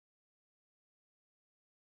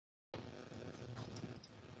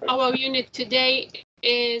Our unit today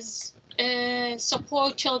is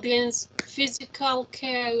support children's physical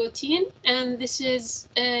care routine, and this is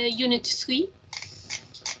unit 3.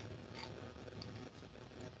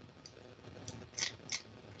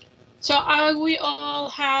 So we all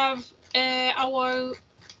have our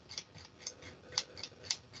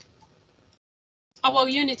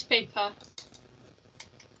unit paper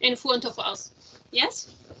in front of us.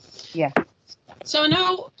 Yes? Yeah. So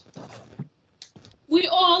now we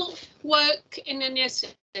all work in a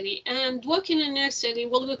nursery, and working in a nursery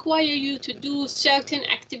will require you to do certain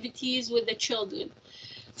activities with the children.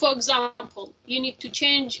 For example, you need to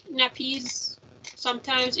change nappies.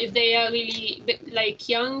 Sometimes if they are really like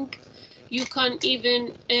young, you can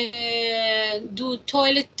even do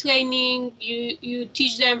toilet training. You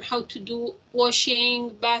teach them how to do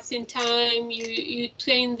washing, bathing time. You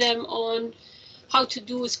train them on how to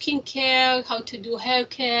do skincare, how to do hair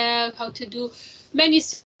care, how to do many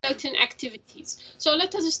certain activities. So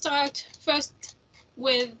let us start first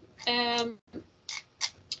with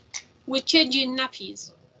changing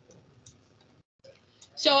nappies.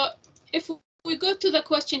 So if we go to the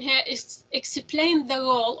question here, is explain the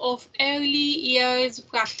role of early years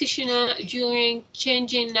practitioner during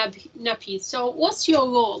changing nappies. So what's your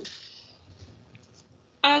role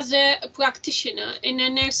as a practitioner in a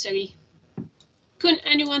nursery? Can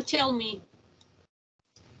anyone tell me?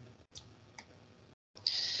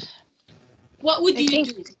 What would you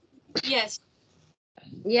do? Yes.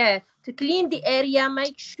 Yeah, to clean the area,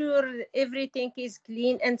 make sure everything is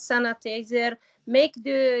clean and sanitizer, make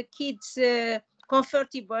the kids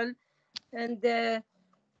comfortable, and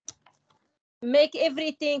make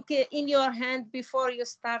everything in your hand before you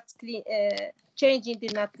start changing the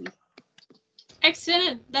nappy.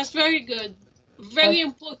 Excellent. That's very good. Very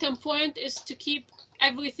important point is to keep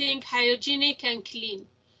everything hygienic and clean.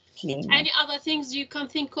 Any other things you can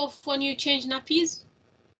think of when you change nappies?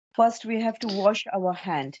 First, we have to wash our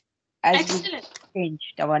hand as Excellent. we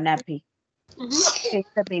changed our nappy. Take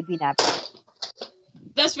the baby nappy.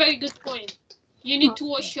 That's very good point. You need to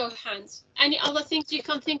wash your hands. Any other things you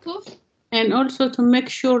can think of? And also to make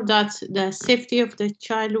sure that the safety of the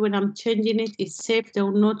child when I'm changing it is safe. They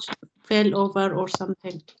will not fall over or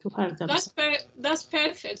something to hurt them. That's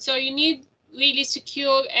perfect. So you need really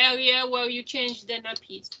secure area where you change the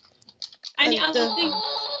nappies. Any other thing?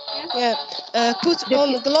 Yeah, put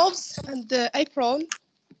on gloves and the apron.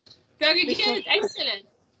 Very good. Excellent.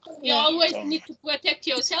 You always need to protect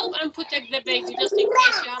yourself and protect the baby just in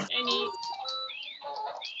case you have any.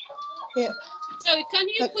 Yeah. So can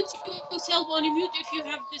you put yourself on mute if you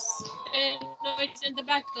have this noise in the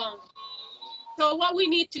background? So what we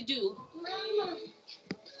need to do,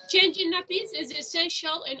 changing nappies is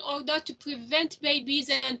essential in order to prevent babies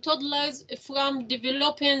and toddlers from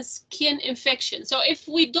developing skin infection. So if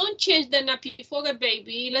we don't change the nappy for a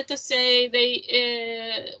baby, let us say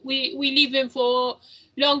we leave him for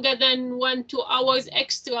longer than 1 to 2 hours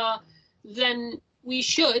extra than we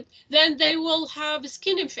should, then they will have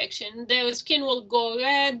skin infection. Their skin will go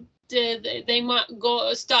red. They might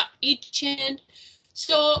start itching.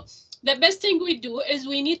 So the best thing we do is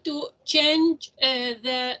we need to change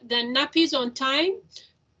the nappies on time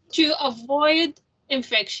to avoid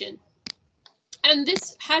infection, and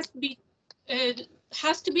this has to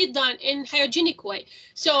be done in hygienic way.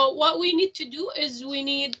 So what we need to do is we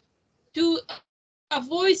need to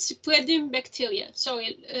avoid spreading bacteria. So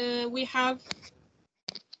we have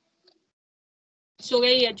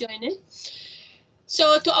Soraya joining.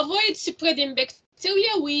 So to avoid spreading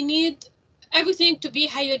bacteria, we need everything to be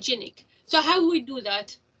hygienic. So how we do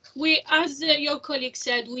that? We, as your colleague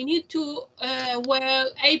said, we need to wear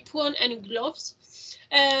apron and gloves.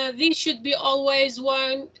 These should be always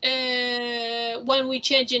worn when we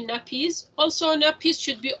change in nappies. Also, nappies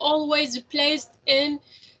should be always placed in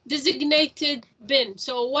designated bin.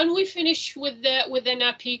 So when we finish with the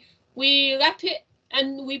nappy, we wrap it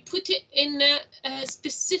and we put it in a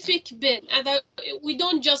specific bin, and we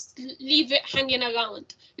don't just leave it hanging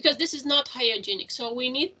around, because this is not hygienic. So we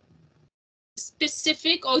need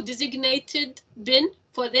specific or designated bin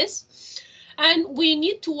for this, and we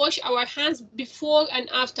need to wash our hands before and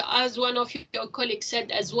after, as one of your colleagues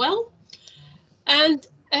said as well. And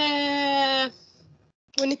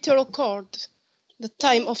we need to record the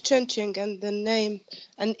time of changing and the name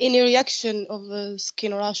and any reaction of a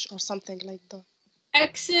skin rash or something like that.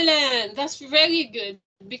 Excellent. That's very good,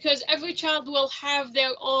 because every child will have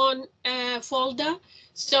their own folder.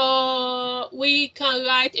 So we can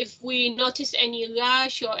write if we notice any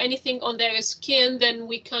rash or anything on their skin, then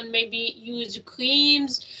we can maybe use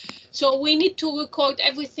creams So we need to record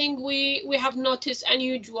everything we have noticed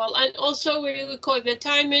unusual, and also we record the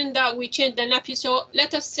timing that we change the nappy. So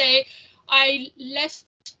let us say I left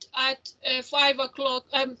at 5 o'clock,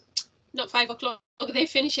 not 5 o'clock, they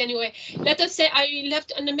finish anyway. Let us say I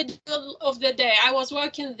left in the middle of the day. I was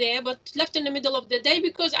working there, but left in the middle of the day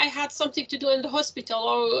because I had something to do in the hospital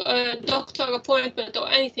or a doctor appointment or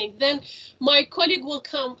anything. Then my colleague will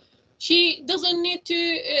come. She doesn't need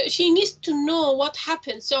to, she needs to know what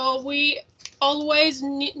happened. So we always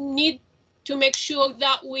need to make sure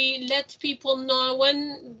that we let people know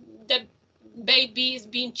when the baby is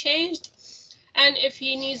being changed and if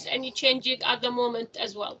he needs any changing at the moment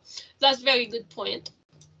as well. That's very good point.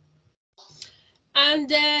 And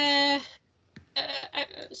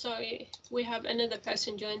sorry, we have another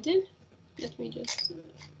person joined in. Let me just,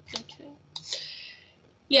 okay.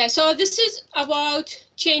 Yeah, so this is about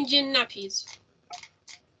changing nappies.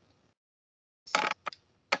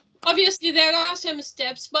 Obviously, there are some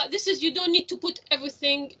steps, but this is, you don't need to put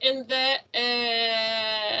everything in the,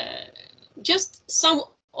 just some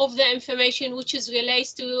of the information which is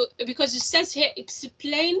related to, because it says here,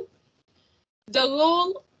 explain the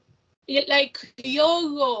role, like your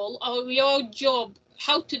role or your job,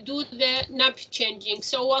 how to do the nappy changing.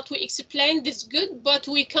 So what we explained is good, but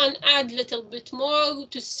we can add a little bit more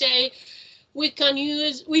to say we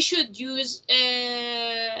should use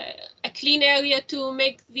a clean area to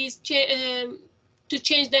make these to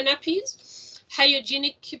change the nappies,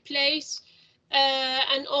 hygienic place,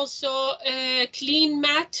 and also a clean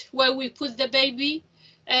mat where we put the baby.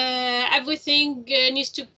 Everything needs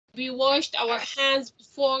to be washed, our hands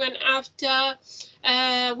before and after.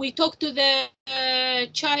 We talk to the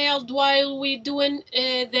child while we're doing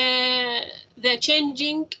the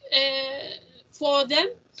changing for them,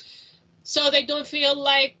 so they don't feel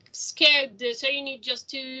like scared. So you need just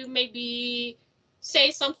to maybe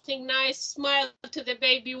say something nice, smile to the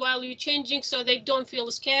baby while you're changing so they don't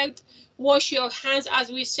feel scared. Wash your hands,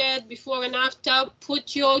 as we said, before and after.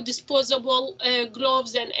 Put your disposable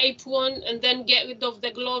gloves and apron, and then get rid of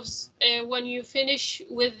the gloves when you finish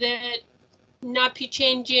with the nappy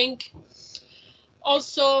changing.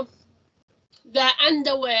 Also, the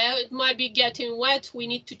underwear, it might be getting wet. We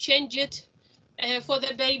need to change it for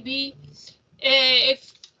the baby.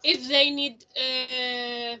 If they need,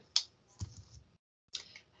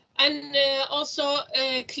 and also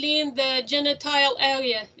clean the genital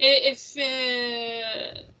area. If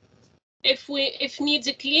needs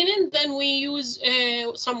a cleaning, then we use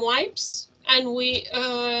some wipes and we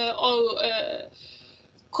or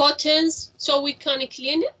cottons, so we can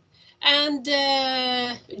clean it and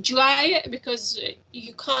dry it, because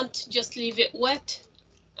you can't just leave it wet.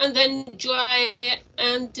 And then dry it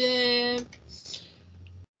and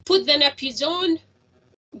put the nappies on,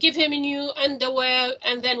 give him a new underwear,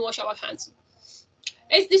 and then wash our hands.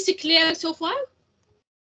 Is this clear so far?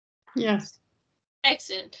 Yes.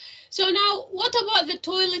 Excellent. So now, what about the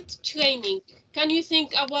toilet training? Can you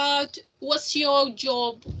think about what's your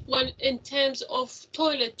job when in terms of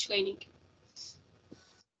toilet training?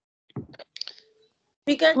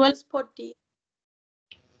 We can use potty.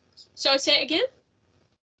 So say again?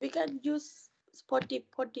 We can use potty.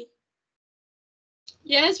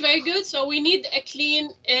 Yes, very good. So we need a clean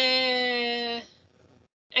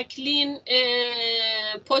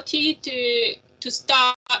potty to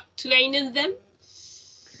start training them.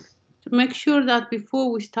 To make sure that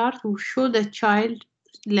before we start, we show the child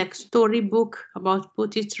like storybook about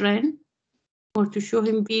potty train, or to show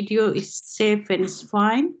him video is safe and is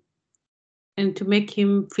fine, and to make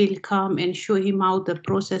him feel calm and show him how the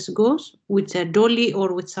process goes with a dolly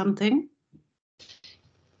or with something.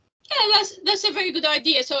 Yeah, that's a very good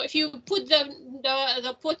idea. So if you put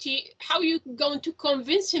the potty, how you going to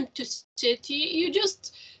convince him to sit? You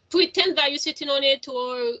just pretend that you're sitting on it,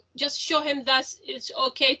 or just show him that it's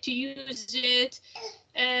okay to use it.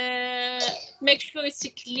 Make sure it's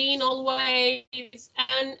clean always,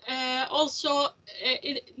 and also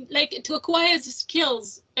it requires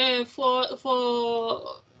skills for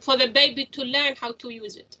the baby to learn how to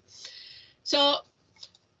use it. So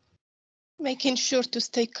making sure to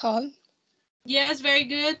stay calm. yes, very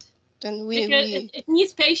good. Then it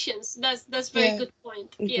needs patience. That's very good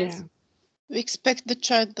point. Yes. Yeah. We expect the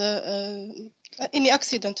child any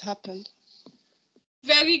accident happened.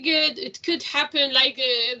 Very good. It could happen, like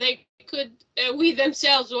they could we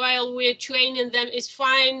themselves while we're training them is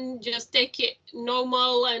fine. Just take it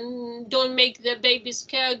normal and don't make the baby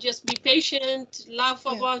scared. Just be patient, laugh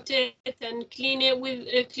about it, and clean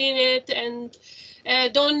it, and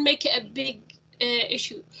don't make it a big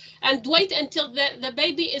issue. And wait until the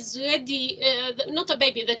baby is ready. Not a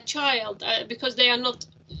baby, the child, because they are not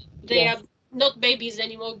They are not babies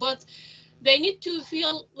anymore, but they need to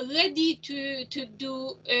feel ready to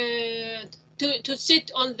do to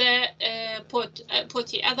sit on the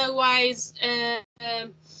potty. Otherwise,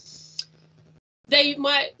 they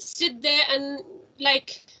might sit there and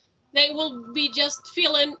like they will be just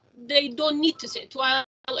feeling they don't need to sit. While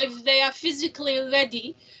if they are physically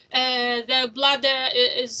ready, their bladder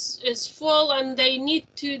is full and they need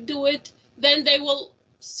to do it, then they will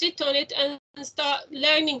sit on it and start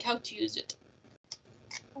learning how to use it.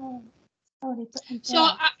 Oh, sorry to So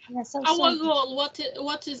interrupt. Yeah, so our sorry. role,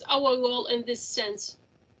 what is our role in this sense?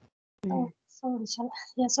 Oh, sorry.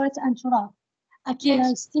 Yeah, sorry to interrupt. Akila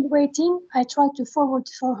Yes. is still waiting. I tried to forward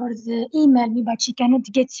for her the email, but she cannot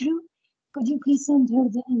get through. Could you please send her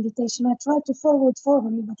the invitation? I tried to forward for her,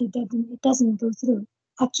 but it doesn't go through.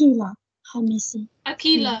 Akila Hamisi.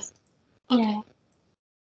 Akila. Yes. Okay. Yeah.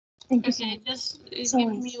 Thank you so Okay, much. just Sorry.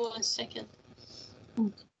 give me 1 second.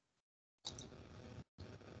 Thank you.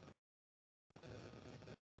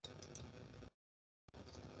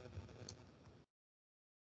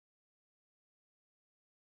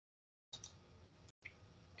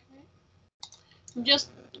 I'm just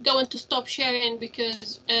going to stop sharing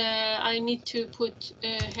because I need to put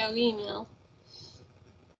her email.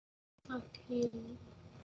 Okay.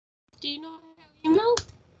 Do you know her email?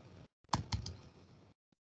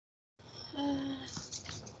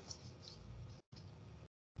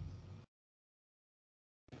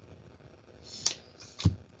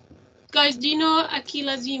 Guys, do you know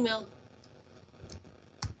Akila's email?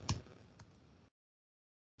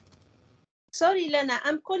 Sorry, Lena,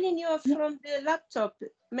 I'm calling you from the laptop.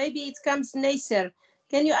 Maybe it comes nicer.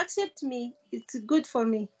 Can you accept me? It's good for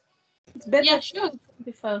me. It's better. Yeah, sure. From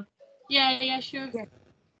the phone. Yeah, sure. Yeah.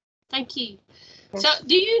 Thank you. Yeah. So,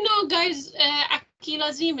 do you know, guys,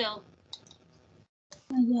 Akila's email?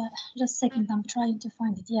 Yeah, just a second. I'm trying to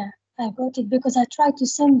find it. Yeah, I got it because I tried to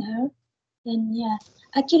send her. Then, yeah,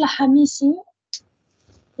 Akila Hamisi.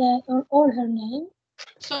 Yeah, or her name.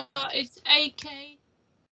 So it's AK.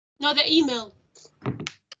 No, the email.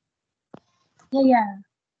 Yeah.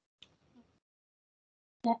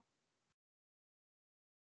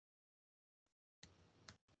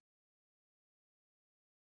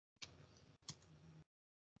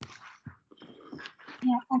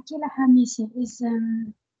 Yeah, Akila Hamisi is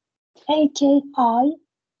AKIL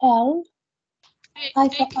I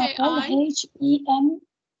for apple HEM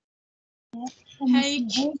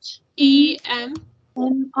MIC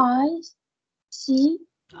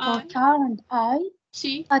for car and I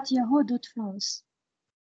at yahoo.france.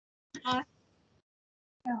 At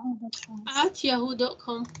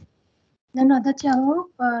yahoo.com. No, that's Yahoo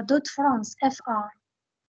 .france FR.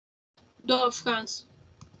 .France.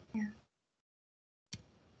 Yeah.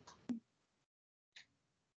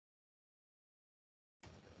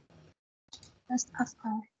 Just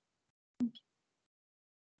FR.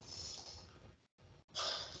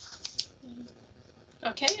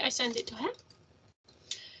 Okay, I send it to her.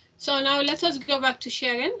 So now let us go back to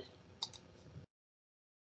sharing.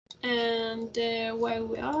 And where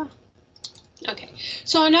we are. Okay,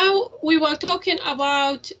 so now we were talking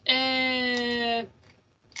about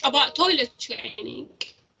toilet training.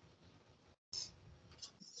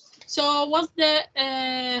 So what's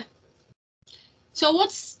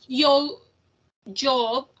your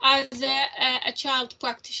job as a child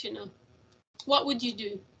practitioner? What would you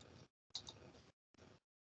do?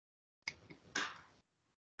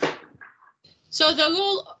 So the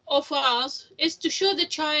role of us is to show the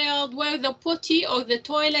child where the potty or the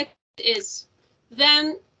toilet is.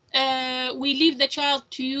 Then we leave the child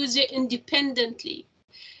to use it independently.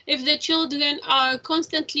 If the children are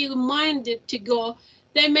constantly reminded to go,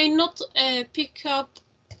 they may not pick up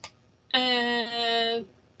on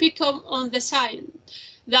the sign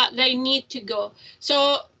that they need to go.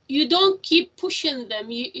 So you don't keep pushing them.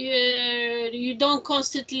 You don't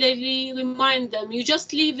constantly remind them. You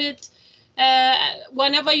just leave it.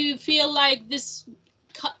 Whenever you feel like this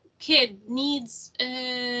kid needs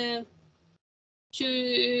to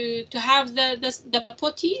have the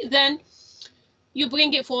potty, then you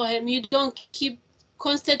bring it for him. You don't keep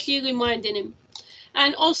constantly reminding him.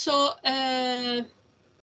 And also,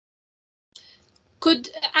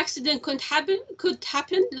 accident could happen,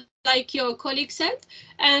 like your colleague said,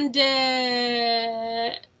 and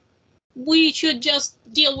we should just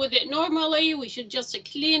deal with it normally. We should just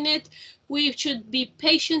clean it. We should be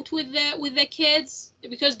patient with the kids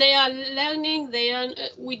because they are learning.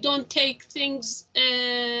 We don't take things.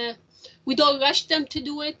 We don't rush them to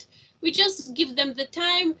do it. We just give them the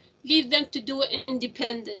time, leave them to do it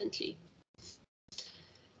independently.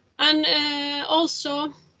 And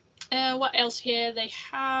also, What else here they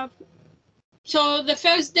have? So the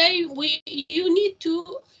first day you need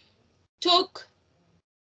to talk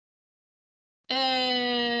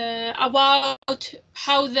about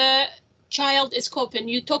how the child is coping.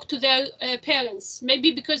 You talk to their parents,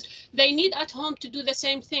 maybe because they need at home to do the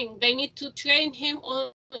same thing. They need to train him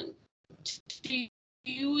on to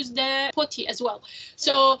use the potty as well.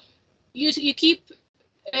 So you keep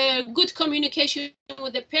good communication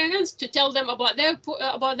with the parents to tell them about their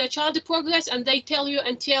child progress, and they tell you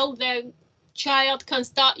until their child can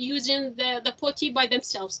start using the potty by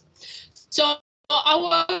themselves. So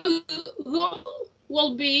our role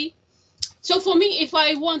will be, so for me, if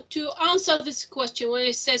I want to answer this question when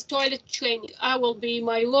it says toilet training,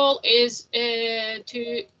 my role is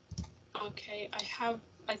to, okay,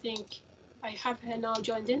 I think I have her now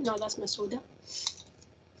joined in. No, that's Masuda.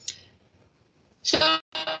 So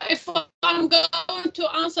if I'm going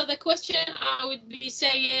to answer the question, I would be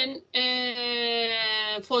saying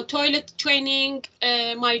for toilet training,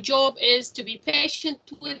 my job is to be patient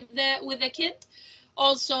with the kid.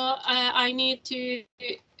 Also, I need to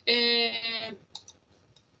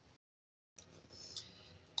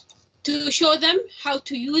show them how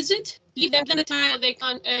to use it. Leave them the time they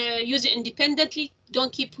can use it independently.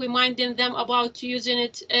 Don't keep reminding them about using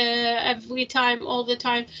it every time, all the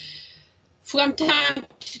time. From time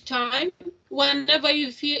to time, whenever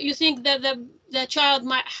you think that the child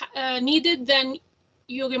might need it, then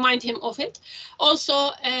you remind him of it.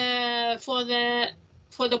 Also, for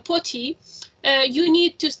the potty, you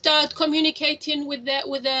need to start communicating with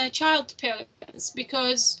the child parents,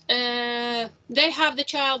 because they have the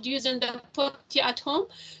child using the potty at home,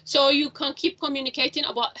 so you can keep communicating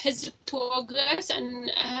about his progress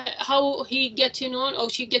and how he getting on or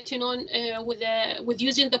she getting on with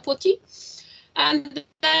using the potty, and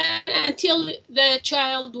then until the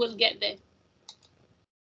child will get there.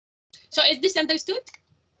 So is this understood?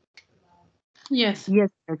 Yes. Yes.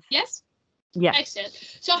 Yes? Yeah. Excellent.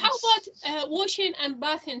 So how about washing and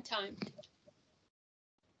bathing time?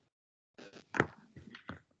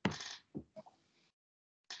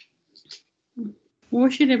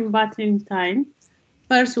 Washing and bathing time.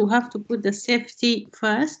 First, we have to put the safety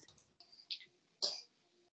first.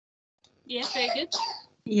 Yes, very good.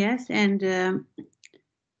 Yes, and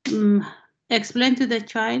explain to the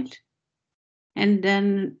child, and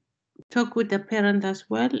then talk with the parent as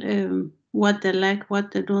well, what they like,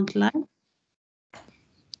 what they don't like.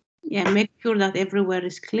 Yeah, make sure that everywhere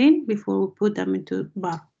is clean before we put them into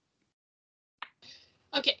bath.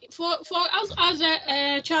 Okay, for us as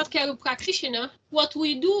a childcare practitioner, what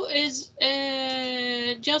we do is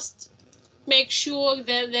just make sure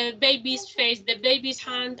that the baby's face, the baby's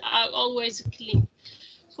hand are always clean.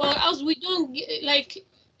 For us, we don't, like,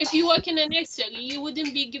 if you work in a nursery, you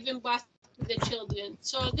wouldn't be giving bath to the children.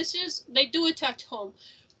 So they do it at home.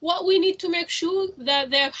 What we need to make sure that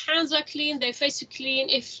their hands are clean, their face is clean.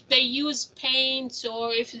 If they use paints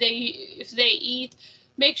or if they eat,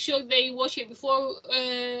 make sure they wash it before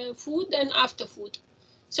food and after food.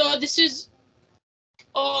 So this is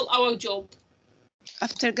all our job.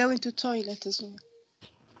 After going to toilet as well.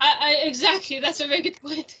 Exactly, that's a very good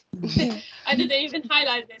point. I didn't even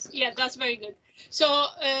highlight this. Yeah, that's very good. So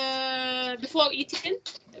before eating,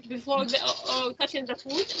 before touching the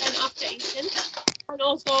food, and after eating, and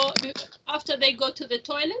also after they go to the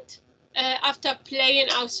toilet, after playing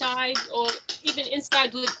outside or even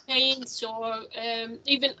inside with paints, or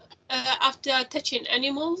even after touching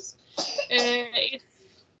animals. If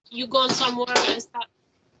you go somewhere and start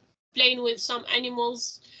playing with some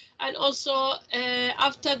animals, and also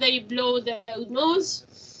after they blow their nose,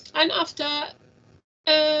 and after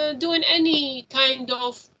doing any kind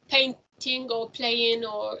of painting or playing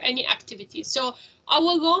or any activity. So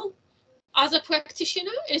our goal as a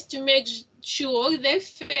practitioner is to make sure their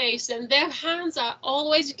face and their hands are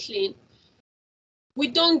always clean. We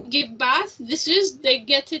don't give bath. They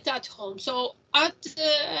get it at home. So at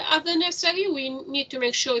the nursery, we need to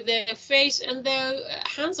make sure their face and their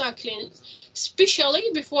hands are clean, especially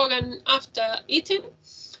before and after eating,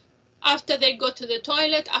 after they go to the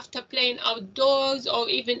toilet, after playing outdoors or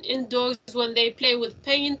even indoors when they play with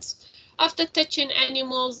paints, after touching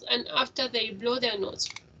animals, and after they blow their nose.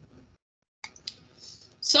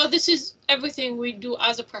 So this is everything we do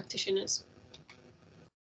as a practitioners.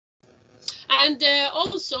 And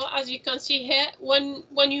also, as you can see here,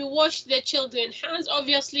 when you wash the children's hands,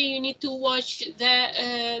 obviously you need to watch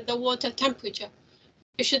the water temperature.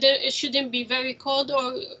 It shouldn't be very cold,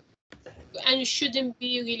 and it shouldn't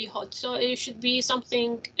be really hot. So it should be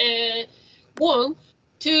something warm.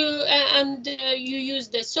 And you use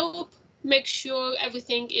the soap. Make sure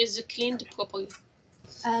everything is cleaned properly.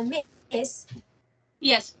 Miss,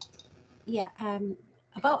 Yes. yeah,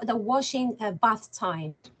 about the washing bath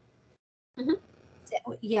time. Mhm.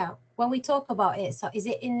 Yeah, when we talk about it, so is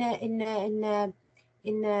it in a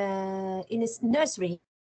nursery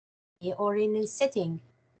or in a setting,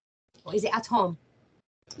 or is it at home?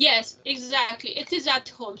 Yes, exactly. It is at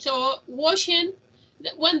home. So washing,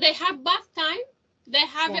 when they have bath time, they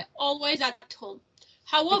have it always at home.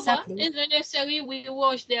 However, Exactly. in the nursery, we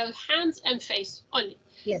wash their hands and face only.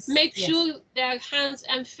 Yes. Make yes. sure their hands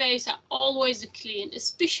and face are always clean,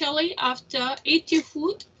 especially after eating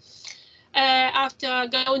food, after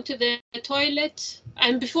going to the toilet,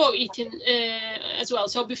 and before eating as well.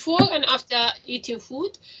 So before and after eating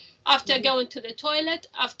food, after going to the toilet,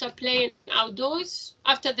 after playing outdoors,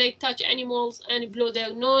 after they touch animals and blow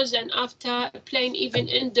their nose, and after playing even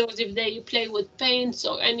indoors if they play with paints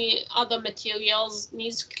or any other materials,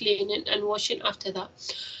 needs cleaning and washing after that.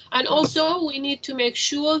 And also we need to make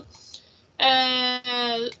sure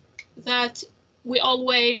that we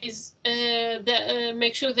always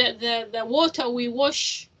make sure that the water we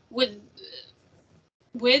wash with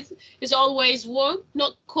is always warm,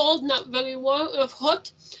 not cold, not very warm or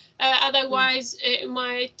hot. Otherwise, it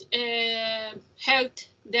might hurt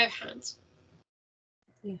their hands.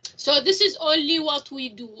 Yeah. So this is only what we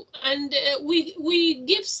do, and we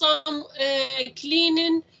give some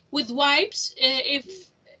cleaning with wipes. If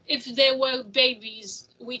they were babies,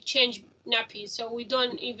 we change nappies, so we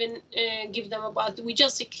don't even give them a bath. We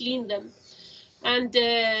just clean them and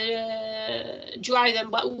dry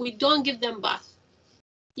them, but we don't give them bath.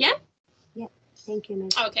 Yeah. Yeah. Thank you,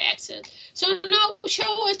 Miss. Okay, excellent. So now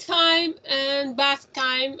shower time and bath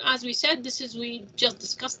time, as we said, we just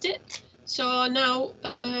discussed it. So now,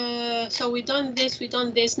 so we done this.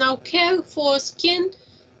 Now care for skin,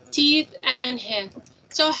 teeth, and hair.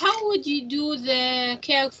 So how would you do the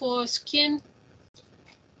care for skin,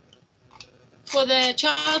 for the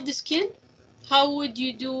child's skin? How would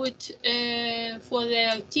you do it for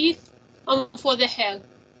their teeth and for the hair?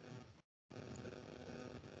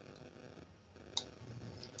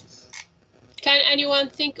 Can anyone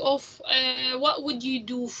think of what would you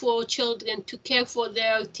do for children to care for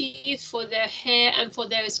their teeth, for their hair, and for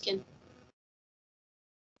their skin?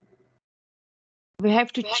 We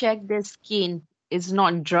have to check their skin is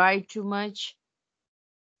not dry too much.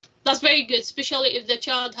 That's very good, especially if the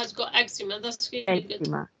child has got eczema. That's really good.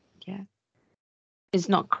 Eczema, yeah. It's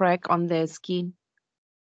not crack on their skin.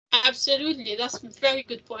 Absolutely, that's a very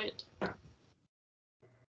good point.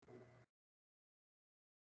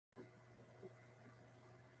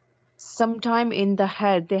 Sometime in the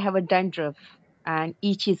head they have a dandruff and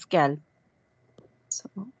itchy scalp. So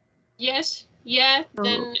Yes, yeah, So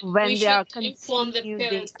then when we they are should inform the conceived,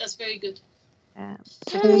 parents. That's very good.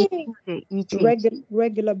 they itching.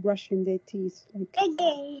 Regular brushing their teeth.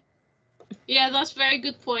 Like. Yeah, that's very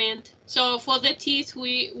good point. So for the teeth,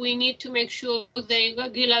 we need to make sure they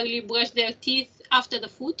regularly brush their teeth after the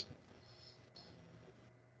food.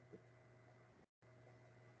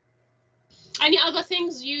 Any other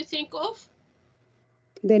things you think of?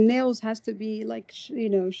 Their nails has to be like,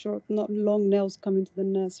 short, not long nails coming to the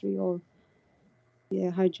nursery or,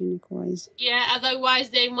 hygienic wise. Yeah,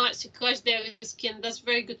 otherwise they might scratch their skin. That's a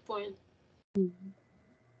very good point. Mm-hmm.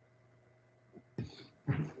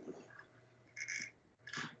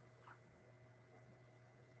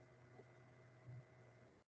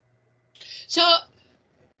 So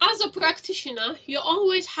as a practitioner, you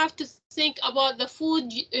always have to think about the food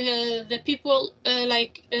the people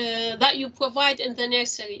that you provide in the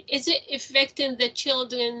nursery. Is it affecting the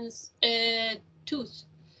children's tooth?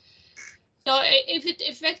 So if it's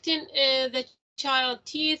affecting the child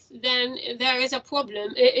teeth, then there is a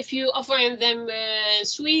problem. If you offering them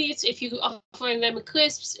sweets, if you offering them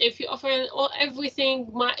crisps, if you offering everything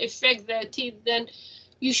might affect their teeth, then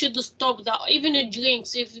you should stop that. Even the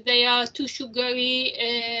drinks, if they are too sugary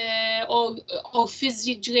or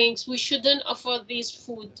fizzy drinks, we shouldn't offer these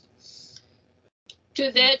food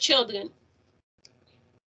to their children.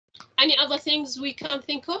 Any other things we can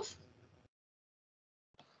think of?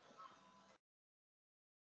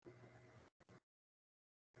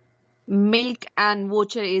 Milk and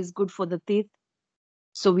water is good for the teeth.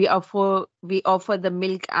 So we offer the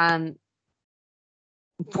milk and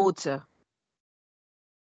water.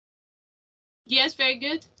 Yes, very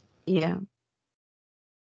good. Yeah.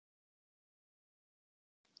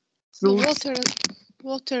 So Fruits.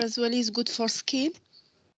 water as well is good for skin,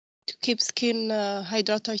 to keep skin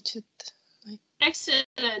hydrated. Excellent.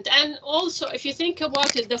 And also, if you think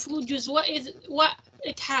about it, the fruit juice, what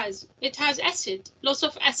it has? It has acid, lots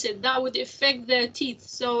of acid that would affect the teeth.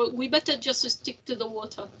 So we better just stick to the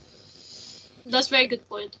water. That's very good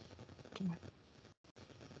point.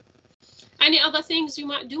 Any other things you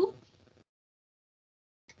might do?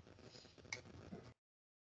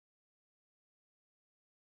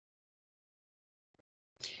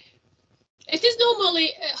 It is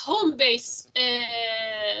normally home-based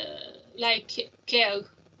like care.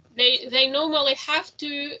 They normally have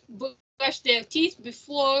to brush their teeth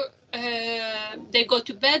before they go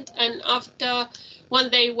to bed and after when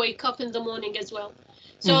they wake up in the morning as well.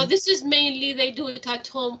 So this is mainly they do it at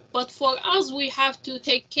home. But for us, we have to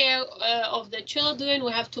take care of the children.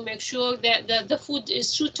 We have to make sure that the food is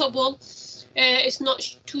suitable. It's not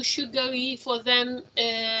too sugary for them.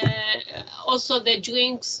 Also, the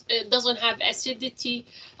drinks doesn't have acidity.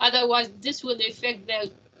 Otherwise, this will affect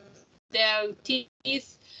their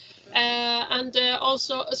teeth. And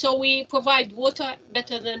also, so we provide water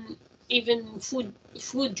better than even fruit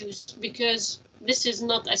juice because this is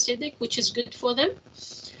not acidic, which is good for them.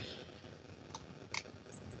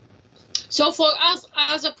 So for us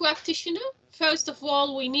as a practitioner, first of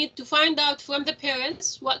all, we need to find out from the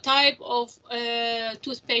parents what type of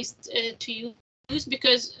toothpaste to use,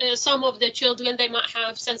 because some of the children, they might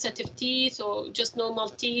have sensitive teeth or just normal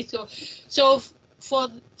teeth. So for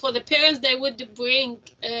the parents, they would bring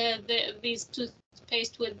these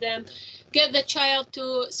toothpaste with them. Get the child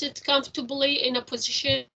to sit comfortably in a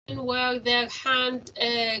position where their hand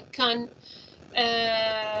can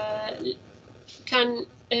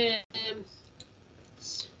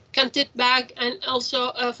tip back, and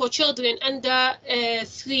also for children under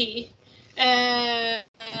 3,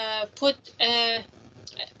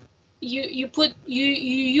 you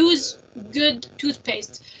use good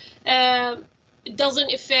toothpaste. It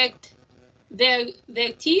doesn't affect their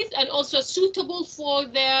teeth, and also suitable for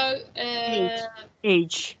their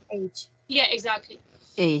age. Yeah, exactly.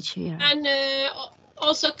 Age, yeah. And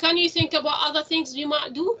also, can you think about other things you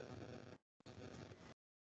might do?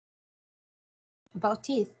 About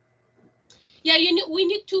teeth? Yeah, we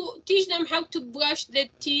need to teach them how to brush their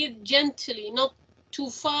teeth gently, not too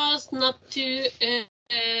fast, not too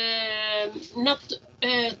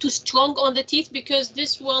strong on the teeth, because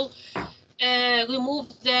this will remove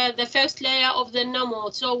the first layer of the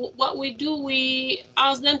enamel. So what we do, we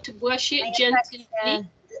ask them to brush it gently.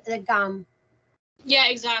 The gum. Yeah,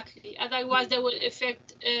 exactly. Otherwise, they will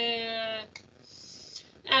affect,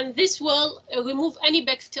 and this will remove any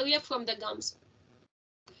bacteria from the gums.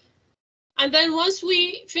 And then once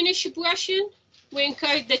we finish brushing, we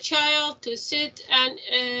encourage the child to sit and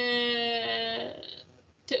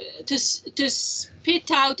to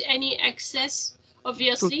spit out any excess,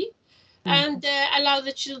 obviously, and allow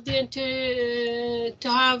the children to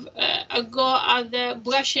have a go at the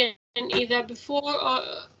brushing either before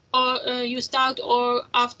or you start or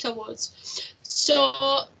afterwards.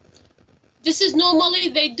 So this is normally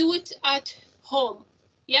they do it at home.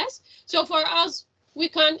 Yes. So for us, we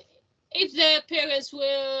can, if the parents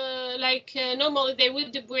will normally they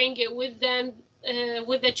would bring it with them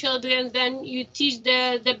with the children, then you teach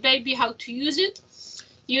the baby how to use it.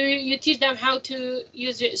 You teach them how to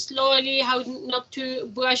use it slowly, how not to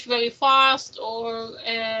brush very fast or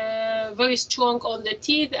very strong on the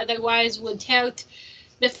teeth, otherwise would hurt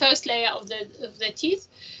the first layer of the teeth,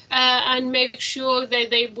 and make sure that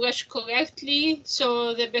they brush correctly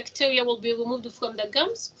so the bacteria will be removed from the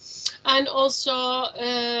gums, and also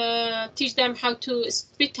teach them how to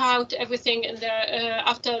spit out everything in there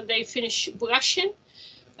after they finish brushing,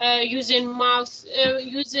 using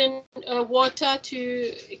water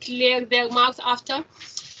to clear their mouth after.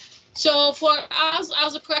 So for us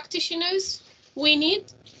as practitioners, we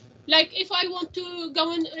need, like, if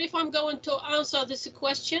I'm going to answer this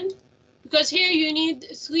question, because here you need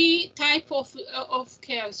 3 types of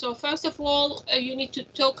care. So first of all, you need to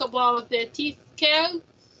talk about the teeth care,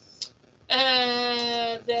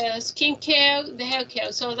 the skin care, the hair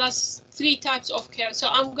care. So that's 3 types of care. So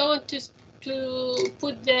I'm going to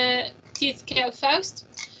put the teeth care first.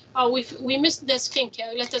 We missed the skin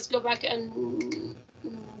care. Let us go back and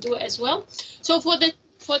do it as well. So for the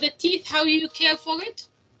teeth, how you care for it?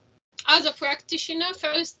 As a practitioner,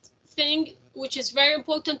 first thing, which is very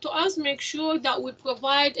important to us, make sure that we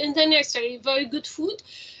provide in the nursery very good food.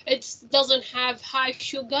 It doesn't have high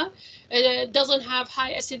sugar, it doesn't have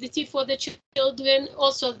high acidity for the children.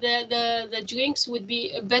 Also, the drinks would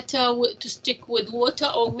be better to stick with water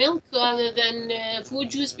or milk rather than fruit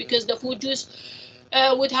juice, because the fruit juice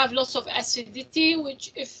would have lots of acidity,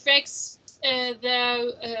 which affects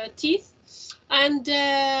their teeth. And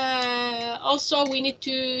also we need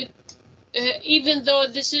to, even though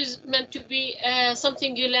this is meant to be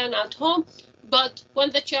something you learn at home, but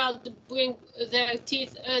when the child bring their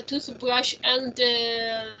toothbrush and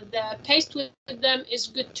the paste with them, is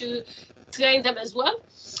good to train them as well.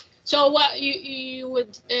 So what you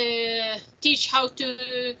would teach how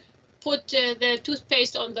to put the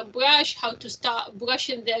toothpaste on the brush, how to start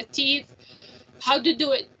brushing their teeth, how to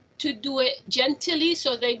do it gently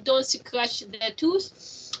so they don't scratch their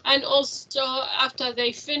tooth, and also after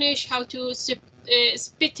they finish, how to spit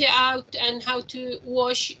it out and how to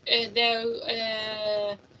wash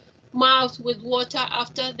their mouth with water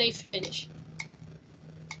after they finish.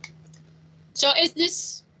 So is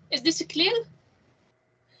this clear?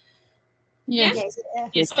 Yes. Yes,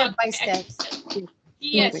 Yes. step by Okay. step.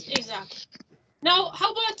 Yes, exactly. Now,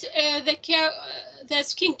 how about the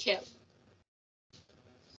skincare?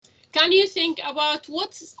 Can you think about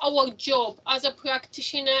what's our job as a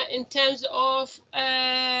practitioner in terms of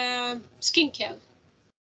skincare?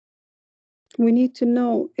 We need to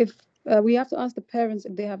know if we have to ask the parents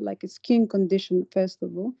if they have like a skin condition, first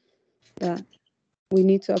of all, that we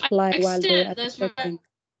need to apply while they're Excellent. at the That's setting.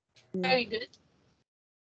 very good.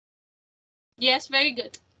 Yes, very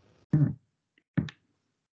good.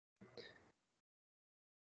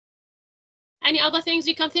 Any other things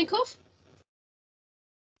you can think of?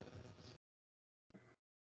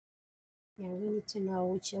 Yeah, we need to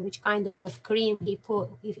know which kind of cream he put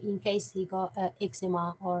if in case he got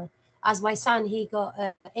eczema, or as my son, he got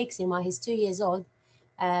eczema. He's 2 years old.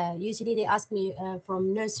 Usually they ask me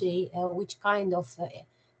from nursery which kind of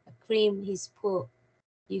cream he's put.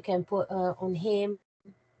 You can put on him.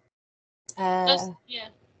 Yeah.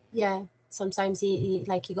 Yeah. Sometimes he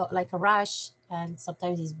got like a rash, and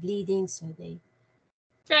sometimes he's bleeding. So they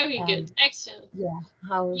Very good. Excellent. yeah,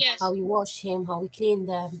 Yes. how we wash him, how we clean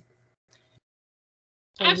them.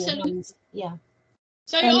 Absolutely. Yeah.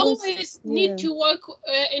 So you And always also, need yeah. to work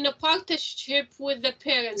in a partnership with the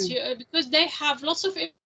parents because they have lots of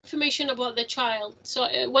information about the child. So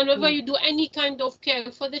whenever you do any kind of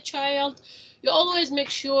care for the child, you always make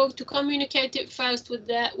sure to communicate it first with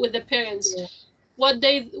the parents. Yeah. What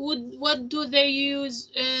do they use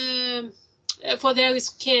for their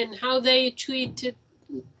skin? How they treat it,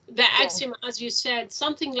 the eczema, as you said,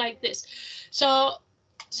 something like this. So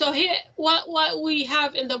here, what we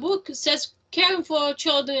have in the book says caring for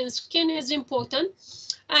children's skin is important,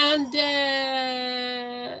 and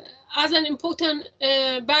as an important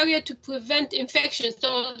barrier to prevent infection.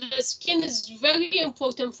 So the skin is very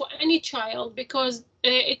important for any child because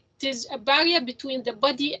it is a barrier between the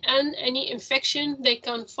body and any infection they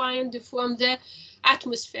can find from the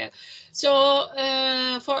atmosphere. So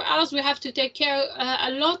for us, we have to take care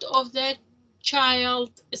a lot of the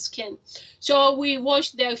child skin. So we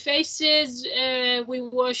wash their faces, we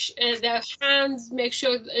wash their hands, make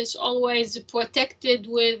sure it's always protected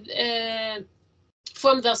with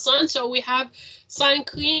from the sun. So we have sun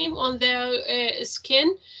cream on their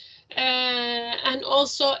skin. And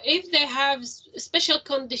also, if they have special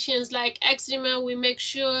conditions like eczema, we make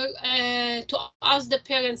sure to ask the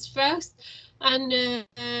parents first, and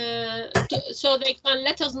so they can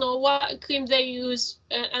let us know what cream they use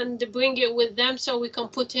and bring it with them, so we can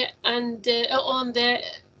put it and on the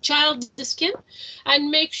child's skin, and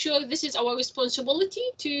make sure this is our responsibility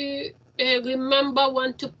to remember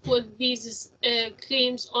when to put these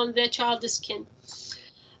creams on the child's skin.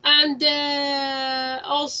 And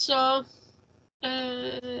also,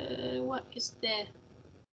 what is there?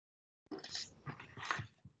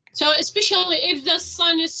 So especially if the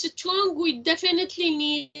sun is strong, we definitely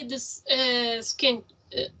need this skin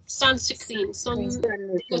sunscreen, sun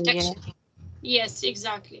protection. Yes,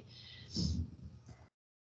 exactly.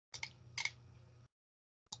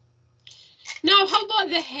 Now, how about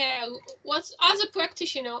the hair? As a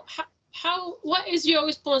practitioner, what is your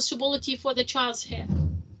responsibility for the child's hair?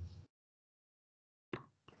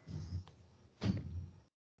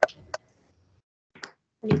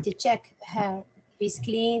 We need to check her if it's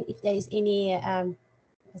clean, if there is any as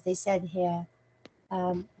they said here,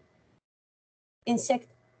 insect,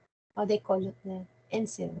 how they call it,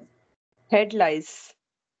 insect Head lice.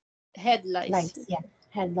 lights, yeah,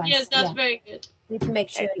 head lice. Yes, that's very good. We need to make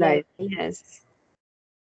sure. Head lice, yes.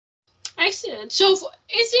 Excellent. So, is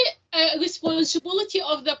it a responsibility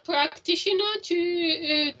of the practitioner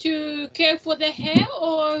to care for the hair,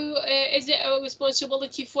 or is it a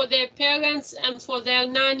responsibility for their parents and for their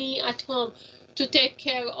nanny at home to take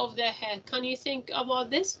care of their hair? Can you think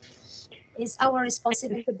about this? It's our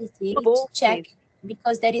responsibility to Both check ways.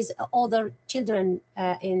 because there is older children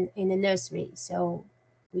in the nursery, so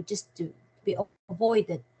we just to be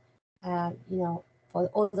avoided, for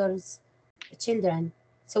others children.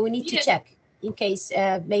 So we need to check in case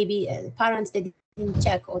maybe parents they didn't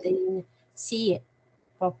check or they didn't see it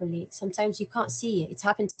properly. Sometimes you can't see it. It's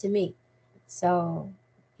happened to me. So,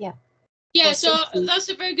 yeah. Yeah, For so safety. that's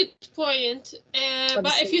a very good point. For But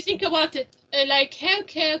the if you safety. think about it, like hair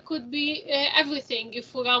care could be everything.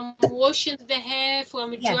 From washing the hair,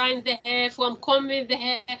 from Yeah. drying the hair, from combing the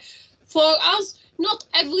hair. For us, not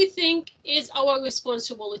everything is our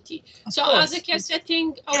responsibility. Of So course. as a care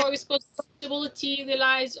setting, our responsibility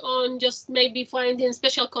relies on just maybe finding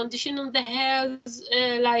special condition on the hairs,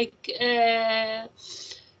 like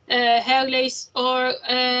hair lace or.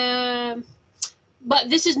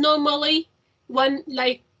 But this is normally when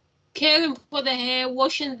like caring for the hair,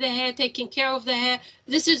 washing the hair, taking care of the hair.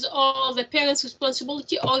 This is all the parent's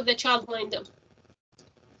responsibility or the childminder.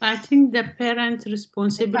 I think the parent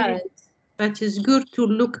responsibility, but it's good to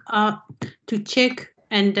look up, to check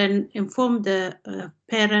and then inform the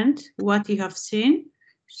parent what you have seen,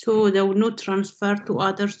 so they will not transfer to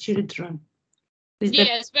other children.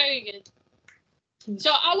 Yes, very good.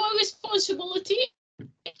 So our responsibility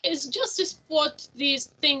is just to spot these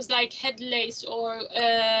things like head lace or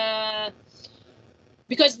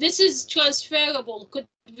because this is transferable, could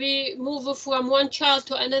be moved from one child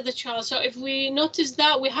to another child. So if we notice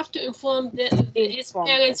that, we have to inform his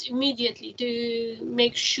parents immediately to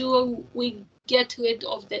make sure we get rid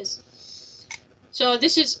of this. So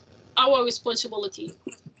this is our responsibility.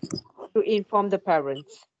 To inform the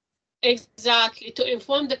parents. Exactly, to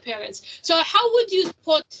inform the parents. So how would you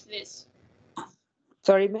spot this?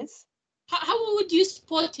 Sorry, miss? How would you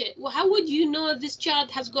spot it? Well, how would you know this child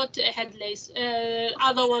has got a head lace,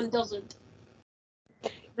 other one doesn't?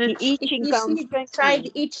 The itching If comes she tried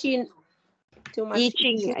quickly. itching too much.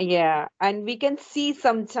 Itching, yeah. And we can see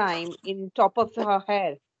sometime in top of her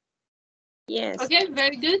hair. Yes. Okay,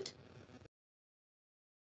 very good.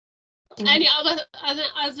 Any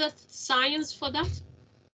other signs for that?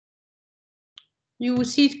 You will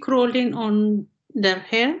see it crawling on their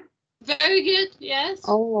hair. Very good, yes.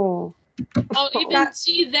 Oh. Or even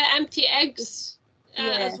see the empty eggs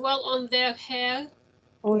as Yeah. well on their hair.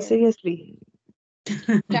 Oh, Yeah. seriously.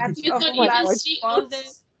 That's You of can black even see on the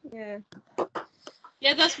spots. Yeah.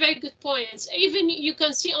 yeah, that's very good points. Even you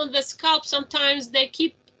can see on the scalp sometimes they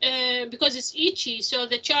keep because it's itchy, so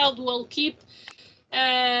the child will keep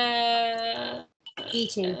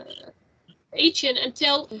Itching. Itching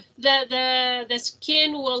until the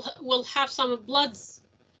skin will have some bloods.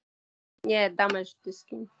 Yeah, damage the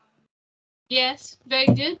skin. Yes, very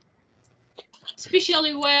good.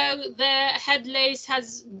 Especially where the head lace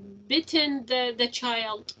has bitten the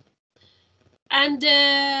child. And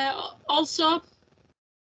also,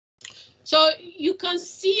 so you can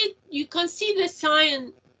see the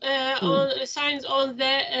signs on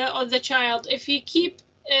the child. If he keep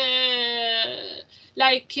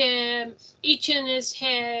like itching his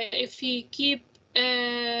hair, if he keep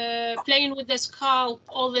playing with the scalp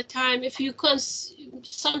all the time, if you can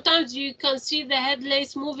sometimes you can see the head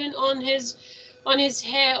lace moving on his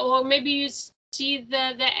hair, or maybe you see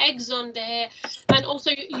the eggs on the hair, and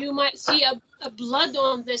also you might see a blood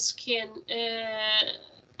on the skin,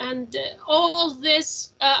 and all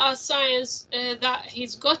this are signs that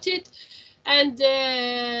he's got it, and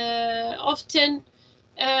often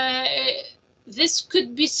this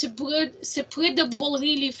could be spreadable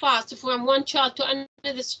really fast from one child to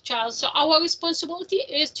another child. So our responsibility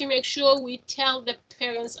is to make sure we tell the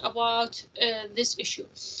parents about this issue.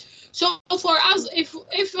 So for us, if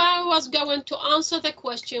I was going to answer the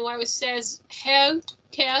question where it says hair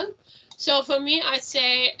care, so for me, I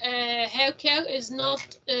say hair care is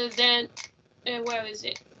not where is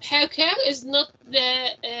it? Hair care is not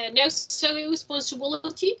the necessary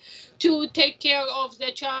responsibility to take care of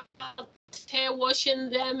the child's hair, washing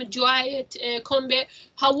them, dry it, comb it.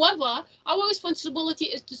 However, our responsibility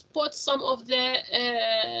is to spot some of the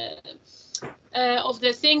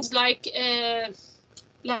things like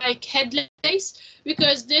head lace,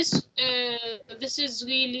 because this is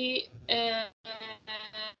really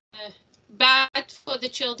bad for the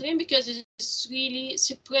children, because it's really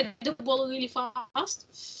spreadable really fast,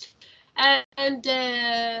 and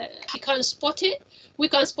we can spot it. We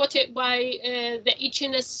can spot it by the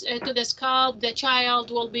itchiness to the scalp. The child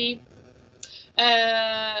will be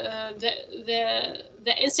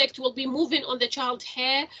the insect will be moving on the child's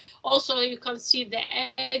hair. Also, you can see the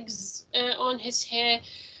eggs on his hair,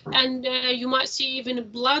 and you might see even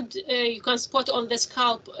blood you can spot on the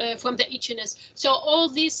scalp from the itchiness. So all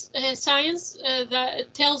these signs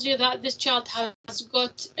that tells you that this child has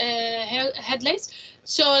got head lace.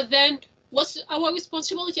 So then what's our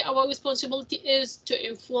responsibility? Our responsibility is to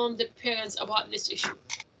inform the parents about this issue.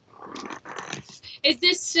 Is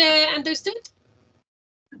this understood?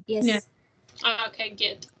 Yes. Yeah. Okay,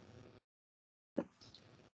 good.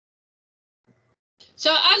 So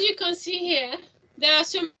as you can see here, there are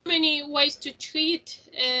so many ways to treat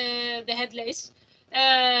the head lice.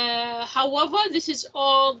 However, this is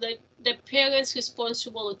all the parents'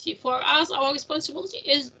 responsibility. For us, our responsibility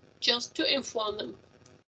is just to inform them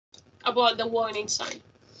about the warning sign.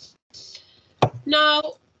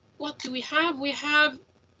 Now, what do we have? We have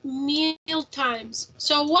meal times.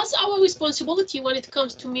 So what's our responsibility when it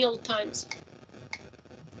comes to meal times?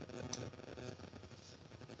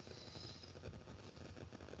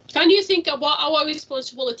 Can you think about our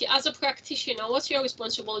responsibility as a practitioner? What's your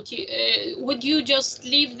responsibility? Would you just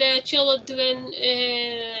leave the children?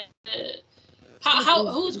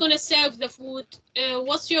 Who's going to serve the food?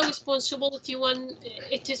 What's your responsibility when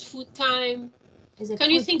it is food time?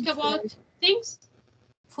 Can you think about things?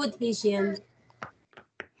 Food hygiene.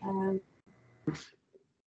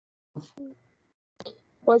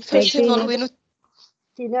 First of all, we need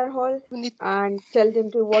dinner hall we need and tell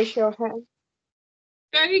them to wash your hands.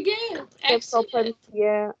 Very good. Excellent.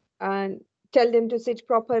 Yeah, and tell them to sit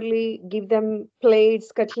properly. Give them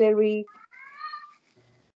plates, cutlery.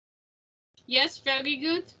 Yes, very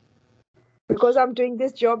good. Because I'm doing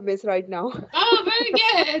this job, miss, right now. Oh, very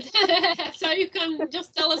good. So you can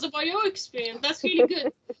just tell us about your experience. That's really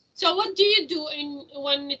good. So what do you do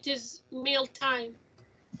when it is meal time?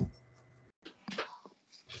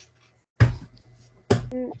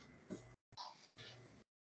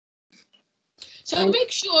 So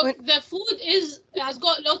make sure the food has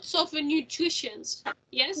got lots of nutrients.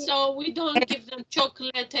 Yes, so we don't give them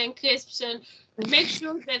chocolate and crisps, and make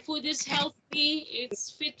sure the food is healthy.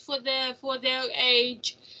 It's fit for their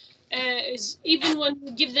age. Even when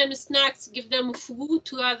you give them snacks, give them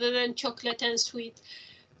fruit rather than chocolate and sweet.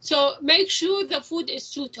 So make sure the food is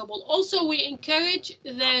suitable. Also, we encourage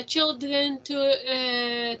the children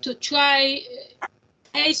to try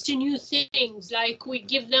taste new things, like we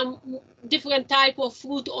give them different type of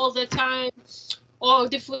fruit all the time, or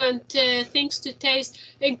different things to taste.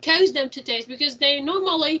 Encourage them to taste, because they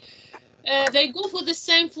normally they go for the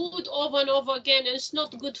same food over and over again, and it's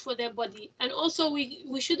not good for their body. And also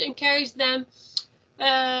we should encourage them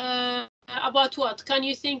about what? Can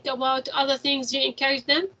you think about other things you encourage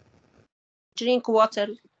them? Drink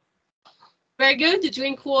water. Very good.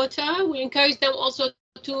 Drink water. We encourage them also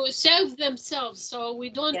to serve themselves, so we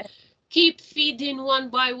don't keep feeding one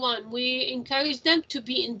by one. We encourage them to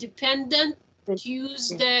be independent, use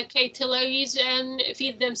the cutleries and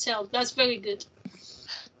feed themselves. That's very good.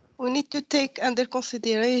 We need to take under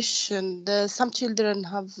consideration some children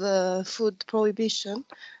have food prohibition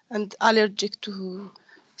and allergic to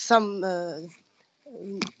some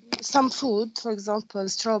food, for example,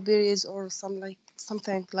 strawberries or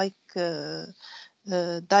something like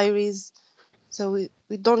dairies. So we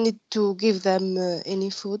don't need to give them any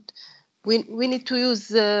food. We need to use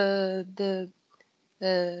the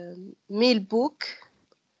meal book.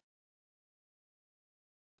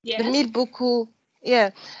 Yes. The meal book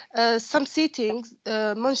some settings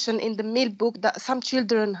mentioned in the meal book that some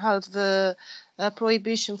children have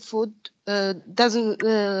prohibition food,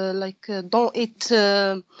 don't eat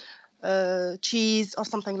cheese or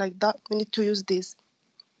something like that. We need to use this.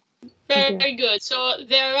 Very good. So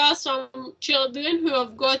there are some children who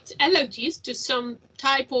have got allergies to some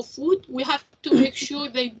type of food. We have to make sure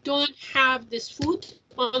they don't have this food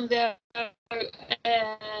on their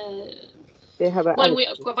when we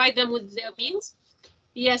provide them with their meals.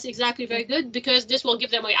 Yes, exactly. Very good, because this will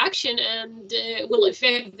give them a reaction and will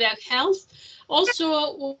affect their health.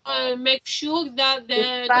 Also, make sure that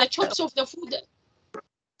the chops of the food.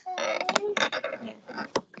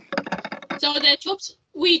 So the chops,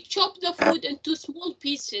 we chop the food into small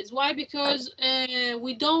pieces. Why? Because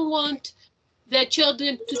we don't want the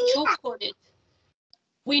children to choke on it.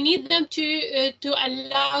 We need them to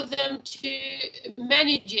allow them to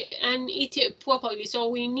manage it and eat it properly. So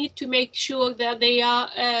we need to make sure that they are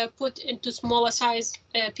put into smaller size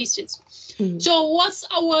pieces. So what's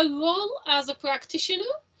our role as a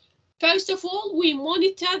practitioner? First of all, we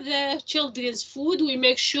monitor the children's food. We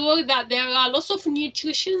make sure that there are lots of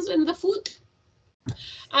nutrition in the food.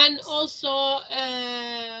 And also,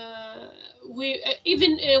 we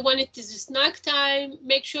even when it is snack time,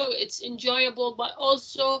 make sure it's enjoyable, but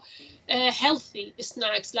also healthy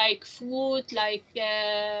snacks like fruit, like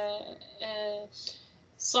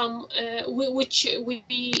some which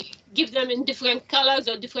we give them in different colors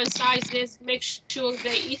or different sizes. Make sure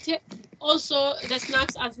they eat it. Also, the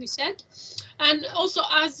snacks, as we said, and also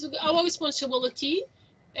as our responsibility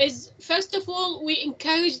is, first of all, we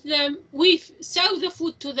encourage them, we serve the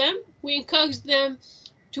food to them, we encourage them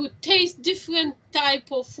to taste different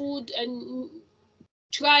type of food and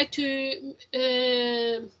try to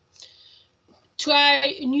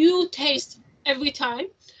try new taste every time.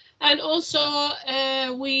 And also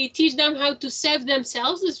we teach them how to save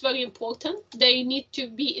themselves. It's very important. They need to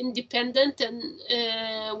be independent,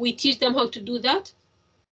 and we teach them how to do that.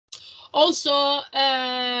 Also,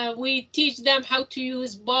 we teach them how to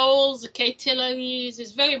use bowls, cutleries.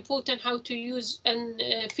 It's very important how to use and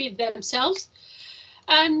feed themselves.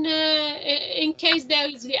 And in case there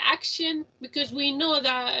is reaction, because we know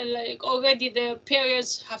that like already the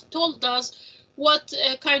parents have told us what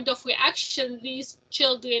kind of reaction these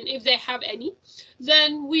children, if they have any,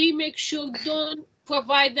 then we make sure don't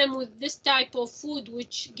provide them with this type of food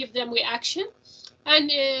which give them reaction, and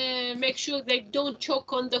make sure they don't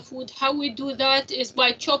choke on the food. How we do that is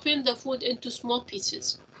by chopping the food into small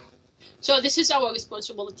pieces. So this is our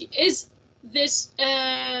responsibility. Is this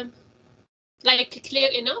like clear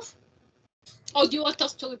enough? Or do you want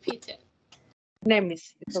us to repeat it? No,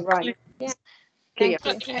 Miss. It's all right. Yeah. Clear.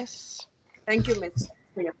 Thank you. Yes. Thank you, Miss.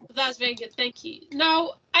 Clear. That's very good, thank you.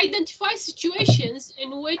 Now, identify situations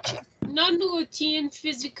in which non-routine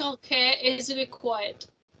physical care is required.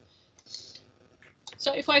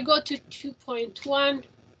 So if I go to 2.1,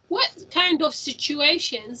 what kind of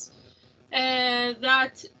situations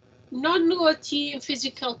that non-routine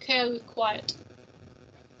physical care required?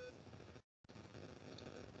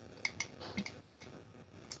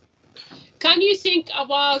 Can you think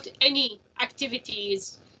about any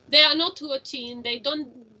activities? They are not routine, they don't,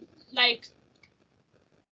 like,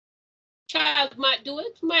 child might do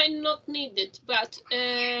it, might not need it, but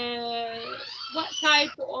what type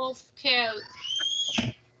of care?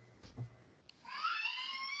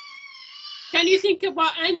 Can you think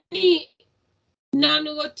about any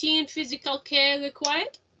non-routine physical care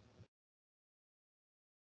required?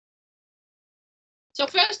 So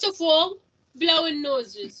first of all, blowing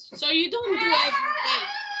noses. So you don't do it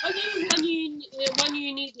every day, only when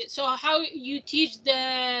you need it. So how you teach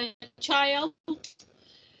the child,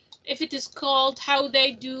 if it is cold, how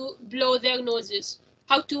they do blow their noses,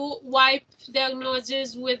 how to wipe their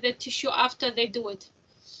noses with the tissue after they do it.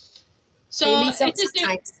 So You mean it is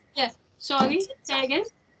sometimes. yeah. Sorry, say again.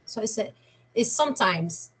 So it's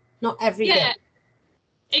sometimes, not every day. Yeah,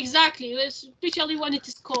 exactly. Especially when it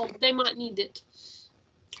is cold, they might need it.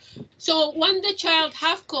 So when the child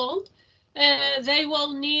have cold, they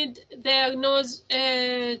will need their nose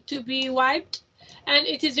to be wiped, and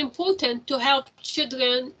it is important to help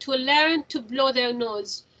children to learn to blow their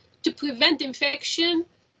nose to prevent infection,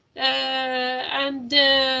 and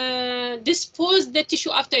dispose the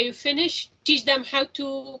tissue after you finish. Teach them how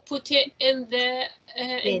to put it in the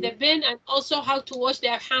bin, and also how to wash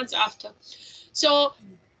their hands after. So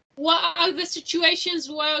what are the situations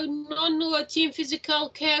where non-routine physical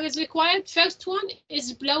care is required? First one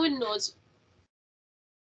is blowing nose.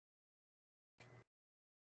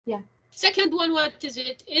 Yeah. Second one, what is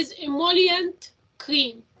it? Is emollient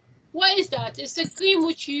cream. What is that? It's a cream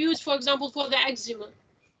which you use, for example, for the eczema.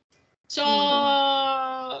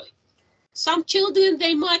 So some children,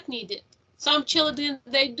 they might need it. Some children,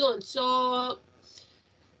 they don't. So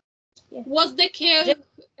what's the care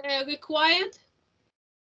required?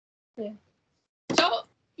 Yeah. So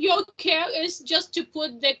your care is just to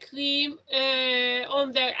put the cream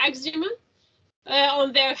on their eczema,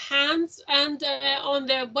 on their hands, and on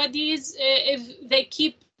their bodies if they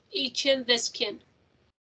keep itching the skin.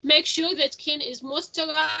 Make sure the skin is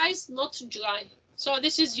moisturized, not dry. So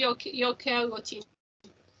this is your care routine.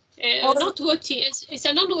 Not routine, it's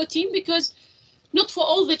a non-routine because not for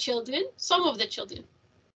all the children, some of the children.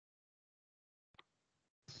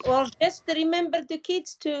 Or just remember the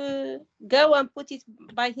kids to go and put it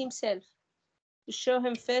by himself. To show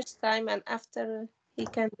him first time, and after he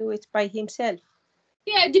can do it by himself.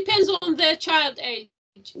 Yeah, it depends on the child age.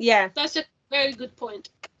 Yeah. That's a very good point.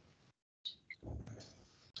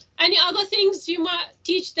 Any other things you might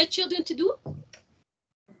teach the children to do?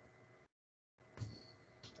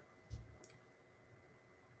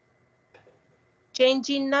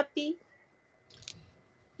 Changing nappy.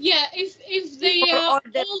 Yeah, if they are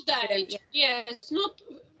older age, yes, not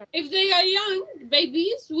if they are young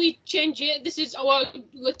babies, we change it. This is our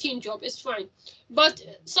routine job. It's fine. But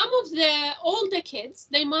some of the older kids,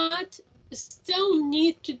 they might still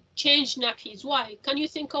need to change nappies. Why? Can you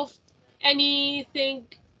think of anything?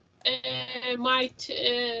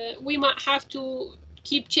 We might have to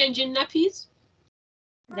keep changing nappies?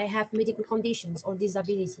 They have medical conditions or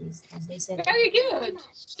disabilities, as they said. Very good.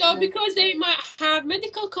 So because they might have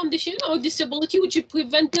medical condition or disability which would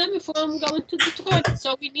prevent them from going to the toilet.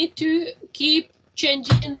 So we need to keep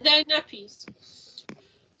changing their nappies.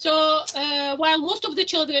 So while most of the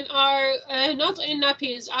children are not in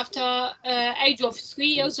nappies after age of 3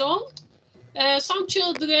 years old, Some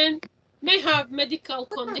children may have medical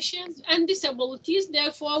conditions and disabilities,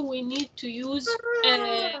 therefore we need to use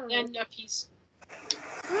nappies.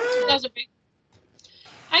 So that's a big.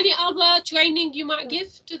 Any other training you might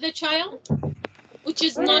give to the child, which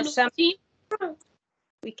is non-routine?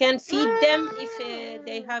 We can feed them if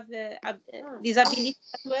they have disability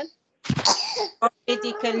as well, or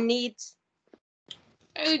medical needs.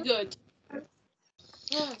 Very good.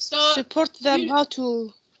 So support them how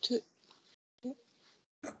to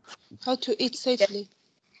eat safely.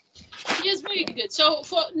 Yes, very good. So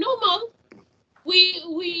for normal,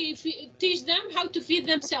 we teach them how to feed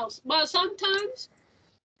themselves, but sometimes,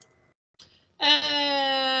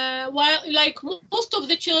 while like most of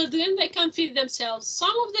the children, they can feed themselves.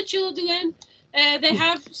 Some of the children, they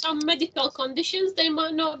have some medical conditions they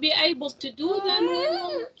might not be able to do. Then we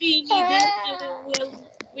will be needing,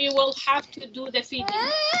 we will have to do the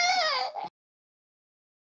feeding.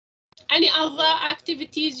 Any other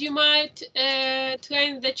activities you might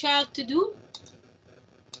train the child to do,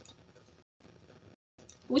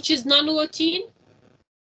 which is non-routine?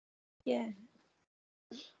 Yeah.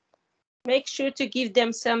 Make sure to give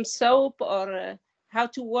them some soap, or how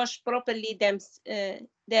to wash properly their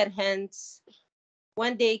hands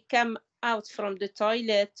when they come out from the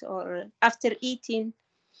toilet or after eating.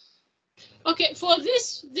 Okay, for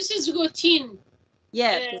this is routine.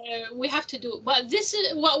 Yeah. We have to do, but this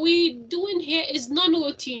is what we doing here is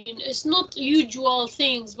non-routine. It's not usual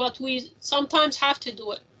things, but we sometimes have to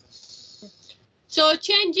do it. So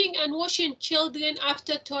changing and washing children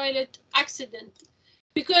after toilet accident,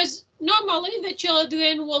 because normally the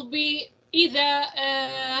children will be either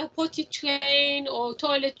potty trained or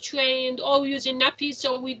toilet trained or using nappies,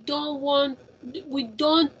 so we don't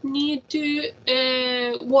need to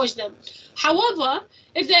wash them. However,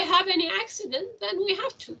 if they have any accident, then we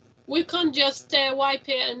have to. We can't just wipe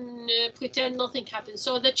it and pretend nothing happened.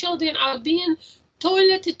 So the children are being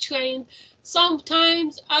toilet trained.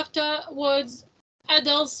 Sometimes afterwards,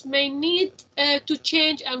 adults may need to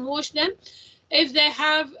change and wash them if they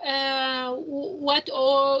have wet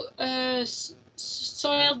or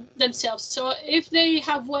soiled themselves. So if they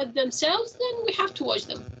have wet themselves, then we have to wash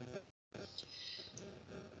them.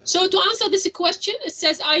 So to answer this question, it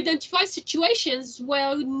says identify situations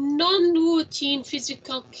where non-routine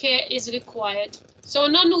physical care is required. So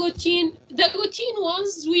non-routine, the routine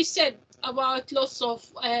ones we said about lots of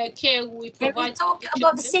care we provide. Can we talk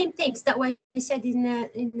about the same things that we said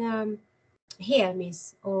in here,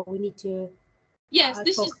 Miss? Or we need to? Yes,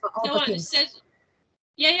 this is the one. It Things. says,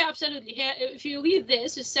 yeah, absolutely. Here, if you read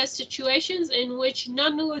this, it says situations in which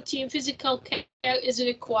non-routine physical care is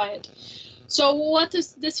required. So what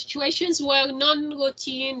is the situations where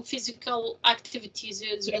non-routine physical activities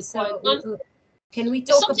is required? So, can we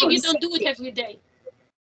talk something about you don't do it every day?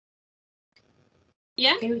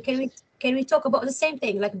 Yeah. Can we talk about the same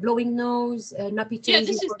thing, like blowing nose, nappy changing? Yeah,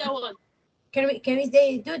 this is the one. Can we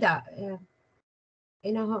they do that?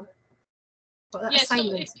 You know, for the yeah,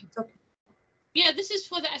 assignment. So yeah, this is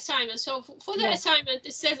for the assignment. So for the assignment,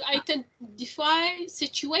 it says identify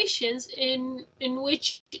situations in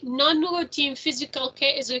which non-routine physical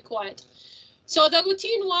care is required. So the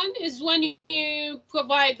routine one is when you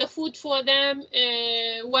provide the food for them,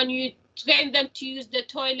 when you train them to use the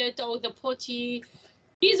toilet or the potty.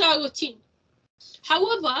 These are routine.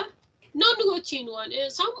 However, non-routine one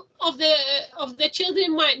is some of the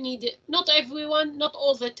children might need it. Not everyone, not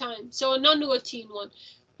all the time. So non-routine one.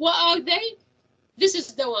 What are they? This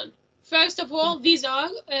is the one. First of all, these are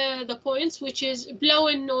the points, which is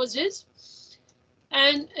blowing noses.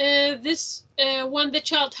 And this, when the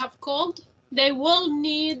child have cold, they will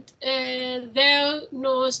need their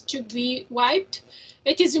nose to be wiped.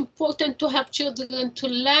 It is important to help children to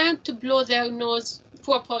learn to blow their nose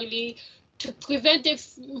properly. To prevent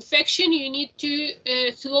infection, you need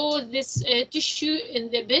to throw this tissue in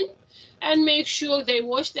the bin and make sure they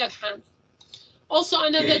wash their hands. Also,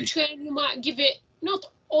 another train you might give it,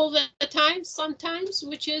 not all the time, sometimes,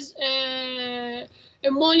 which is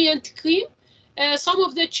emollient cream. Some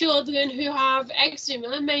of the children who have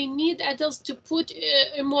eczema may need adults to put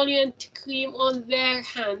emollient cream on their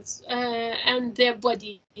hands and their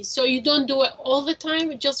body. So you don't do it all the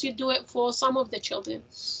time, just you do it for some of the children.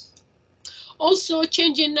 Also,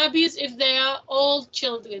 changing nappies if they are all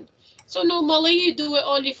children. So normally you do it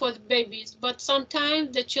only for the babies, but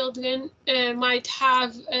sometimes the children might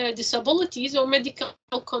have disabilities or medical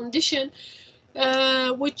condition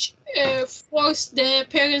which force the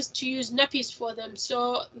parents to use nappies for them.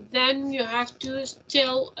 So then you have to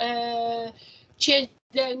still change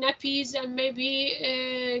their nappies and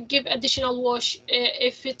maybe give additional wash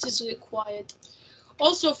if it is required.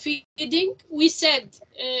 Also feeding, we said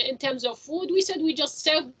in terms of food, we said we just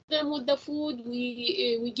serve them with the food,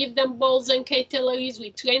 we give them bowls and cutleries, we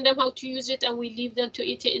train them how to use it, and we leave them to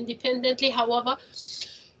eat it independently. However,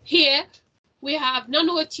 here we have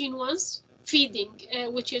non-routine ones, feeding,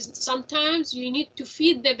 which is sometimes you need to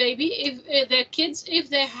feed the baby, if the kids, if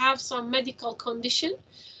they have some medical condition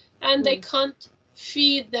and they can't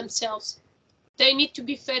feed themselves, they need to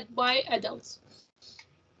be fed by adults.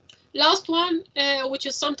 Last one, which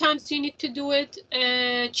is sometimes you need to do it,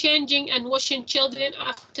 changing and washing children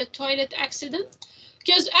after toilet accident,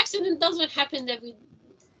 because accident doesn't happen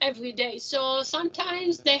every day. So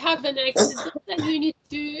sometimes they have an accident and you need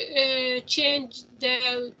to change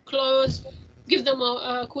their clothes, give them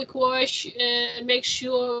a quick wash, make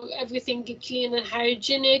sure everything is clean and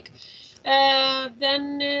hygienic,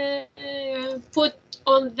 then put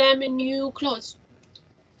on them new clothes.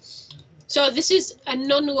 So this is a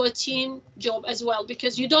non-routine job as well,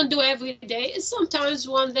 because you don't do every day. It's sometimes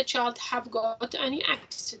when the child have got any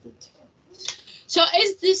accident. So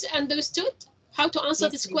is this understood? How to answer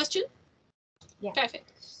Yes, this please. question? Yeah. Perfect.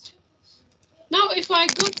 Now, if I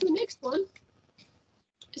go to the next one,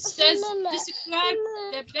 it says describe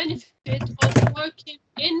the benefit of working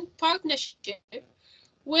in partnership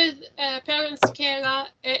with a parent's carer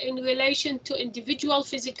in relation to individual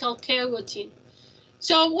physical care routine.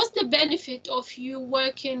 So what's the benefit of you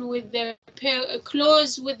working with the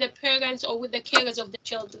close with the parents or with the carers of the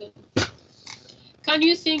children? Can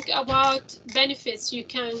you think about benefits you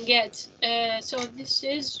can get? So this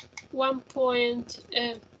is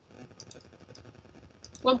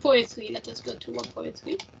 1.3. Let us go to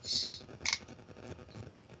 1.3.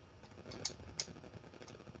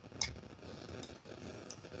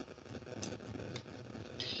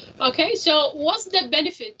 Okay, so what's the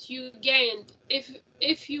benefit you gained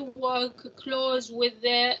if you work close with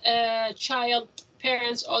the child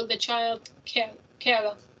parents or the child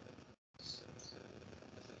carer?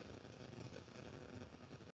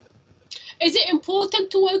 Is it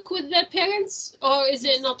important to work with the parents, or is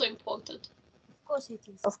it not important? Of course it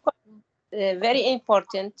is. Of course, very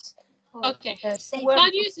important. Okay. Safety,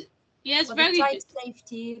 Can you? Yes, for very the child good.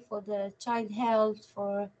 safety, for the child health,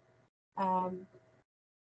 for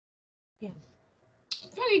yeah.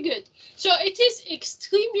 Very good. So it is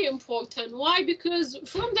extremely important. Why? Because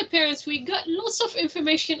from the parents we got lots of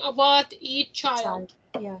information about each child.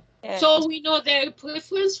 Yeah. So we know their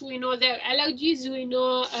preference, we know their allergies, we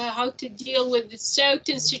know how to deal with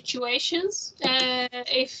certain situations,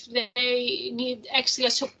 if they need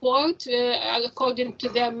extra support according to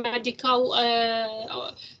their medical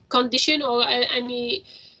condition or any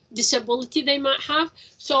disability they might have.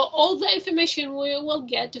 So all the information we will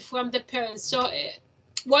get from the parents. So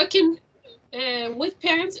working with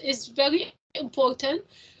parents is very important.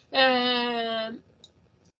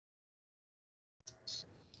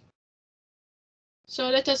 So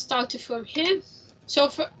let us start from here. So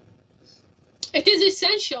it is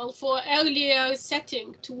essential for earlier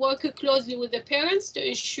setting to work closely with the parents to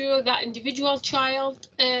ensure that individual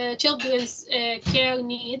children's care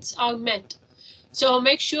needs are met. So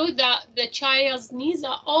make sure that the child's needs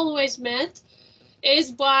are always met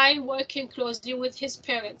is by working closely with his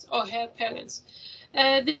parents or her parents.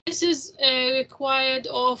 This is required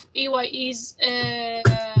of EYEs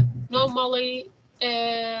normally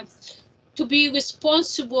to be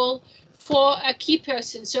responsible for a key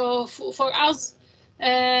person. So for us,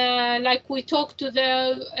 like we talk to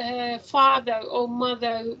the father or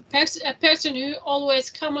mother, a person who always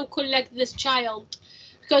come and collect this child,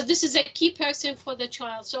 because this is a key person for the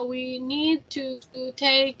child. So we need to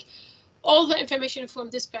take all the information from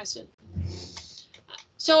this person.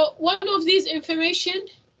 So one of these information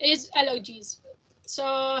is allergies.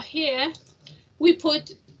 So here we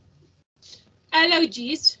put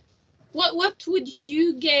allergies. What would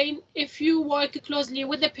you gain if you work closely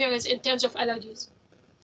with the parents in terms of allergies?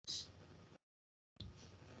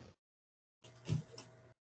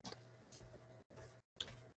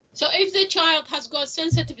 So if the child has got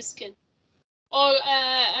sensitive skin or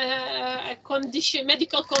a condition,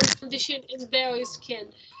 medical condition in their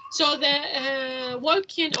skin, so the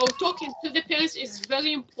working or talking to the parents is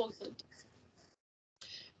very important.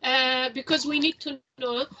 Because we need to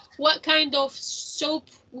know what kind of soap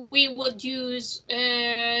we would use,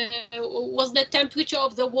 what's the temperature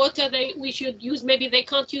of the water we should use. Maybe they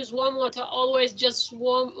can't use warm water, always just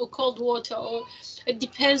warm or cold water, or it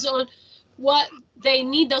depends on what they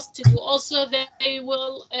need us to do. Also, they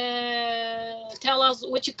will tell us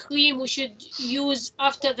which cream we should use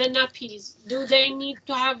after the nappies. Do they need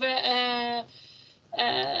to have a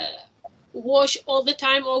wash all the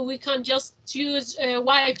time, or we can just use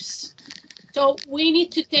wipes So we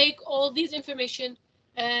need to take all these information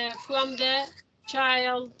from the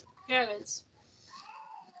child parents.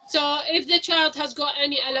 So if the child has got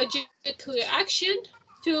any allergic reaction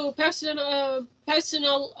to personal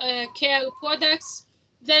care products,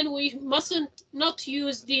 then we mustn't not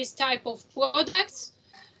use these type of products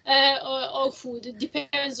or food. It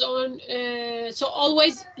depends on, so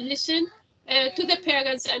always listen to the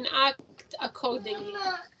parents and act accordingly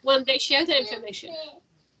when they share the information.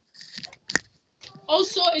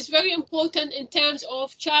 Also, it's very important in terms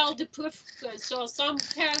of child preference. So some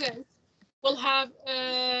parents will have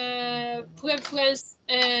preference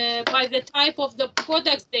by the type of the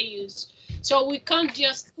product they use. So we can't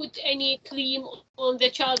just put any cream on the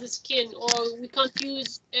child's skin, or we can't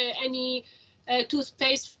use any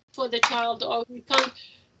toothpaste for the child, or we can't.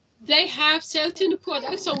 They have certain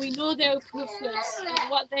products, so we know their preference,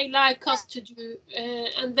 what they like us to do,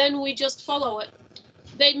 and then we just follow it.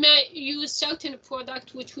 They may use certain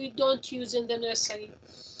product which we don't use in the nursery.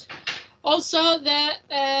 Also, the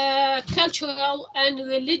cultural and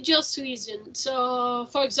religious reason. So,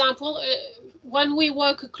 for example, when we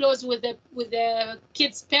work close with the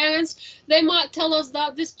kids' parents, they might tell us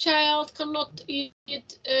that this child cannot eat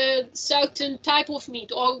certain type of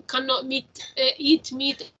meat, or cannot eat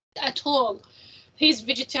meat at all. He's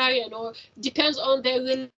vegetarian, or depends on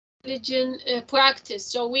their religion practice.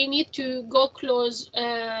 So we need to go close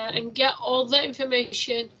and get all the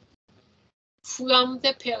information from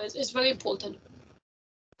the parents. It's very important.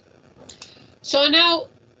 So now,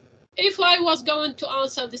 if I was going to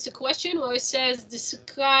answer this question where it says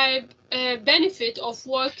describe benefit of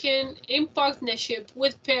working in partnership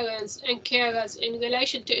with parents and carers in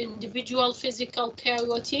relation to individual physical care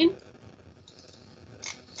routine.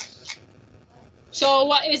 So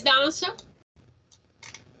what is the answer?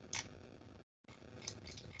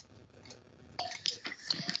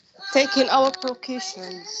 Taking our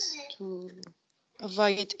precautions to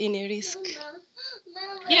avoid any risk.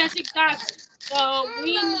 Yes, exactly. So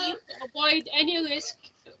we need to avoid any risk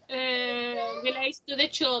relates to the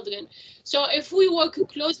children. So if we work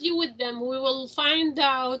closely with them, we will find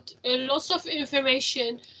out lots of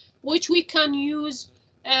information which we can use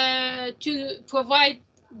to provide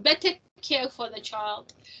better care for the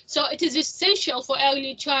child. So it is essential for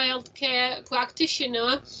early child care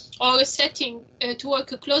practitioner or a setting to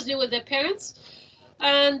work closely with the parents.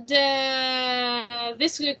 And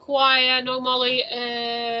this require normally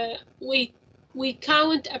we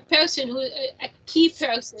count a person who a key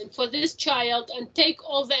person for this child and take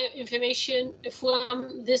all the information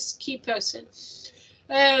from this key person.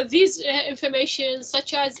 These information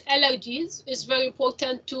such as allergies is very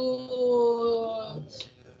important to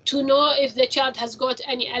know if the child has got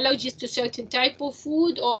any allergies to certain type of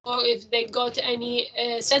food, or if they got any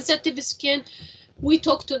sensitive skin. We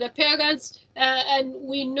talk to the parents and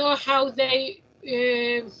we know how they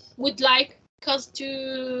would like us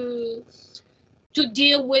to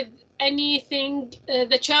deal with anything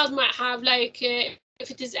the child might have, like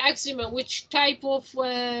if it is eczema, which type of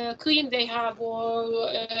cream they have, or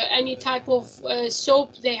any type of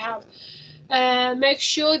soap they have. Make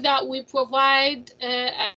sure that we provide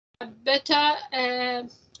a better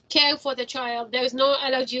care for the child. There is no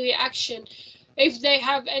allergy reaction. If they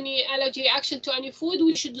have any allergy reaction to any food,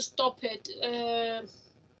 we should stop it,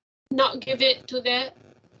 not give it to the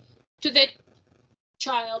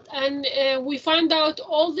child. And we find out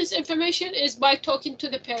all this information is by talking to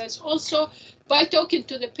the parents. Also, by talking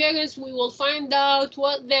to the parents, we will find out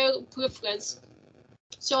what their preference.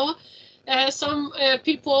 So some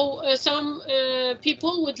people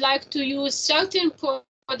would like to use certain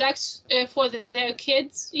products for their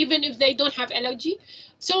kids, even if they don't have allergy.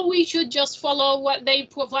 So we should just follow what they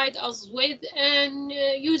provide us with and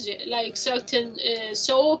use it, like certain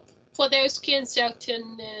soap for their skin,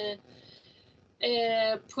 certain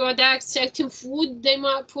products, certain food they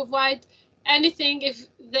might provide. Anything if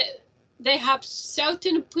they have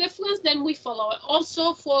certain preference, then we follow it.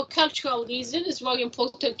 Also, for cultural reasons, it's very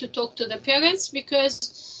important to talk to the parents,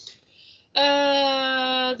 because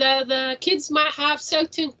the kids might have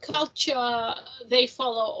certain culture they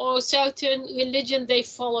follow, or certain religion they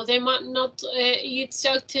follow. They might not eat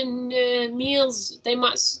certain meals. They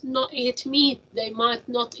might not eat meat. They might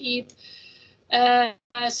not eat a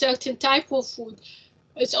certain type of food.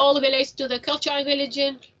 It all relates to the culture and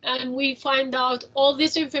religion, and we find out all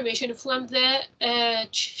this information from the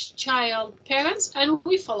child parents, and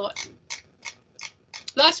we follow it.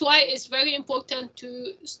 That's why it's very important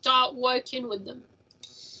to start working with them.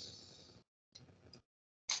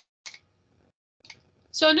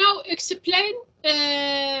 So now explain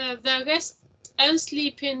the rest and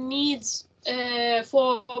sleeping needs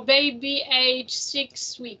for baby age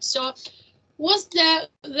 6 weeks. So what's the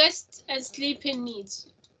rest and sleeping needs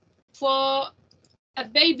for a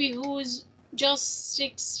baby who's just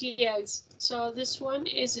 6 years? So this one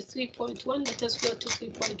is a 3.1. Let us go to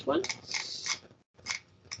 3.1.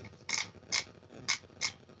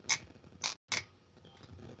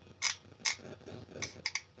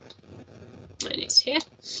 And it's here.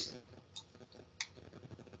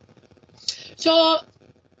 So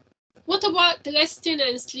what about resting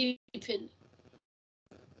and sleeping?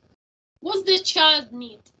 What's the child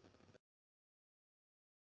need?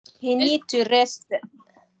 He need to rest.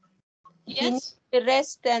 He Yes. needs to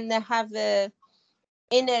rest and have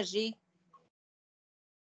energy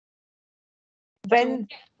When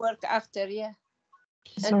to work after, yeah.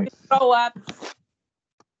 And sorry, to grow up.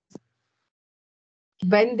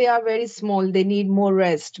 when they are very small, they need more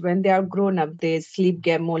rest. When they are grown up, they sleep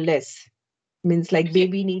get more less. Means like Okay.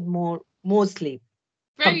 baby need more sleep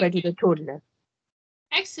Very compared to the toddler.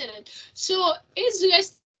 excellent. So is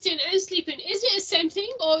resting and sleeping, is it the same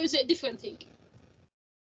thing or is it a different thing?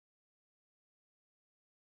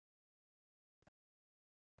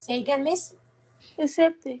 Say again, miss? The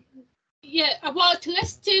same thing. Yeah, about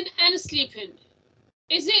resting and sleeping.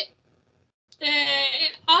 Is it,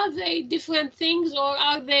 are they different things or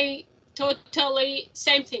are they totally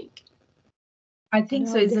same thing? I think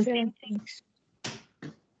so. No, It's the different same thing.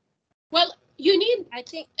 Well, you need I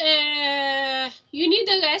think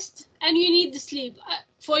a rest and you need the sleep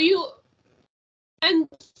for you and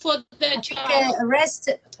for the child. Rest,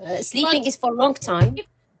 sleeping But- is for a long time,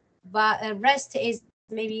 but rest is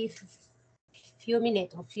maybe few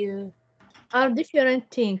minutes or few. Are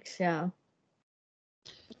different things, yeah.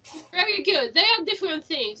 Very good. They are different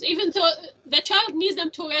things. Even though the child needs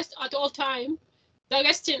them to rest at all time, the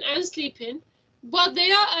resting and sleeping, but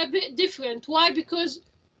they are a bit different. Why? Because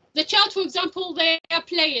the child, for example, they are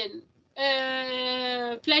playing.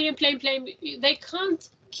 They can't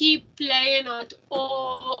keep playing at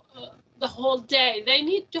all the whole day. They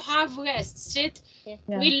need to have rest, sit, Yeah.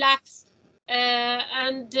 relax,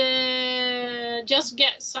 and just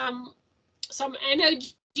get some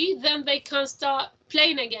energy. Then they can start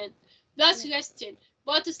playing again. That's resting.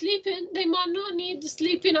 But sleeping, they might not need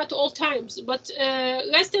sleeping at all times. But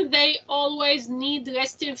resting, they always need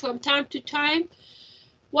resting from time to time.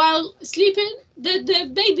 While sleeping, the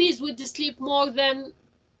babies would sleep more than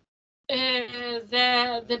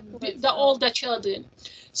the older children.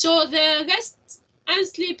 So the rest and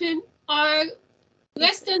sleeping are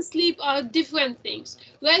rest and sleep are different things.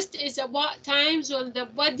 Rest is about times when the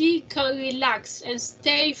body can relax and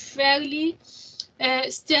stay fairly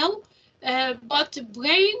still, but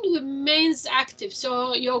brain remains active.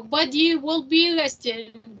 So your body will be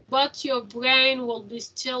resting, but your brain will be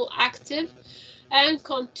still active and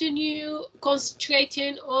continue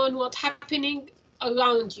concentrating on what's happening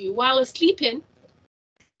around you. While sleeping,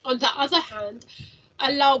 on the other hand,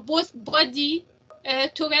 allow both body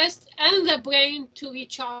to rest and the brain to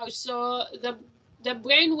recharge. So the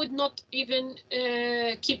brain would not even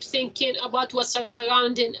keep thinking about what's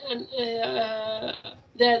surrounding and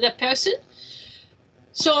the person.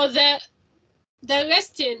 So the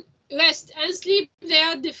rest and sleep, they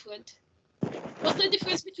are different. What's the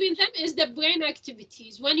difference between them is the brain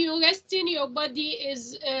activities. When you're resting, your body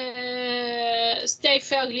is stay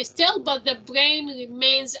fairly still, but the brain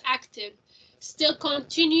remains active. Still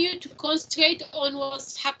continue to concentrate on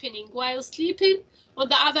what's happening. While sleeping, on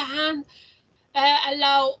the other hand,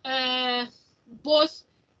 allow both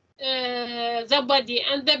the body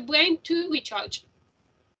and the brain to recharge.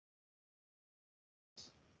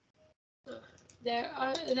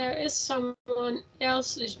 There is someone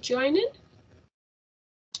else is joining.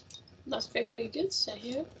 That's very good. So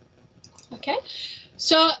here, okay.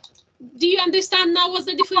 So do you understand now what's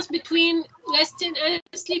the difference between resting and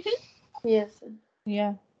sleeping? Yes.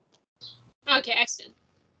 Yeah. Okay, excellent.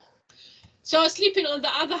 So sleeping, on the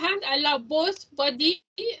other hand, allow both body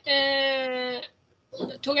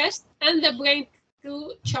to rest and the brain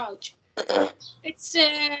to charge. It's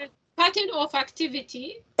a pattern of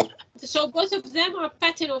activity. So both of them are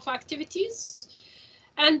pattern of activities.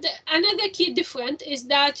 And another key difference is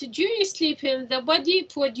that during sleeping, the body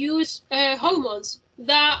produces hormones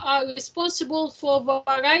that are responsible for a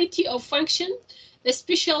variety of function,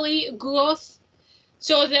 especially growth.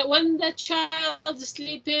 So that when the child is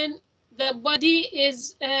sleeping, the body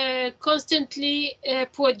is constantly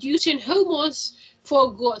producing hormones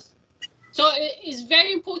for growth. So it is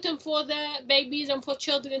very important for the babies and for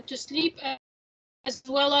children to sleep as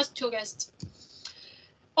well as to rest.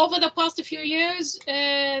 Over the past few years,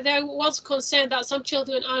 there was concern that some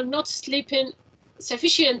children are not sleeping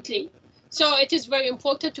sufficiently. So it is very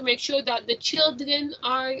important to make sure that the children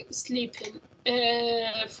are sleeping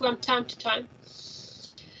from time to time.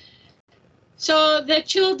 So the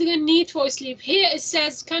children need for sleep. Here it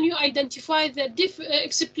says, can you identify the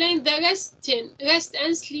explain the rest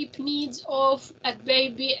and sleep needs of a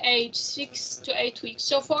baby age 6 to 8 weeks.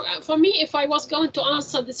 So for me, if I was going to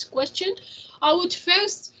answer this question, I would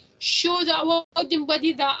first show the awarding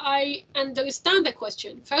body that I understand the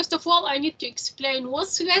question. First of all, I need to explain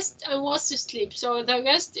what's rest and what's sleep. So the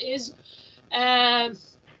rest is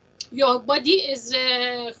your body is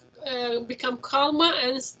become calmer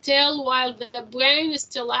and still while the brain is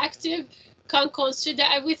still active, can consider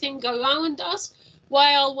everything around us,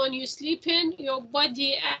 while when you sleep in, your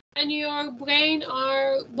body and your brain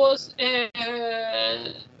are both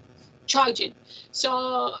charging.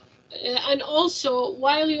 So and also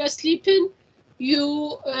while you are sleeping,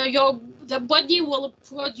 the body will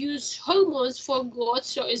produce hormones for growth,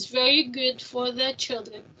 so it's very good for the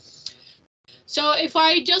children. So if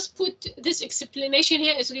I just put this explanation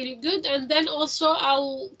here is really good, and then also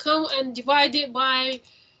I'll come and divide it by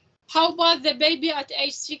how about the baby at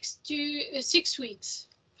age 6 weeks?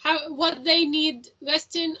 What they need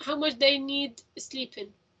resting, how much they need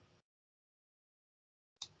sleeping.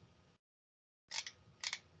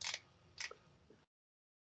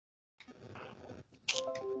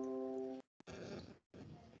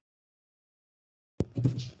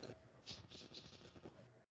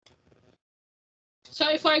 So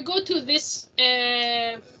if I go to this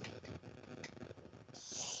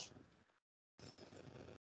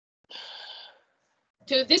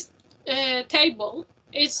table,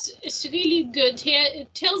 it's really good. Here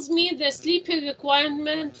it tells me the sleeping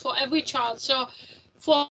requirement for every child. So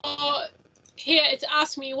for here it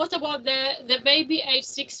asks me, what about the baby age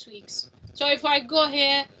 6 weeks? So if I go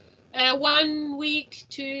here, 1 week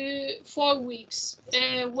to 4 weeks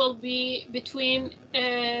will be between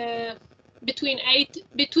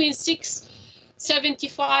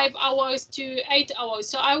 675 hours to 8 hours.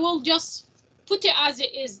 So I will just put it as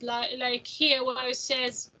it is, like here where it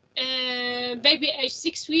says baby age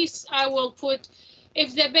 6 weeks. I will put,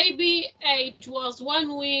 if the baby age was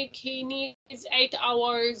 1 week, he needs 8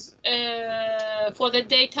 hours for the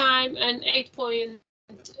daytime and 8.5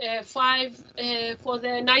 for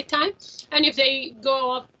the nighttime. And if they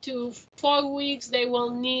go up to 4 weeks, they will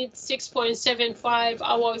need 6.75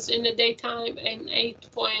 hours in the daytime and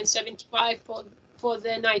 8.75 for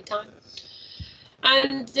the nighttime.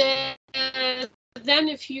 And then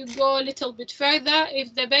if you go a little bit further,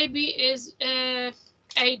 if the baby is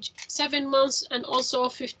age 7 months and also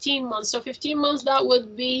 15 months. So 15 months, that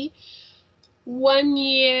would be 1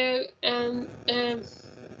 year. And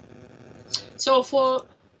so for,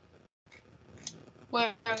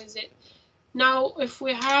 where is it? Now, if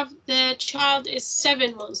we have the child is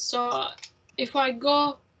 7 months. So if I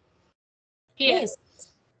go here. Yes.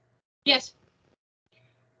 Yes.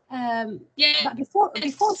 Yeah. But before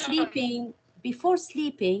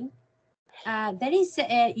sleeping, there is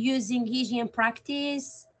using hygiene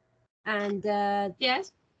practice and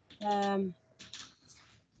yes.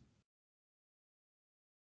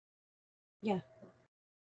 Yeah.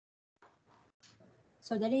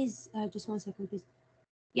 So there is just 1 second, please.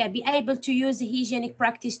 Yeah, be able to use hygienic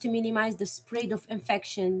practice to minimize the spread of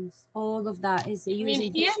infections. All of that is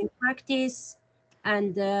using hygienic practice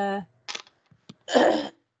and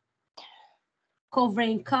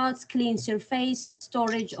covering cuts, clean surface,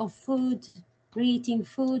 storage of food, reheating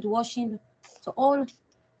food, washing. So all,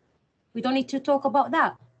 we don't need to talk about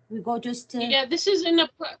that. We go just. Yeah, this is in a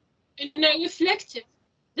reflective.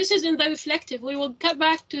 This is in the reflective. We will get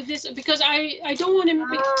back to this because I don't want to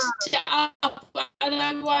mix it up.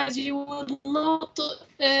 Otherwise, you will not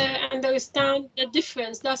understand the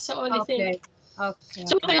difference. That's the only thing. Okay.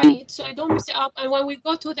 So I need, so I don't mix it up. And when we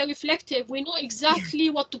go to the reflective, we know exactly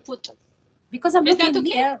what to put. Because I'm looking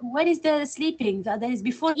here, where is the sleeping? There is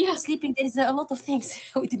before sleeping, there is a lot of things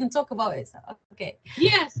we didn't talk about it. So, okay.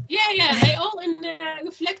 Yes, yeah. They all in the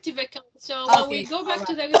reflective account. So when we go back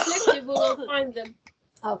to the reflective, we will find them.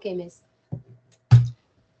 Okay, miss.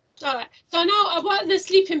 All right. So now about the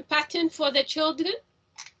sleeping pattern for the children.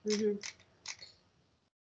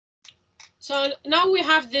 So now we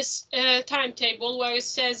have this timetable where it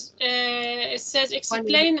says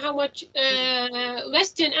explain how much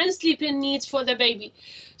resting and sleeping needs for the baby.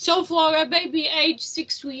 So for a baby age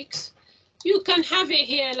 6 weeks, you can have it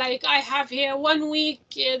here, like I have here 1 week,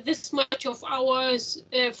 this much of hours,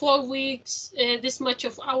 4 weeks, this much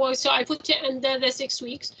of hours. So I put it under the 6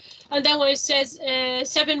 weeks. And then when it says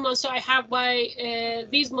 7 months, so I have by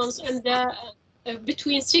these months, and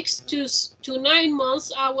between 6 to 9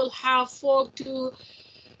 months, I will have 4 to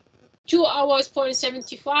 2 hours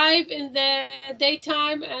 0.75 in the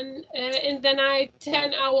daytime, and in the night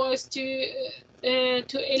 10 hours to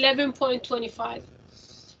 11.25.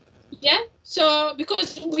 Yeah, so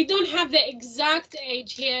because we don't have the exact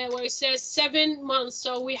age here where it says 7 months,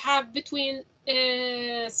 so we have between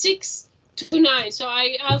 6 to 9. So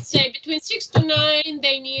I'll say between 6 to 9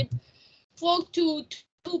 they need 4 to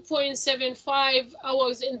 2.75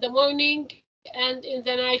 hours in the morning, and in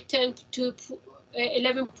the night 10 to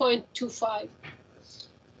 11.25.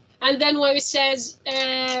 And then where it says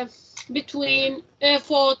between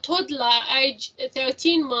for toddler age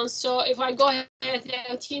 13 months, so if I go ahead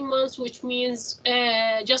 13 months, which means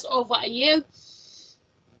just over a year,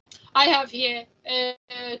 I have here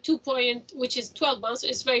 2 which is 12 months,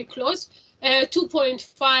 it's very close,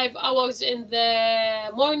 2.5 hours in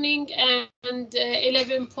the morning and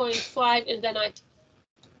 11.5 in the night.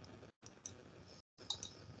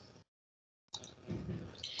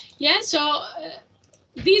 Yeah, so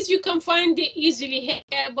these you can find it easily here,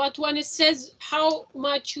 but when it says how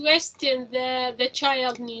much resting the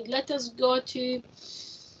child need, let us go to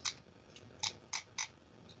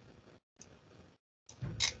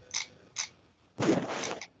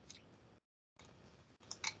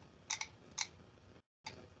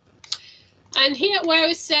and here where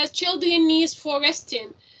it says children needs for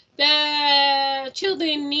resting, the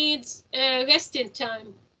children needs resting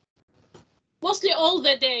time. Mostly all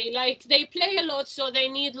the day, like they play a lot, so they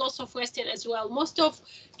need lots of resting as well. Most of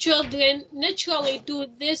children naturally do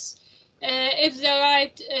this if the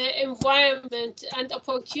right environment and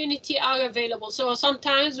opportunity are available. So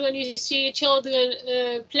sometimes when you see children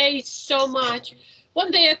play so much,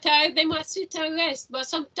 when they are tired, they might sit and rest, but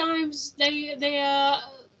sometimes they are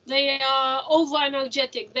over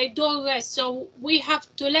energetic, they don't rest. So we have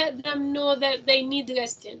to let them know that they need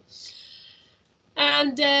resting.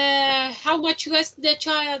 And how much rest the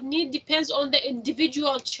child need depends on the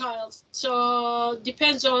individual child. So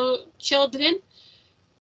depends on children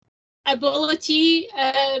ability,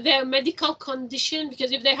 their medical condition,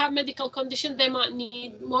 because if they have medical condition, they might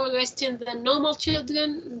need more resting than normal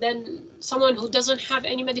children, than someone who doesn't have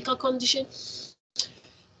any medical condition,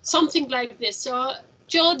 something like this. So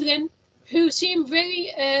children who seem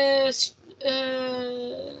very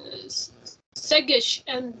sluggish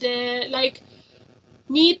and like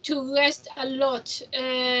need to rest a lot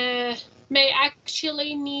may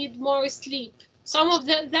actually need more sleep. Some of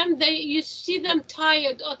them, you see them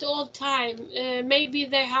tired at all time. Maybe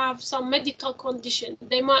they have some medical condition.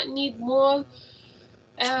 They might need more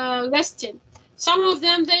resting. Some of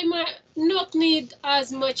them, they might not need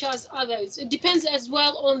as much as others. It depends as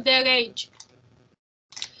well on their age.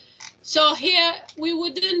 So here we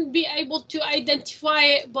wouldn't be able to identify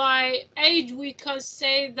it by age. We can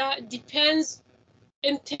say that depends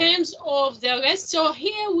in terms of the rest. So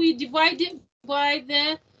here we divide it by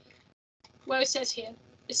the, where it says here,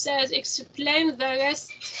 it says explain the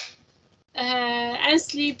rest and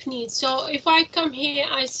sleep needs. So if I come here,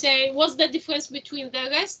 I say, what's the difference between the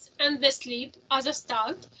rest and the sleep as a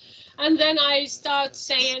start? And then I start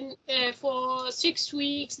saying for 6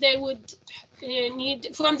 weeks, they would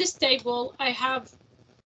need, from this table, I have,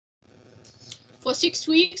 for 6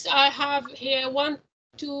 weeks, I have here 1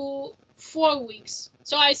 to 4 weeks.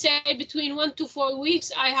 So I say between 1 to 4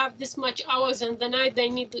 weeks, I have this much hours in the night they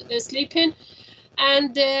need sleeping,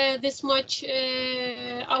 and this much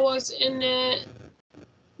hours in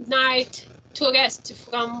night to rest,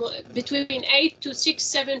 from between 8 to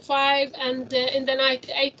 6.75, and in the night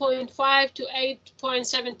 8.5 to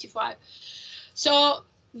 8.75. So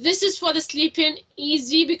this is for the sleeping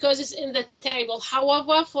easy because it's in the table.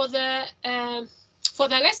 However, for the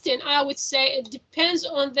resting, I would say it depends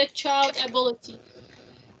on the child ability.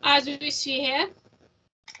 As we see here,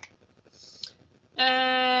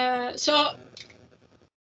 so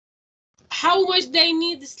how much they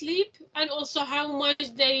need sleep and also how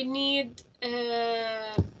much they need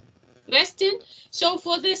resting. So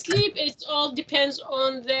for the sleep, it all depends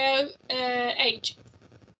on their age.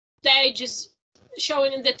 The age is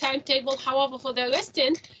shown in the timetable. However, for the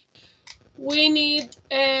resting, we need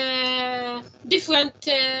different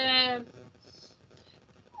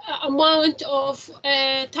amount of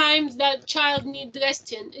times that child need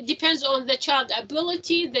resting. It depends on the child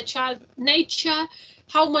ability, the child nature,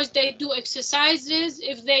 how much they do exercises.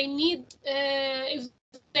 If they need, if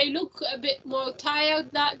they look a bit more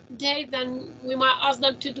tired that day, then we might ask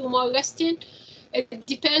them to do more resting. It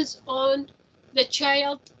depends on the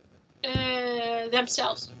child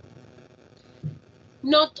themselves,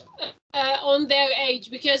 not on their age,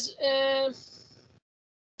 because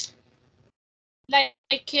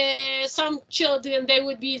some children, they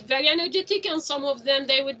would be very energetic, and some of them,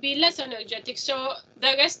 they would be less energetic. So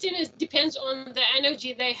the resting depends on the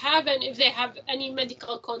energy they have, and if they have any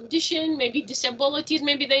medical condition, maybe disabilities,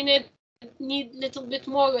 maybe they need little bit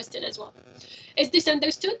more rested as well. Is this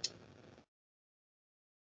understood?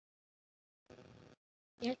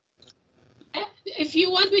 Yes. If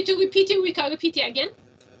you want me to repeat it, we can repeat it again.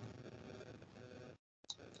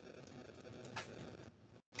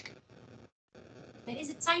 There is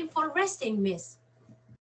a time for resting, miss.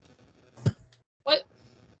 What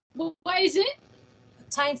is it?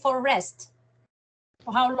 Time for rest.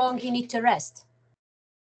 For how long you need to rest.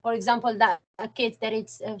 For example, that a kid that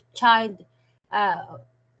it's a child,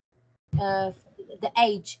 the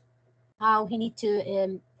age, how he need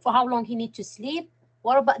to, for how long he need to sleep.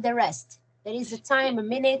 What about the rest? There is a time, a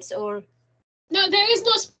minute, or? No, there is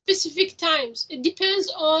no specific times. It depends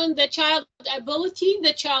on the child ability,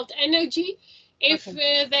 the child energy. If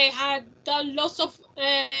they had done lots of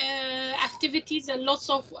activities and lots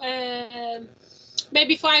of,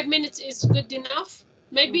 maybe 5 minutes is good enough.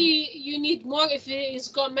 Maybe you need more if he's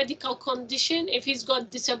got medical condition, if he's got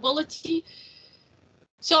disability.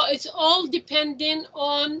 So it's all depending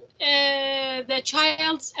on the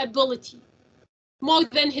child's ability, more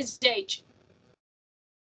than his age.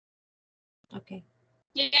 Okay.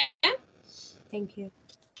 Yeah. Thank you.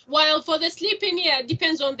 While for the sleeping, yeah, it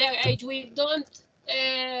depends on their age. We don't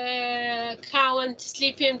count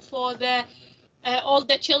sleeping for the all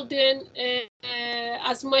the children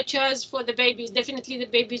as much as for the babies. Definitely the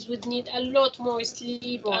babies would need a lot more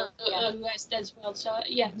sleep and rest as well. So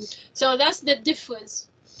yeah, so that's the difference.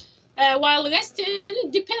 While resting,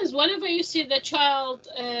 it depends. Whenever you see the child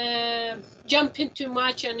jumping too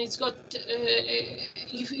much and it's got,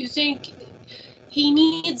 you think he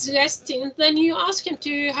needs resting, then you ask him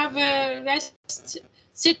to have a rest,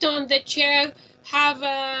 sit on the chair, have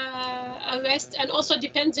a rest, and also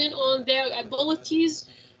depending on their abilities,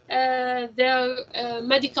 their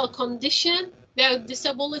medical condition, their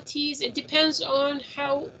disabilities. It depends on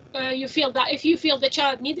how you feel that. If you feel the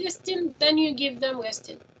child needs resting, then you give them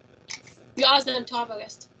resting. You ask them to have a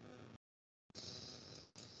rest.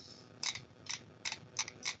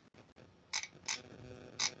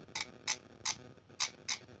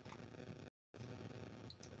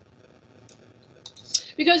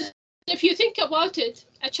 Because if you think about it,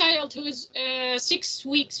 a child who is 6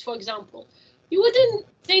 weeks, for example, you wouldn't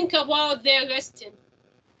think about their resting.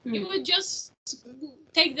 You would just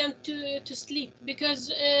take them to sleep, because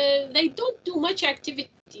they don't do much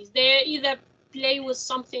activities. They either play with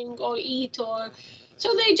something or eat, or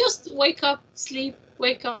so they just wake up, sleep,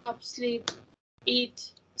 wake up, sleep,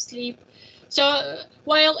 eat, sleep. So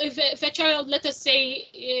while if a child, let us say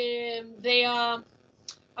they are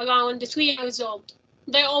around 3 years old,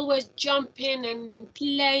 they always jumping and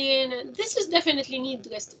playing, and this is definitely need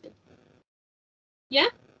resting. Yeah?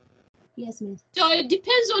 Yes, miss. So it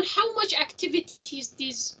depends on how much activities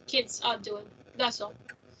these kids are doing. That's all.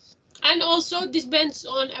 And also depends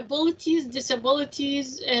on abilities,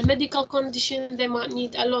 disabilities, medical condition. They might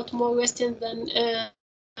need a lot more resting than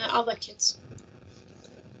other kids.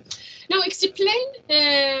 Now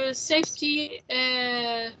explain safety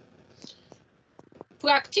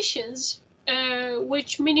practices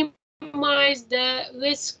which minimize the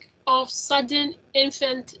risk of sudden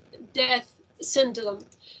infant death syndrome.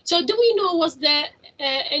 So do we know what's the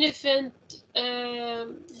infant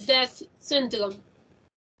death syndrome?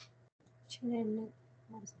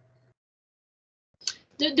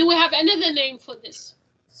 Do we have another name for this?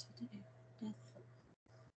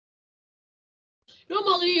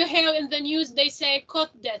 Normally you hear in the news they say cot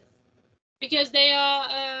death, because they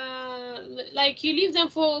are like you leave them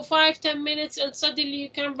for 5-10 minutes and suddenly you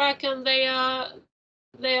come back and they are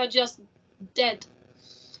just dead.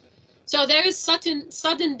 So there is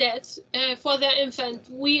sudden death for the infant,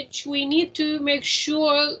 which we need to make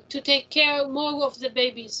sure to take care more of the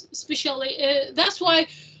babies, especially. That's why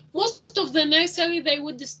most of the nursery, they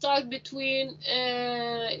would start between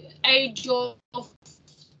age of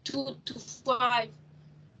 2 to 5,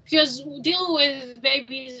 because dealing with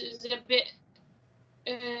babies is a bit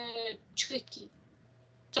tricky.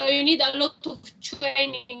 So you need a lot of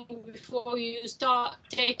training before you start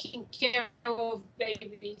taking care of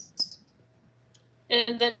babies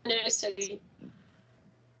in the nursery.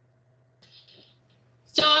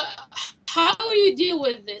 So how do you deal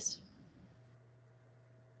with this?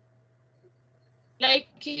 Like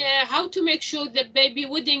how to make sure the baby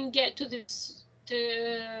wouldn't get to this,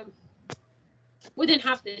 wouldn't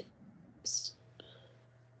have this.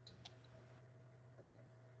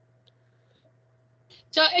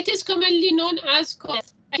 So it is commonly known as cot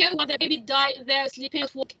death. occur when the baby die there sleeping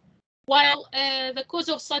at work, while the cause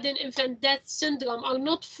of sudden infant death syndrome are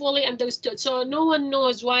not fully understood. So no one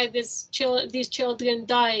knows why these children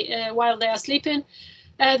die while they are sleeping.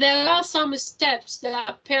 There are some steps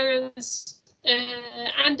that parents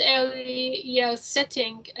and early year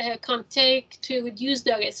setting can take to reduce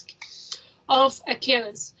the risk of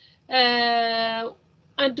occurrence. And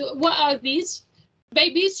what are these?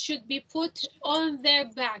 Babies should be put on their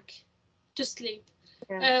back to sleep,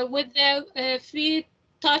 with their feet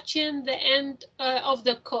touching the end of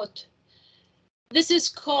the cot. This is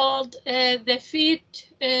called the feet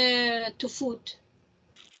to foot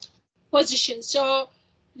position. So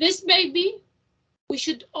this baby, we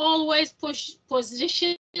should always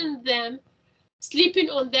position them sleeping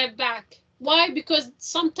on their back. Why? Because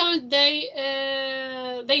sometimes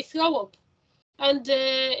they throw up, and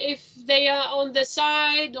if they are on the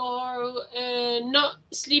side or not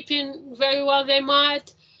sleeping very well, they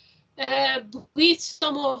might breathe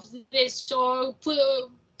some of this or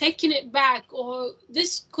taking it back, or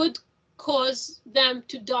this could cause them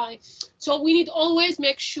to die. So we need always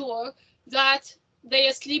make sure that they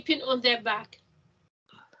are sleeping on their back.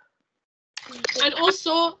 And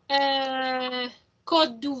also,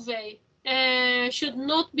 cot duvet should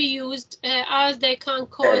not be used as they can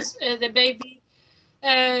cause the baby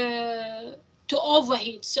to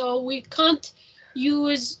overheat. So we can't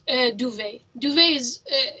use duvet. Duvet is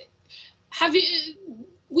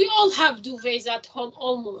we all have duvets at home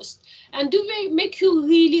almost, and duvet make you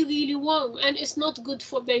really, really warm, and it's not good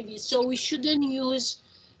for babies. So we shouldn't use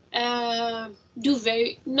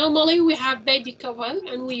duvet. Normally we have baby cover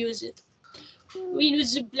and we use it. We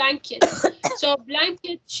use a blanket. So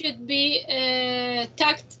blanket should be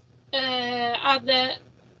tucked at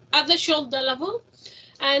the shoulder level,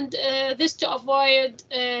 and this to avoid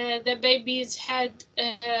the baby's head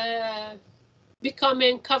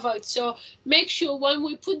becoming covered. So make sure when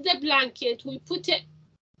we put the blanket, we put it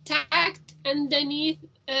tucked underneath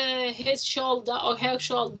his shoulder or her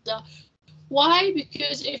shoulder. Why?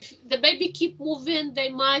 Because if the baby keep moving, they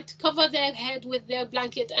might cover their head with their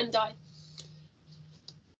blanket and die.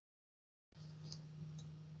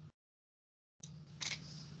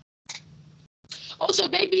 Also,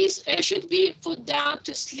 babies should be put down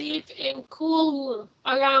to sleep in cool room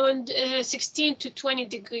around 16 to 20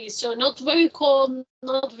 degrees. So not very cold,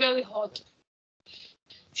 not very hot.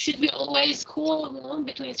 Should be always cool room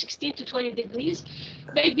between 16 to 20 degrees.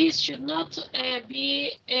 Babies should not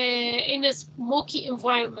be in a smoky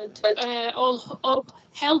environment or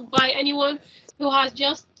held by anyone who has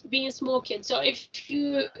just been smoking. So if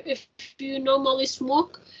you normally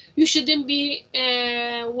smoke, you shouldn't be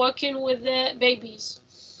working with the babies.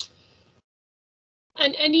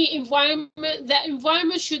 And any environment, the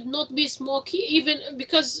environment should not be smoky, even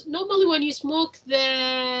because normally when you smoke,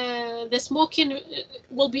 the smoking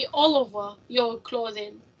will be all over your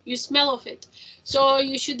clothing. You smell of it. So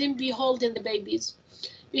you shouldn't be holding the babies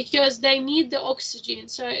because they need the oxygen.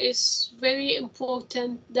 So it's very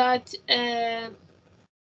important that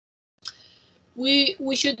we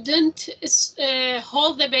shouldn't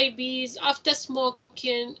hold the babies after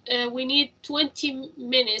smoking. We need 20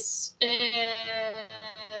 minutes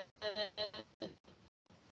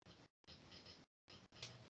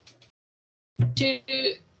to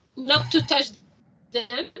not to touch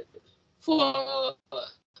them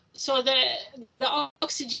so the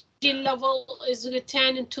oxygen level is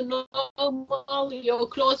returning to normal. Your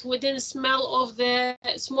clothes wouldn't smell of the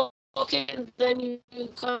smoking, then you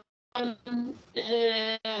can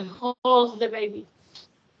hold the baby.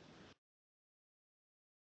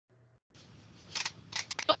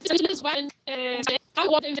 This is when I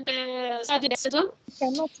want sudden syndrome.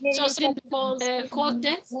 So sudden cold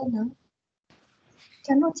death.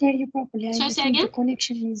 Cannot hear you properly. I think the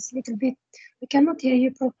connection is a little bit. We cannot hear you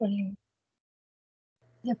properly.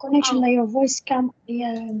 The connection, like your voice can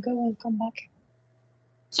go and come back.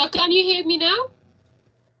 So can you hear me now?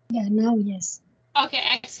 Yeah, now yes. Okay,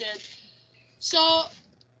 excellent. So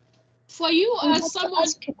for you as someone,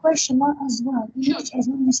 ask a question as well. Sure. Which age?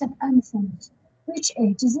 When you said infant, which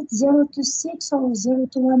age is it? 0 to 6 or 0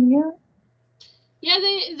 to 1 year? Yeah,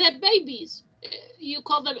 the babies. You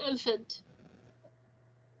call them infant.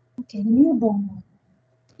 Okay, the newborn one.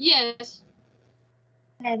 Yes.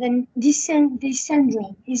 Then this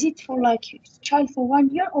syndrome, is it for like child for 1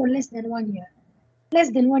 year or less than 1 year?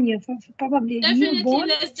 Less than 1 year, for probably definitely newborn.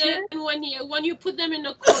 Less than 1 year. When you put them in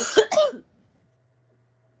a cot.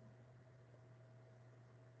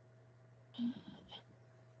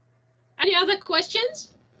 Any other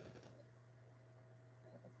questions?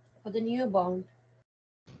 For the newborn.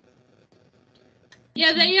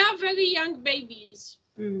 Yeah, they are very young babies.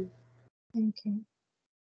 Okay.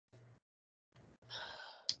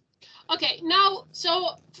 Okay, now,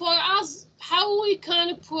 so for us, how we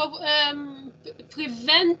can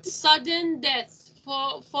prevent sudden death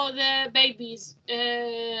for the babies,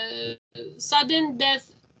 sudden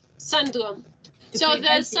death syndrome. So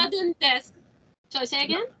the sudden death. So say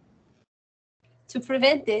again. To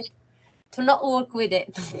prevent it, to not work with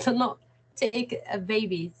it, to not take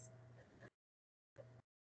babies.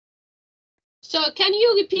 So can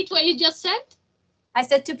you repeat what you just said? I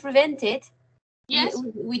said to prevent it. Yes.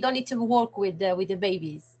 We don't need to work with the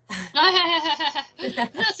babies.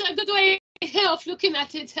 That's a good way of looking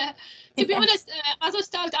at it. To be honest, as a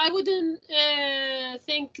start, I wouldn't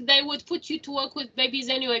think they would put you to work with babies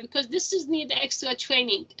anyway, because this is need extra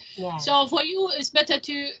training. Yeah. So for you, it's better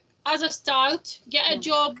to, as a start, get a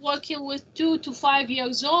job working with 2 to 5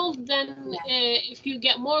 years old. Then if you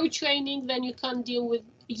get more training, then you can deal with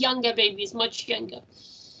younger babies, much younger.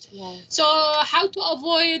 Yeah. So how to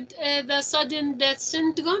avoid the sudden death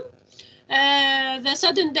syndrome? The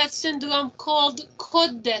sudden death syndrome called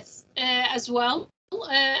cot death as well,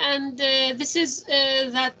 and this is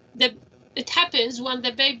that it happens when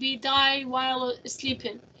the baby die while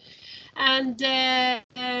sleeping, and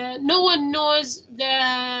no one knows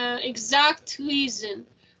the exact reason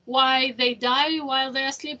why they die while they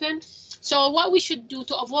are sleeping. So what we should do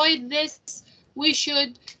to avoid this, we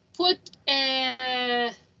should put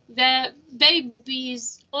the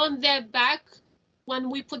babies on their back when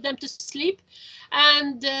we put them to sleep,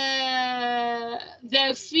 and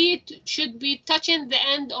their feet should be touching the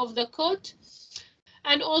end of the cot.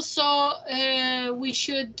 And also we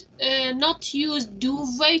should not use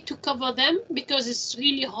duvet to cover them, because it's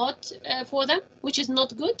really hot for them, which is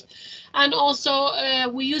not good. And also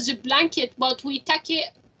we use a blanket, but we tuck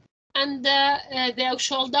it under their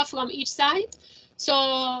shoulder from each side,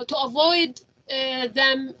 so to avoid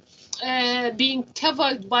them being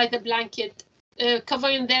covered by the blanket,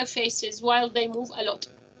 covering their faces while they move a lot.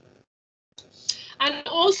 And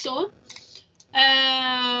also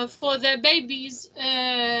for the babies,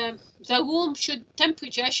 the room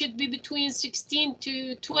temperature should be between 16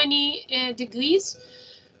 to 20 degrees.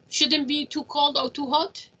 Shouldn't be too cold or too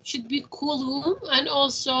hot. Should be cool room. And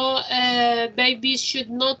also babies should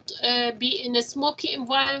not be in a smoky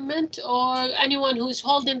environment, or anyone who's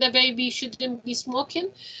holding the baby shouldn't be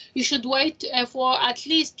smoking. You should wait for at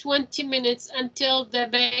least 20 minutes until the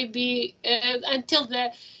baby, until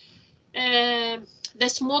the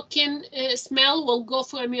smoking smell will go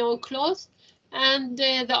from your clothes, and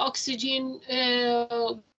the oxygen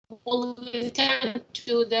will return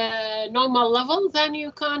to the normal level. Then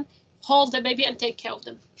you can hold the baby and take care of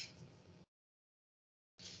them.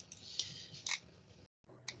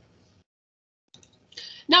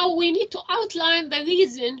 Now we need to outline the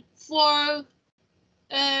reason for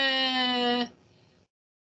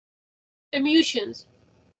immunizations.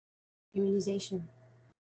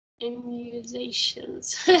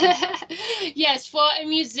 Yes, for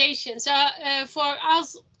immunization. So for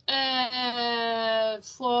us,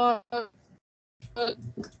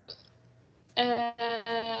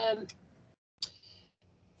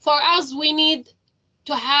 we need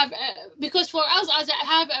to have, because for us as I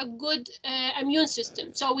have a good immune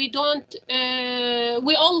system, so we don't,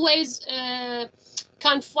 we always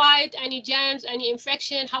can fight any germs, any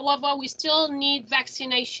infection. However, we still need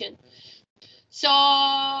vaccination. So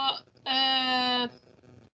how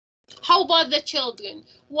about the children?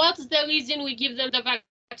 What's the reason we give them the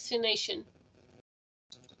vaccination?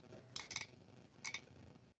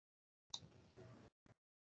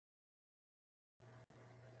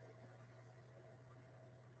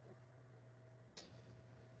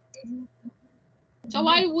 So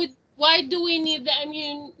why do we need the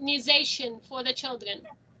immunization for the children?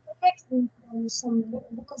 Protect them from some,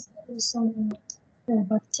 because some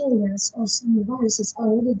bacteria or some viruses are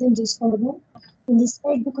really dangerous for them in this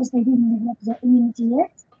age, because they didn't develop the immunity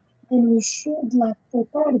yet. Then we should like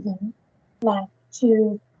prepare them like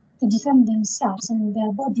to defend themselves, and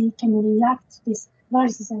their body can react to these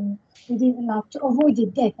viruses, and within like to avoid the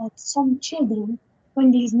death. Like some children,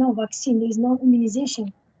 when there is no vaccine, there is no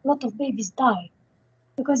immunization, a lot of babies die,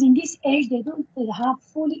 because in this age they don't have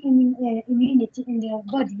fully immunity in their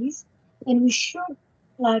bodies. And we should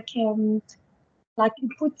like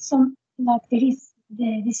put some, like there is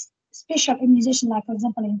this special immunization, like for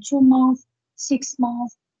example in 2 months, 6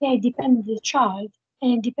 months. Yeah, it depends on the child,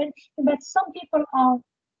 and depend. But some people are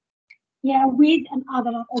with and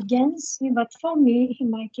other are against. But for me, in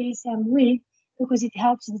my case, I'm with, because it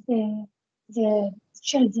helps the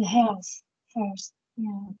child's health first.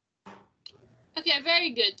 Yeah. Okay,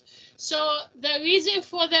 very good. So the reason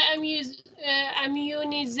for the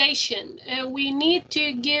immunization, we need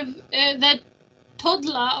to give the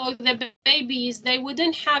toddler or the babies, they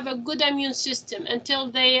wouldn't have a good immune system until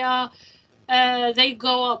they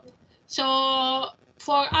grow up. So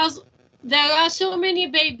for us, there are so many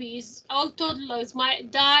babies or toddlers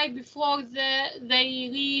might die before they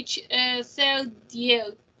reach third year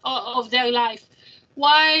of their life.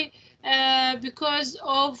 Why? Because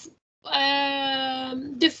of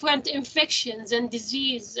different infections and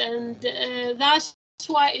disease, and that's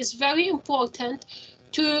why it's very important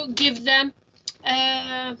to give them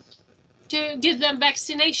uh,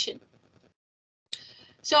 vaccination.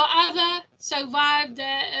 So other survived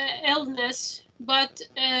the illness, but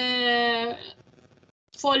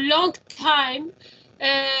for a long time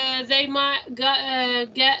they might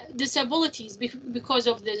get disabilities because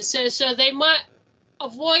of this. So they might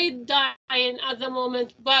avoid dying at the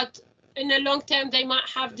moment, but in the long term they might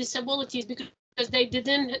have disabilities because they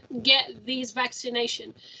didn't get these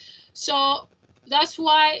vaccination. So that's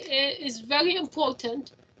why it's very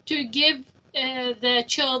important to give the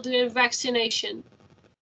children vaccination.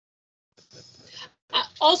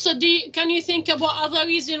 Also, can you think about other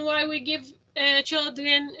reason why we give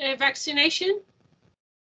children vaccination?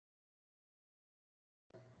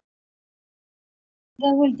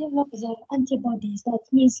 They will develop their antibodies. That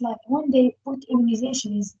means like when they put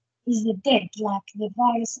immunization is dead, like the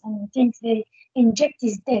virus, and we think they inject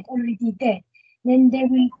is dead, already dead. Then they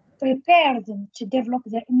will prepare them to develop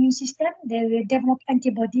their immune system. They will develop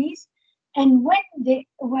antibodies, and when they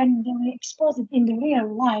will expose it in the real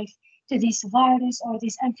life to this virus or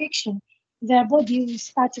this infection, their body will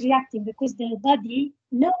start reacting because their body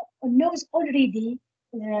knows already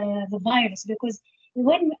the virus, because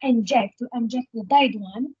when you inject the died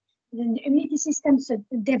one, then the immunity system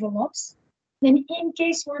develops. Then in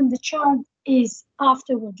case when the child is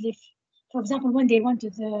afterward, if, for example, when they went to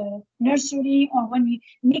the nursery or when you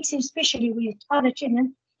mix it especially with other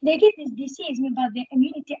children, they get this disease, but the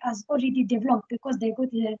immunity has already developed because they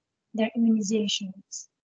got their immunizations.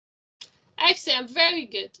 Excellent, very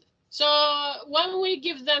good. So when we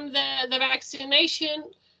give them the vaccination,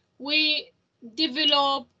 we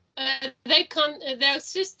develop their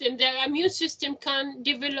immune system can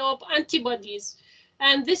develop antibodies,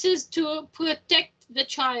 and this is to protect the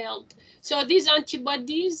child. So these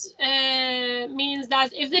antibodies means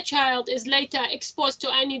that if the child is later exposed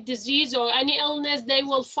to any disease or any illness, they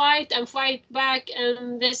will fight back,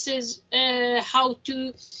 and this is how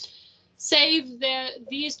to save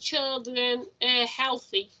these children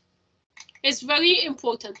healthy. It's very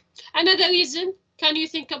important. Another reason, can you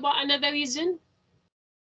think about another reason?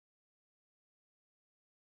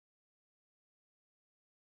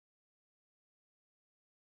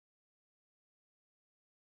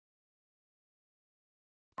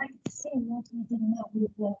 Like the same what we did now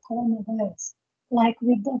with the coronavirus. Like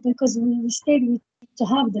because we stayed with to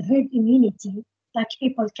have the herd immunity, like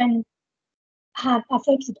people can have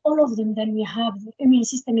affected all of them, then we have the immune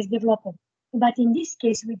system is developed. But in this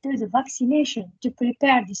case, we do the vaccination to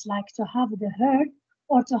prepare this, like to have the herd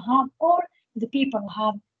or to have all the people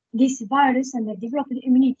have this virus and they develop the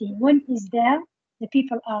immunity. When it's there, the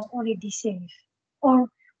people are already safe. Or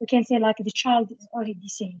we can say like the child is already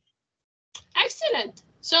safe. Excellent.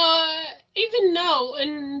 So even now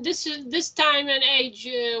in this time and age,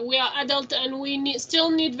 we are adult and we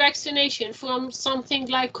still need vaccination from something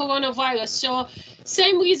like coronavirus. So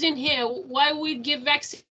same reason here why we give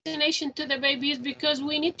vaccination to the babies, because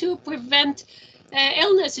we need to prevent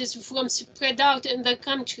illnesses from spread out in the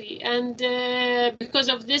country, and because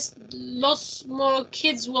of this, lots more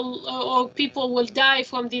kids will or people will die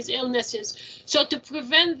from these illnesses. So to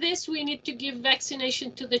prevent this, we need to give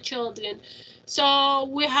vaccination to the children. So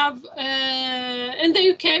we have in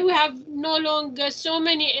the UK we have no longer so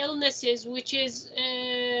many illnesses, which is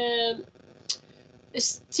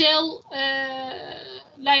still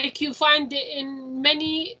like you find it in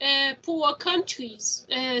many poor countries.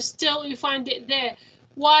 Still you find it there.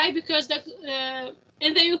 Why? Because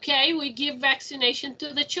in the UK we give vaccination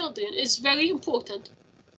to the children. It's very important.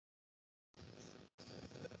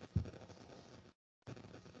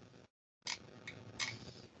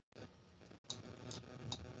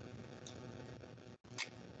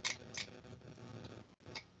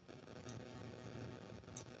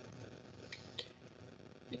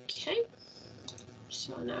 Okay,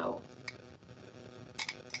 so now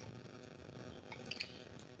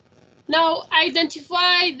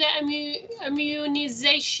identify the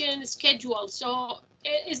immunization schedule. So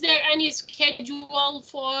is there any schedule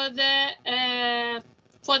for the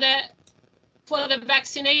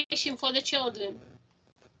vaccination for the children?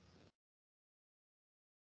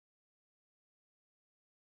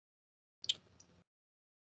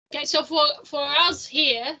 Okay, so for us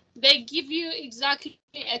here, they give you exactly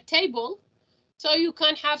a table, so you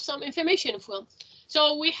can have some information from.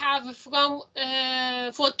 So we have from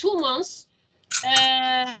for 2 months,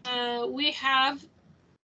 we have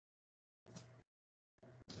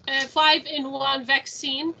 5-in-1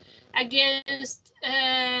 vaccine against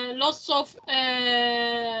lots of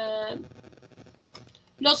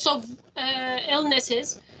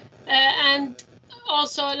illnesses, and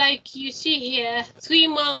also, like you see here, 3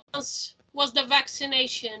 months was the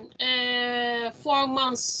vaccination, 4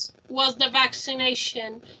 months was the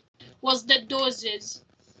vaccination, was the doses,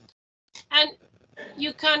 and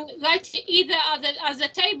you can write either as a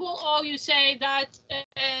table, or you say that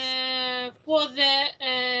for the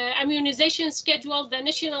immunization schedule, the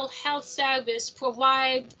National Health Service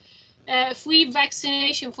provide free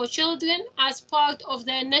vaccination for children as part of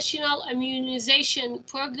the National Immunization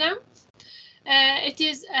Program. It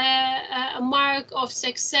is a mark of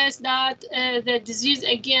success that the disease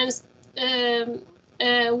against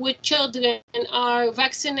which children are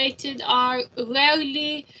vaccinated are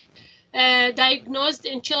rarely diagnosed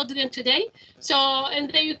in children today. So in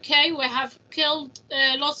the UK, we have killed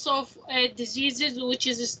lots of diseases, which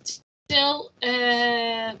is still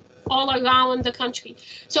all around the country.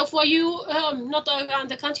 So for you, not around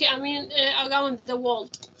the country, I mean around the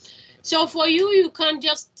world. So for you, you can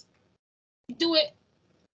just do it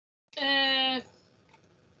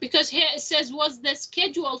because here it says what's the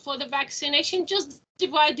schedule for the vaccination, just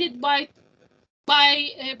divided by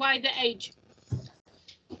the age,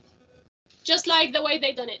 just like the way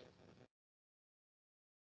they done it.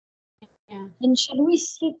 Yeah. And shall we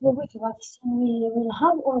see which vaccine we will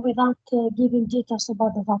have, or without giving details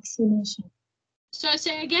about the vaccination? So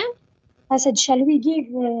say again? I said, shall we give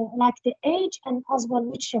like the age and as well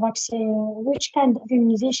which vaccine, which kind of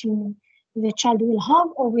immunization the child will have,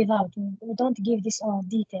 or without? We don't give this all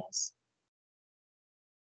details.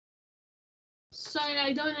 Sorry,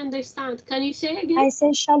 I don't understand. Can you say again? I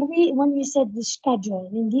said, shall we, when we said the schedule,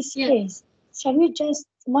 in this case, shall we just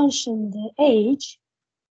mention the age,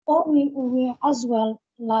 or we as well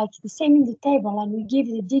like the same in the table, and we give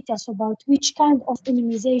the details about which kind of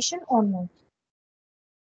immunization or not?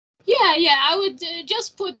 Yeah, I would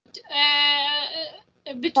just put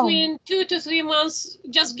between 2 to 3 months,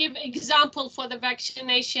 just give example for the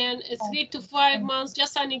vaccination, 3 to 5 months,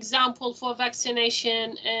 just an example for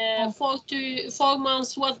vaccination, 4 to 4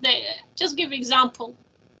 months, what they, just give example.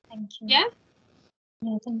 Thank you. Yeah?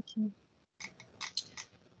 Yeah, thank you.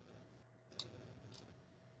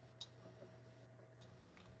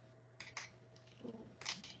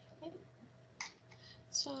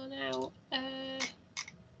 So now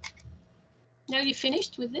you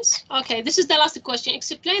finished with this? Okay, this is the last question.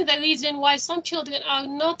 Explain the reason why some children are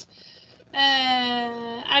not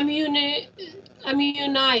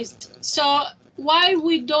immunized. So why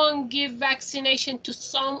we don't give vaccination to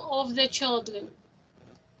some of the children?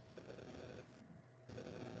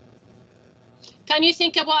 Can you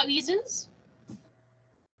think about reasons?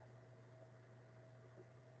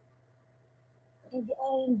 Maybe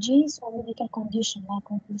allergies or medical condition, like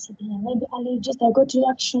what we said here. Maybe allergies, they got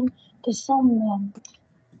reaction to some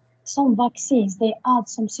vaccines. They add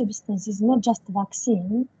some substances, not just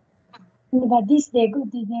vaccine. But this, their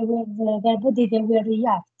body, they will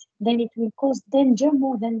react. Then it will cause danger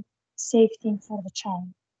more than safety for the child.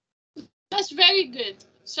 That's very good.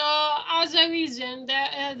 So as a reason,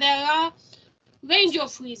 there are range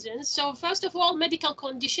of reasons. So first of all, medical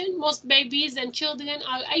condition. Most babies and children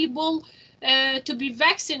are able to be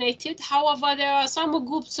vaccinated. However, there are some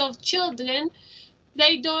groups of children,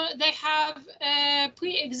 they have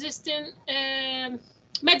pre-existing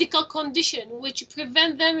medical condition which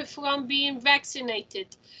prevent them from being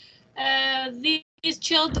vaccinated. These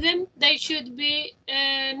children, they should be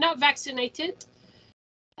not vaccinated,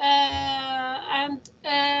 and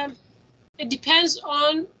it depends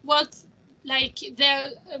on what, like their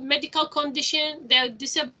medical condition, their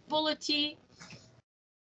disability,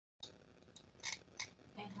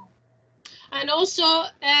 and also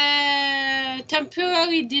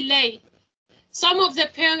temporary delay. Some of the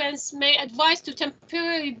parents may advise to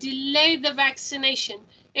temporarily delay the vaccination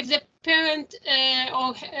if the parent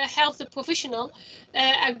or health professional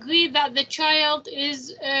agree that the child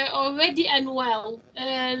is already unwell.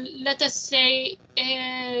 Let us say,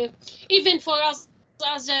 even for us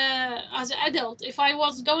as an adult, if I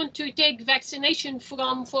was going to take vaccination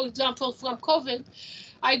from, for example, from COVID,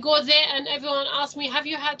 I go there and everyone asks me, have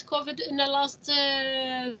you had COVID in the last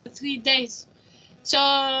 3 days?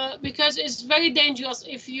 So because it's very dangerous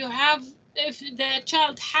if you have if the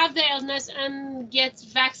child have the illness and gets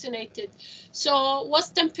vaccinated. So what's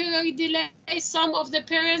temporary delay? Some of the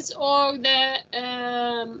parents or the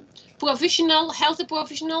health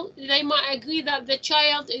professional, they might agree that the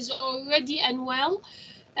child is already unwell,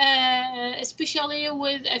 especially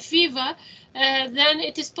with a fever, then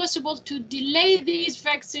it is possible to delay this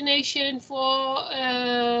vaccination for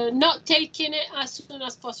not taking it as soon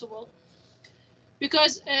as possible.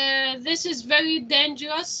 Because this is very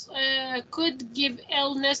dangerous, could give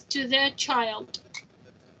illness to their child.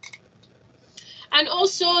 And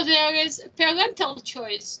also there is parental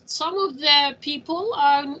choice. Some of the people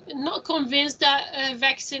are not convinced that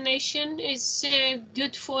vaccination is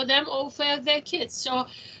good for them or for their kids. So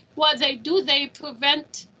what they do, they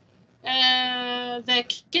prevent the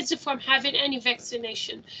kids from having any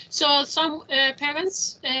vaccination. So some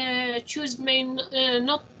parents choose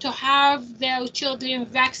not to have their children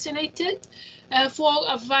vaccinated for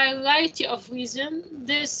a variety of reasons.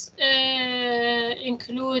 This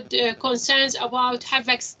include concerns about how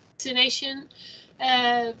vaccinations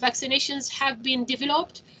have been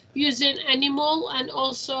developed using animals, and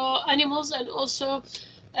also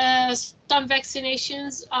some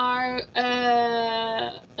vaccinations are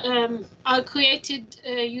created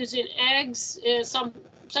using eggs.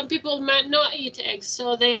 Some people might not eat eggs,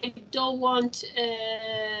 so they don't want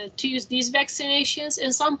to use these vaccinations.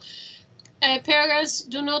 And some parents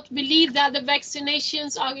do not believe that the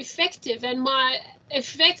vaccinations are effective and might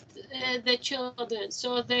affect the children,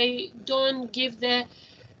 so they don't give the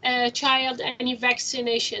child any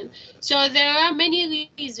vaccination. So there are many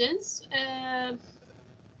reasons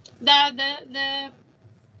that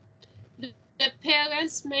the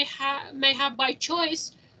parents may have by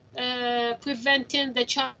choice preventing the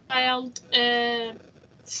child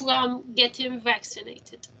from getting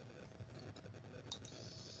vaccinated.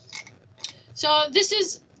 So this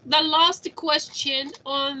is the last question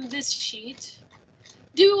on this sheet.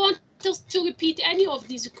 Do you want us to repeat any of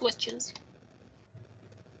these questions?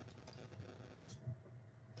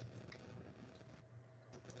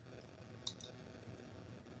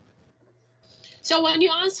 So when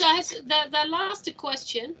you answer the last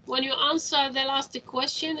question,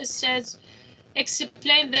 it says,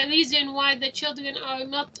 explain the reason why the children are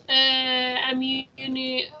not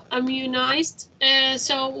immunized.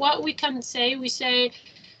 So what we can say, we say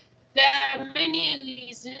there are many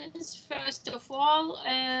reasons. First of all,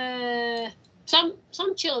 some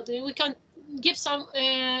children, we can give some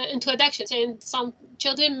introduction, saying some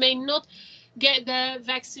children may not get the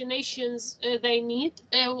vaccinations they need.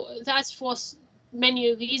 That's for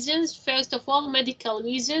many reasons. First of all, medical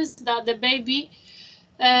reasons, that the babies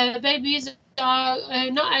are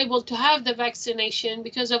not able to have the vaccination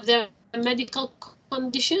because of their medical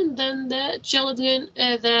condition. Then the children,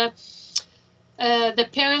 the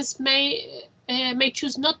parents may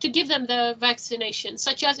choose not to give them the vaccination,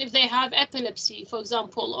 such as if they have epilepsy, for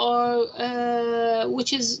example, or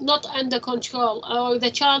which is not under control, or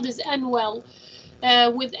the child is unwell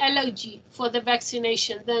with allergy for the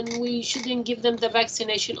vaccination, then we shouldn't give them the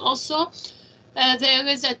vaccination. Also, there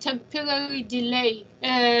is a temporary delay,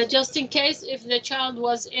 just in case if the child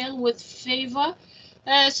was ill with fever,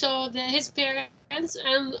 so his parents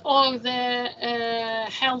and or the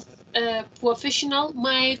health professional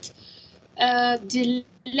might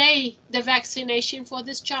delay the vaccination for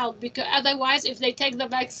this child, because otherwise, if they take the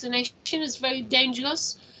vaccination, it's very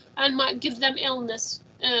dangerous and might give them illnesses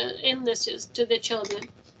to the children.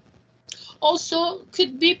 Also,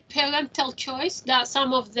 could be parental choice, that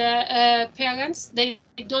some of the parents, they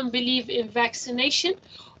don't believe in vaccination,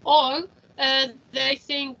 or they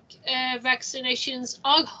think vaccinations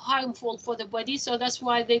are harmful for the body, so that's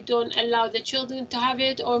why they don't allow the children to have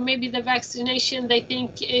it. Or maybe the vaccination they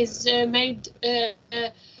think is made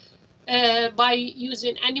by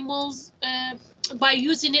using animals, by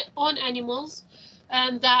using it on animals,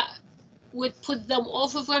 and that would put them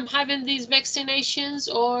off from having these vaccinations.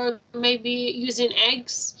 Or maybe using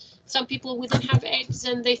eggs. Some people wouldn't have eggs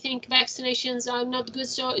and they think vaccinations are not good.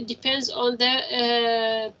 So it depends on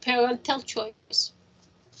the parental choice.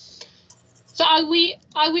 So are we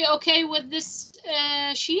okay with this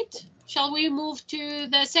sheet? Shall we move to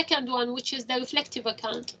the second one, which is the reflective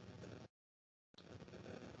account?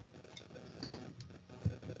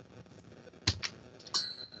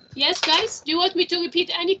 Yes, guys, do you want me to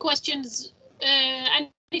repeat any questions?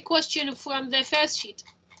 Any question from the first sheet?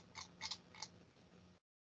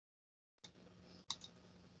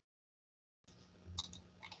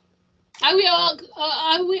 Are we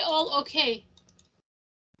all okay?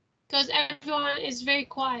 Because everyone is very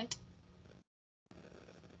quiet.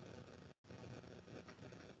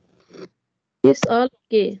 Yes, all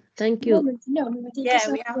okay. Thank you. No, we will take Yeah,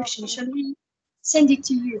 some we are question. okay. Shall we send it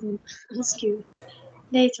to you then? Ask you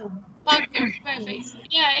later on. Okay, perfect.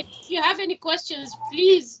 Yeah, if you have any questions,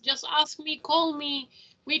 please just ask me, call me.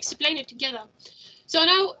 We explain it together. So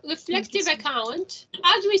now, reflective account.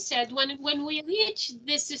 As we said, when we reach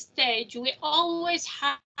this stage, we always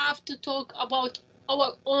have to talk about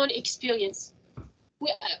our own experience.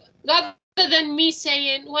 Rather than me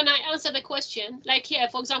saying, when I answer the question, like here,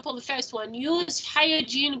 for example, the first one, use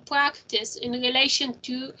hygiene practice in relation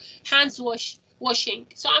to washing.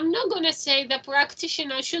 So I'm not going to say the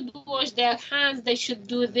practitioner should wash their hands, they should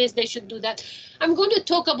do this, they should do that. I'm going to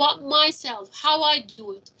talk about myself, how I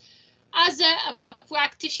do it. As a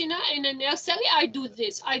practitioner in a nursery, I do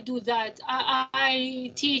this, I do that,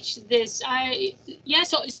 I teach this.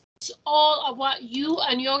 So it's all about you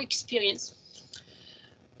and your experience.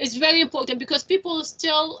 It's very important because people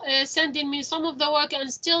still sending me some of the work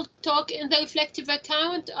and still talk in the reflective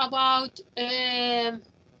account about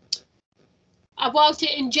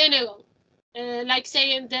it in general, like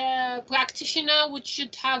saying the practitioner which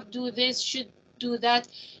should have do this, should do that.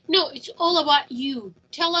 No, it's all about you.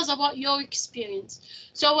 Tell us about your experience.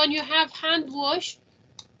 So when you have hand wash,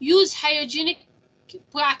 use hygienic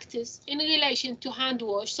practice in relation to hand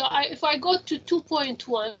wash. So if I go to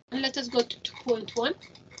 2.1, let us go to 2.1.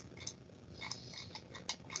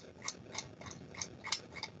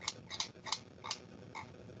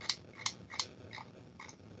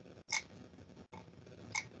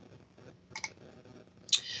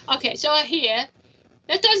 Okay, so here,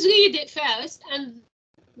 let us read it first, and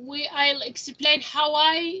I'll explain how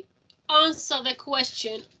I answer the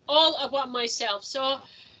question all about myself. So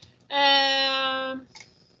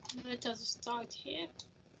let us start here.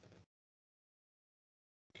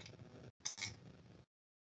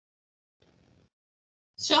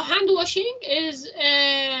 So hand washing is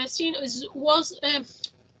seen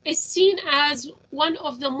as one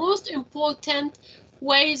of the most important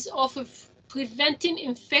ways of preventing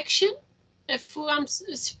infection from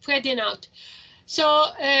spreading out.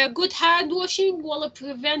 So good hand washing will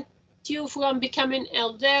prevent you from becoming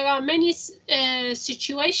ill. There are many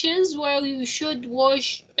situations where you should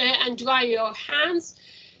wash and dry your hands,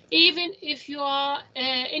 even if you are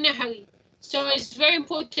in a hurry. So it's very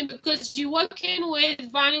important because you're working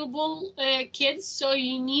with vulnerable kids, so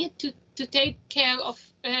you need to take care of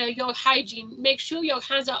your hygiene. Make sure your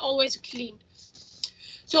hands are always clean.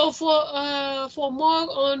 So for more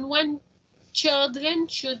on when children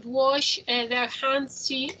should wash their hands,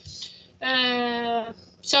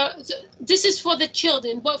 so this is for the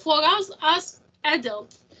children, but for us as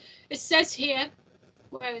adults, it says here,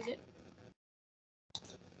 where is it?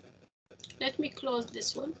 Let me close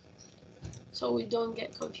this one so we don't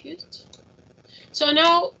get confused. So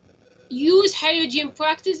now, use hygiene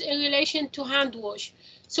practice in relation to hand wash.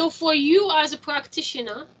 So for you as a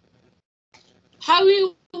practitioner, how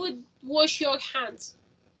you would wash your hands?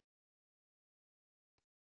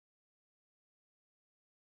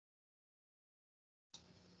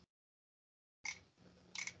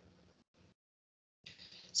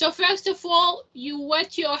 So first of all, you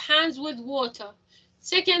wet your hands with water.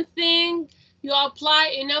 Second thing, you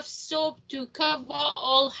apply enough soap to cover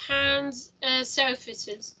all hands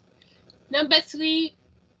surfaces. Number 3,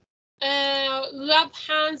 rub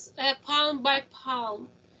hands palm by palm.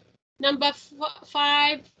 Number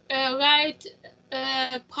 5, right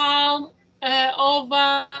palm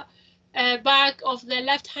over back of the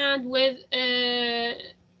left hand with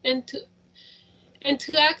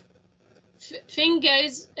interact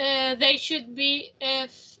fingers. They should be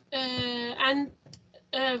and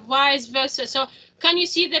vice versa. So can you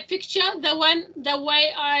see the picture? The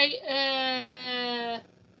way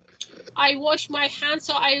I wash my hands.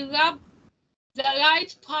 So I rub the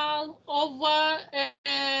right palm over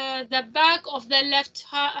the back of the left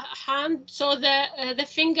hand, so the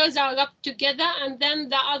fingers are rubbed together, and then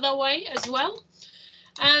the other way as well.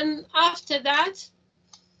 And after that,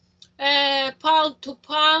 palm to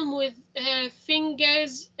palm with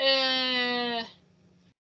fingers as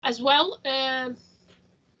well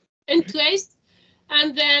interlaced,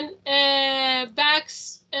 and then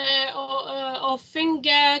backs of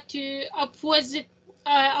finger to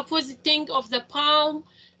oppositing of the palm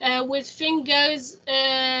with fingers,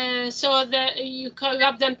 so that you can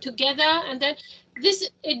rub them together. And then this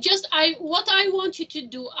what I want you to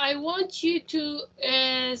do, I want you to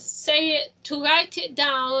say it, to write it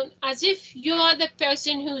down as if you are the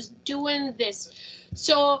person who's doing this.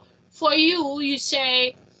 So for you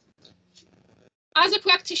say, as a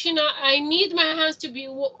practitioner, I need my hands to be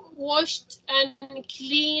washed and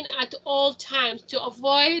clean at all times to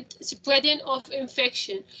avoid spreading of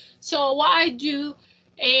infection. So what I do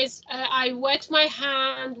is I wet my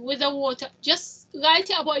hand with the water. Just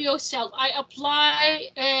write about yourself. I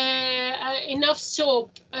apply enough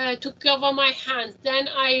soap to cover my hands. Then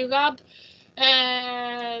I rub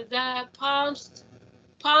the palms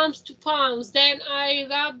to palms. Then I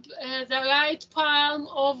rub the right palm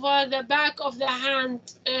over the back of the hand,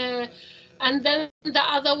 and then the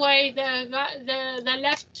other way, the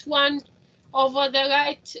left one over the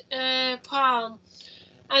right palm.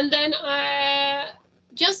 And then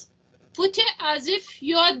just put it as if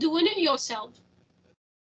you're doing it yourself.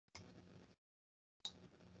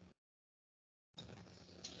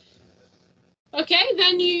 Okay,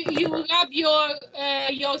 then you rub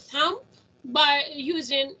your thumb by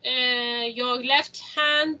using your left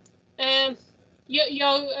hand.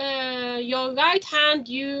 Your right hand,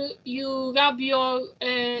 you rub your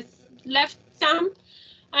left thumb,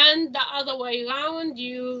 and the other way around,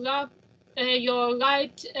 you rub your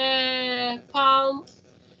right palm,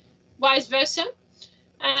 vice versa,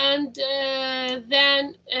 and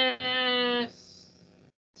then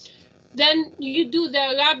you do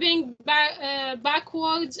the rubbing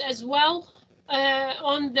backwards as well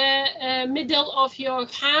on the middle of your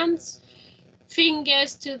hands,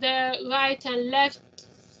 fingers to the right and left,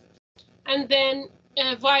 and then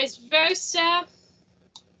vice versa.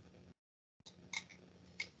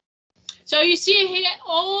 So you see here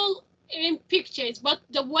all in pictures, but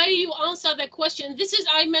the way you answer the question, this is,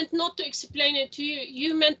 I meant not to explain it to you.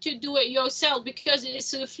 You meant to do it yourself because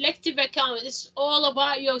it's a reflective account. It's all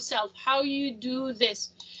about yourself, how you do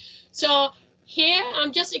this. So here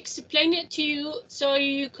I'm just explaining it to you so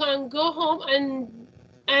you can go home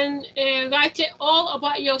and write it all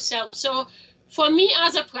about yourself. So for me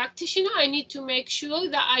as a practitioner, I need to make sure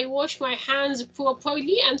that I wash my hands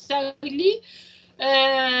properly and thoroughly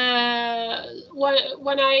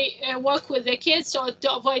when I work with the kids, so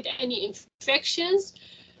to avoid any infections.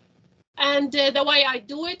 And the way I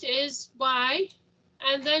do it is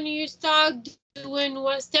and then you start doing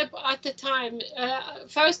one step at a time.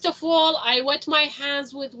 First of all, I wet my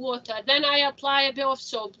hands with water, then I apply a bit of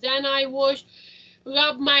soap, then I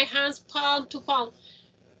rub my hands palm to palm.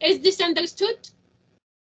 Is this understood?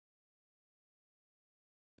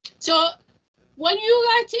 So when you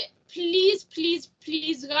write it, please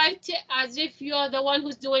write it as if you're the one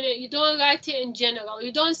who's doing it. You don't write it in general.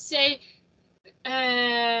 You don't say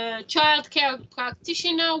child care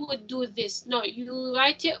practitioner would do this. No, you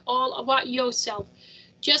write it all about yourself.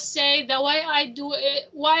 Just say the way I do it.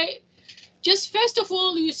 Why? Just first of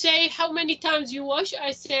all, you say how many times you wash.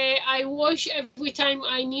 I say I wash every time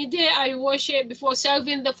I need it. I wash it before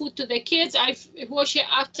serving the food to the kids. I wash it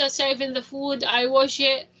after serving the food. I wash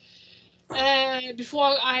it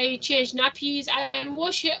before I change nappies. I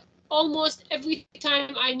wash it almost every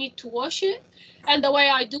time I need to wash it. And the way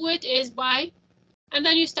I do it is and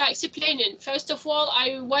then you start explaining. First of all,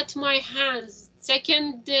 I wet my hands.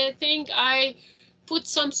 Second thing, I put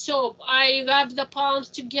some soap. I rub the palms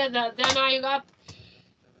together. Then I rub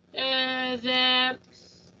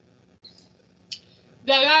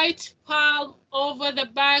the right palm over the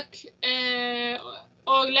back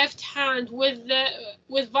or left hand with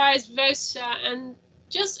vice versa, and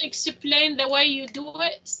just explain the way you do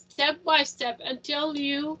it step by step until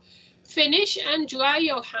you finish and dry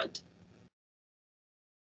your hand.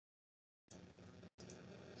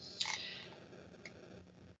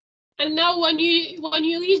 And now when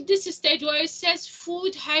you reach this stage where it says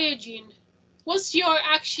food hygiene, what's your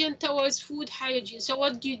action towards food hygiene? So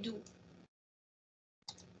what do you do?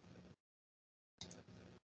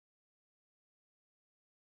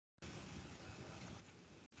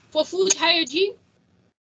 For food hygiene,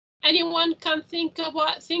 anyone can think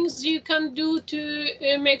about things you can do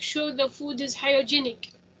to make sure the food is hygienic.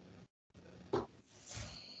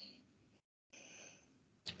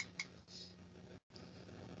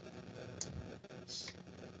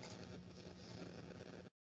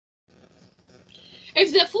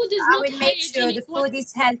 If the food is I not will make sure the hygienic, food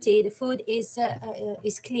is healthy, the food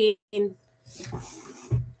is clean.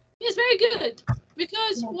 Yes, very good.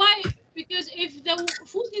 Because why? Because if the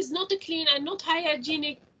food is not clean and not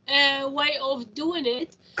hygienic way of doing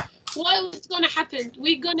it, what is going to happen?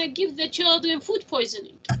 We're going to give the children food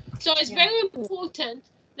poisoning. So it's very important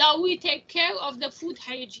that we take care of the food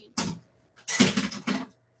hygiene.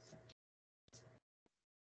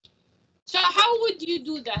 So how would you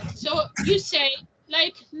do that? So you say,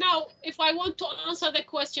 like now, if I want to answer the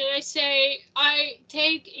question, I say I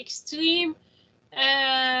take extreme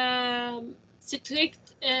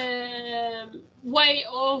strict way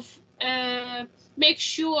of make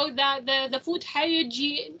sure that the food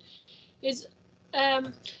hygiene is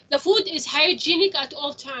the food is hygienic at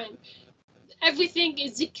all time. Everything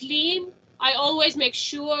is clean. I always make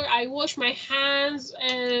sure I wash my hands.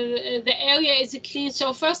 The area is clean.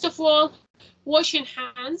 So first of all, washing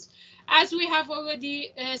hands. As we have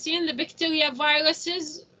already seen, the bacteria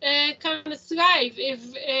viruses can thrive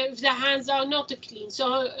if the hands are not clean.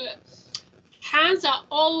 So hands are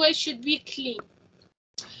always should be clean.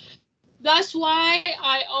 That's why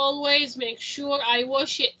I always make sure I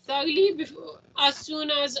wash it thoroughly before, as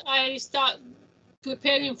soon as I start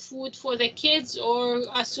preparing food for the kids, or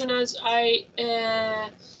as soon as I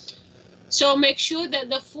so make sure that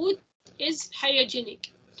the food is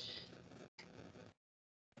hygienic.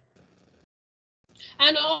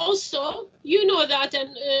 And also, you know that,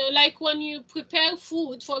 and like when you prepare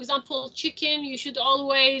food, for example, chicken, you should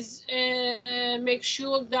always make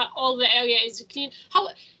sure that all the area is clean. How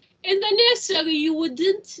in the nursery, you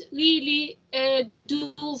wouldn't really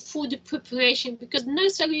do food preparation, because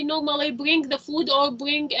nursery normally bring the food or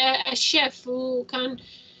bring a chef who can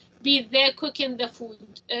be there cooking the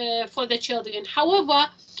food for the children. However,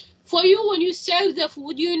 for you, when you serve the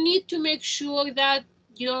food, you need to make sure that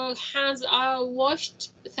your hands are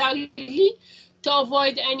washed thoroughly to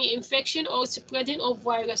avoid any infection or spreading of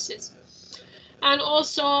viruses. And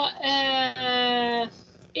also,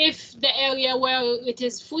 if the area where it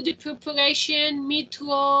is food preparation, meat,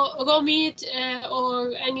 raw meat,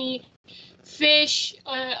 or any fish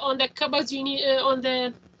on the cupboards, you need on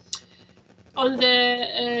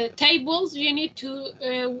the tables, you need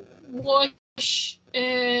to wash,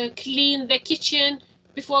 clean the kitchen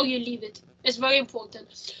before you leave it. It's very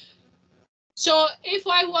important. So if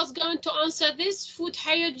I was going to answer this food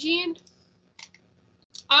hygiene,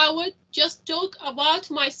 I would just talk about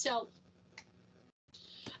myself.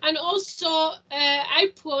 And also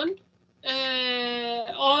apron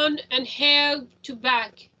on and hair to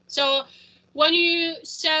back. So when you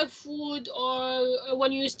serve food or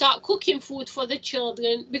when you start cooking food for the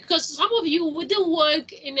children, because some of you wouldn't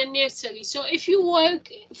work in a nursery. So if you work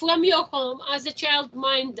from your home as a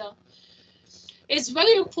childminder, it's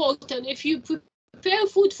very important. If you prepare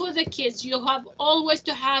food for the kids, you have always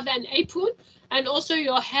to have an apron and also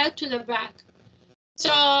your hair to the back. So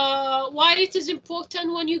why it is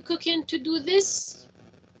important when you're cooking to do this?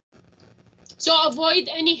 So avoid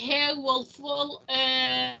any hair will fall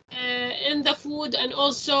in the food, and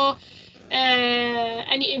also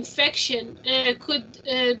any infection could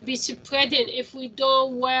be spreading if we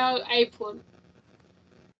don't wear apron.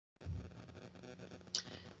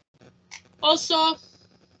 Also,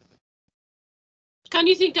 can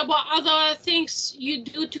you think about other things you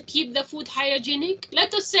do to keep the food hygienic?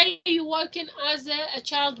 Let us say you're working as a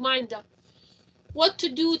childminder. What to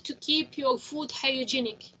do to keep your food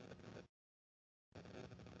hygienic?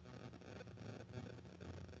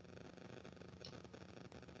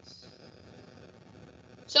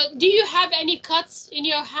 So do you have any cuts in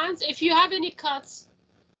your hands? If you have any cuts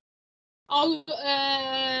or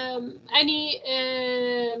any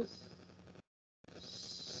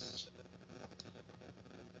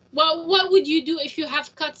well, what would you do if you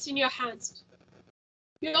have cuts in your hands?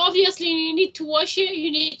 You obviously you need to wash it,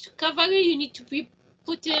 you need to cover it, you need to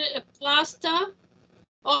put in a plaster,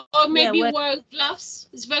 or maybe wear gloves.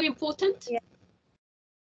 It's very important. Yeah.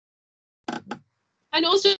 And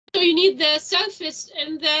also you need the surface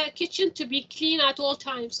in the kitchen to be clean at all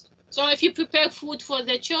times. So if you prepare food for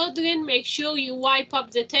the children, make sure you wipe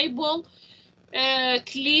up the table,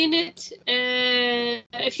 clean it.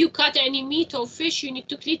 If you cut any meat or fish, you need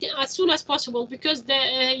to clean it as soon as possible, because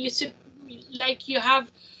you have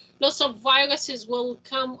lots of viruses will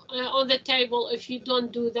come on the table if you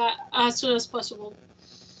don't do that as soon as possible.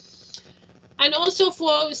 And also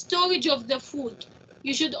for storage of the food,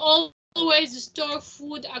 you should always store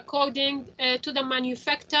food according to the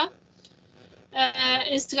manufacturer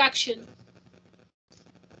instruction.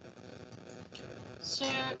 So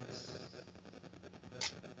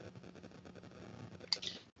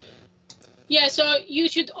yeah, so you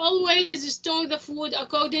should always store the food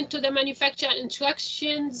according to the manufacturer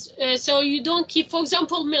instructions. So you don't keep, for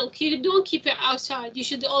example, milk, you don't keep it outside. You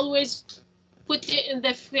should always put it in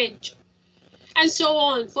the fridge. And so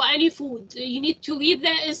on for any food. You need to read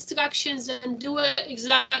the instructions and do it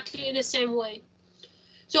exactly in the same way.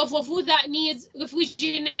 So for food that needs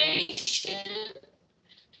refrigeration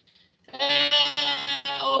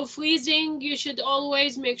or freezing, you should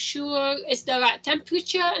always make sure it's the right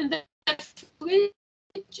temperature in the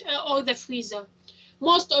fridge or the freezer.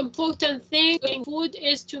 Most important thing in food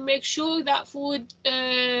is to make sure that food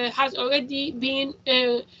has already been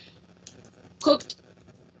cooked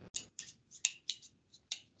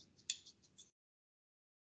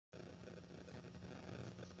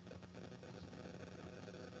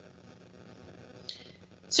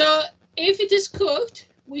So if it is cooked,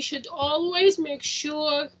 we should always make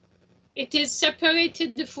sure it is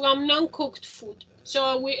separated from non-cooked food.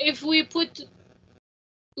 So if we put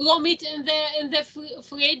raw meat in the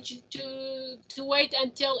fridge to wait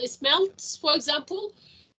until it melts, for example,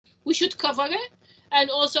 we should cover it, and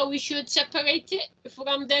also we should separate it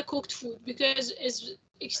from the cooked food, because it's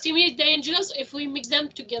extremely dangerous if we mix them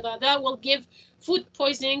together. That will give food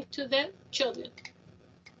poisoning to the children.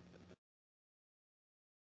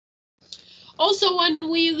 Also, when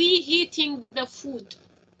we reheating the food,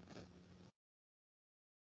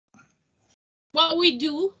 what we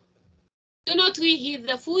do not reheat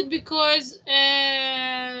the food, because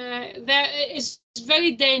that is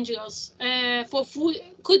very dangerous for food,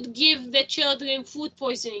 could give the children food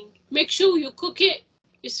poisoning. Make sure you cook it,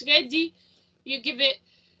 it's ready, you give it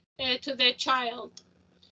to the child.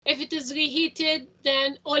 If it is reheated,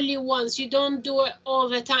 then only once. You don't do it all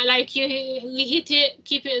the time. Like you reheat it,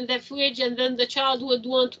 keep it in the fridge, and then the child would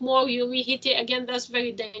want more, you reheat it again. That's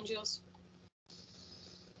very dangerous.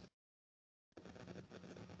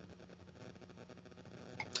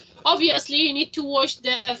 Obviously, you need to wash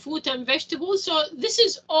the fruit and vegetables. So this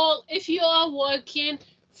is all if you are working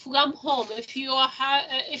from home, if you are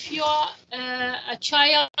a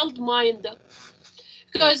child minder.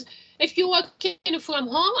 Because if you're working from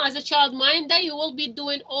home as a child minder, you will be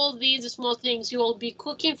doing all these small things. You will be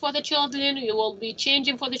cooking for the children, you will be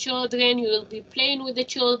changing for the children, you will be playing with the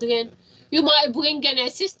children. You might bring an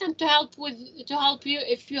assistant to help you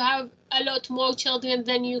if you have a lot more children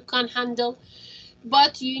than you can handle.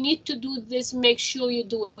 But you need to do this, make sure you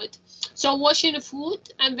do it. So washing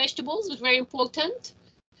fruit and vegetables is very important.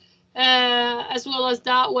 As well as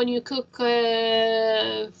that, when you cook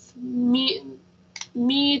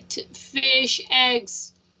meat, fish,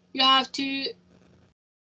 eggs, you have to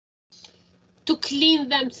clean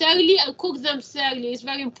them thoroughly and cook them thoroughly. It's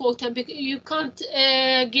very important, because you can't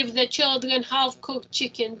give the children half-cooked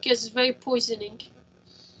chicken, because it's very poisoning.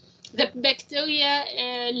 The bacteria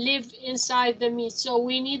live inside the meat, so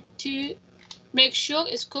we need to make sure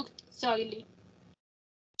it's cooked thoroughly.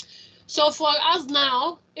 So for us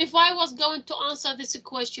now, if I was going to answer this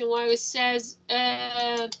question where it says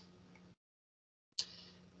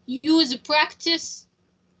practice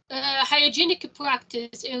hygienic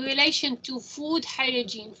practice in relation to food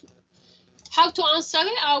hygiene, how to answer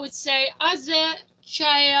it? I would say, as a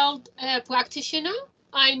child practitioner,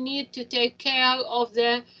 I need to take care of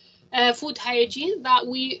the food hygiene that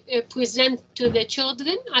we present to the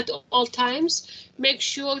children at all times. Make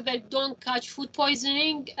sure they don't catch food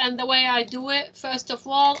poisoning. And the way I do it, first of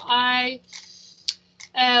all, I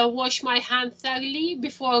wash my hand thoroughly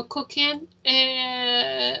before cooking,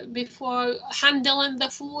 before handling the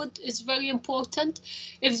food is very important.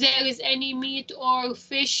 If there is any meat or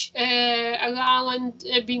fish around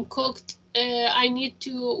being cooked, I need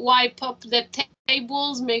to wipe up the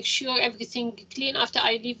tables, make sure everything clean after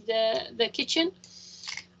I leave the kitchen,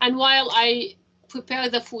 and while I prepare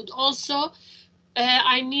the food. Also,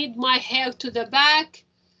 I need my hair to the back.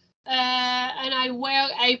 And I wear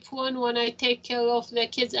apron when I take care of the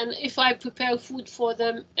kids, and if I prepare food for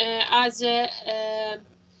them as a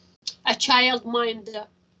child minder.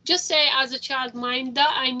 Just say, as a child minder,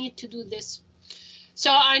 I need to do this.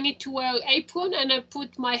 So I need to wear apron, and I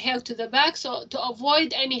put my hair to the back, so to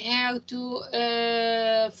avoid any hair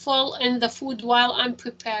to fall in the food while I'm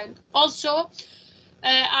preparing. Also,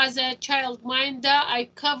 as a child minder, I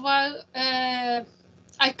cover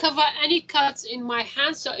any cuts in my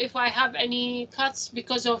hands. So if I have any cuts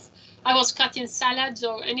because of I was cutting salads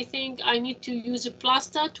or anything, I need to use a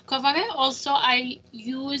plaster to cover it. Also, I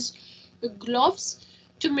use gloves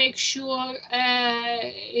to make sure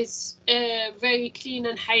it's very clean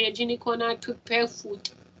and hygienic when I prepare food.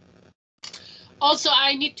 Also,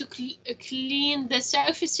 I need to clean the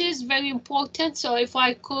surfaces, very important. So if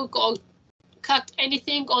I cook or cut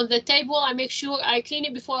anything on the table, I make sure I clean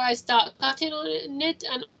it before I start cutting on it,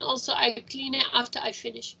 and also I clean it after I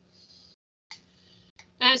finish,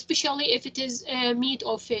 especially if it is meat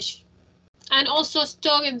or fish. And also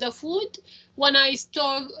storing the food. When I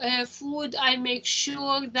store food, I make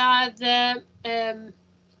sure that the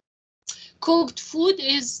cooked food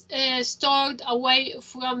is stored away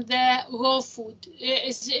from the raw food.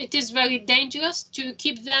 It is very dangerous to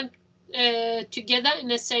keep them together in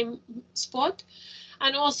the same spot.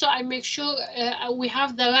 And also I make sure we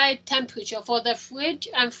have the right temperature for the fridge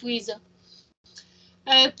and freezer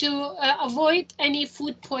to avoid any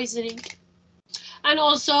food poisoning. And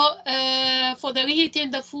also for the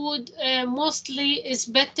reheating the food, mostly is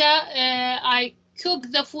better I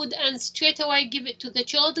cook the food and straight away give it to the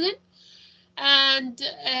children. And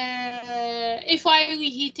if I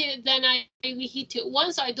reheat it, then I reheat it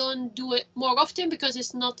once. I don't do it more often because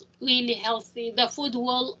it's not really healthy. The food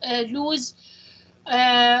will lose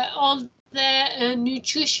all the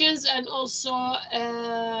nutritions, and also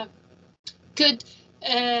could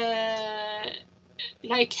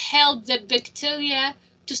like help the bacteria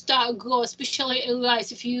to start grow, especially in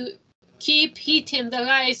rice. If you keep heating the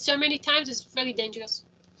rice so many times, it's very dangerous.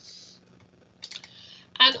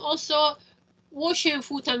 And also washing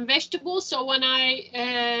fruit and vegetables. So when I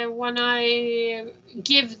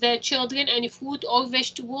give the children any fruit or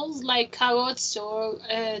vegetables like carrots or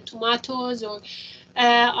tomatoes, or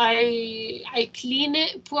I clean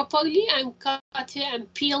it properly and cut it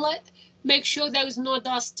and peel it. Make sure there is no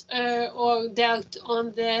dust or dirt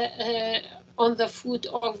on the fruit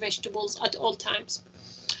or vegetables at all times.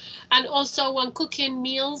 And also when cooking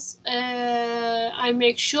meals, I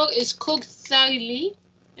make sure it's cooked thoroughly,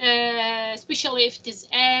 especially if it is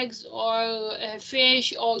eggs or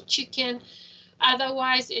fish or chicken.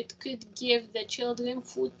 Otherwise, it could give the children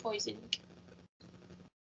food poisoning.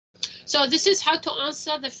 So this is how to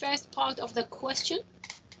answer the first part of the question.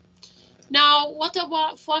 Now, what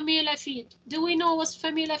about formula feed? Do we know what's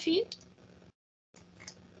formula feed?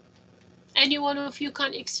 Any one of you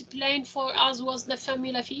can explain for us what's the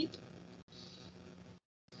formula feed?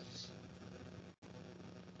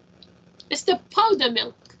 It's the powder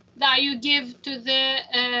milk that you give to the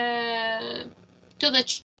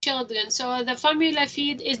children. So the formula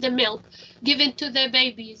feed is the milk given to the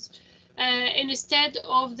babies instead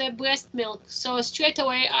of the breast milk. So straight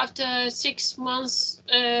away after 6 months,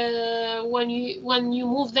 when you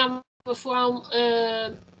move them from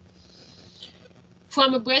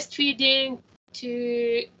breastfeeding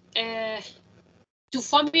to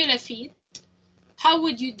formula feed, how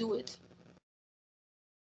would you do it?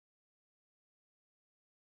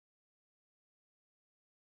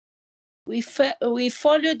 We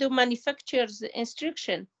follow the manufacturer's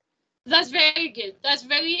instruction. That's very good. That's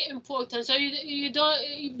very important. So you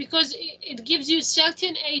don't, because it gives you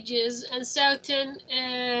certain ages and certain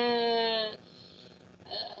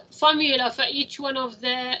formula for each one of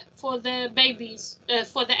for the babies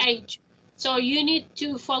for the age. So you need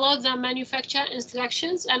to follow the manufacturer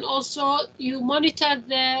instructions, and also you monitor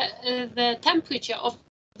the temperature of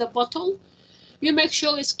the bottle. You make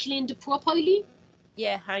sure it's cleaned properly.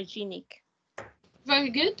 Yeah, hygienic. Very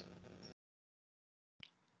good.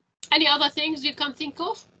 Any other things you can think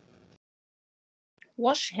of?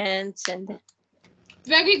 Wash hands and.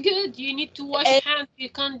 Very good. You need to wash hands. You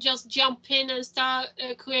can't just jump in and start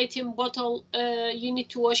creating bottle. You need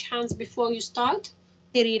to wash hands before you start.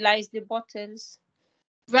 Sterilize the bottles.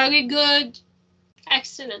 Very good.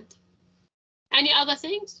 Excellent. Any other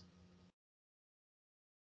things?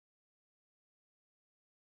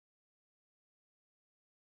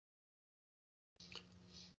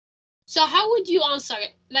 So how would you answer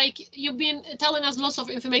it? Like, you've been telling us lots of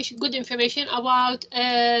information, good information about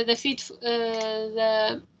the feed,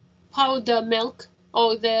 the powder milk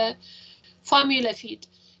or the formula feed.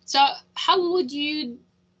 So how would you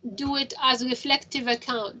do it as a reflective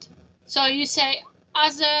account? So you say,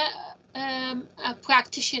 as a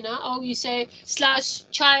practitioner, or you say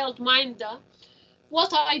 / child minder,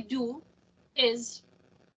 what I do is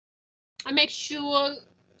I make sure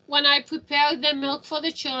when I prepare the milk for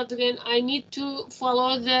the children, I need to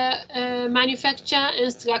follow the manufacturer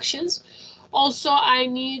instructions. Also, I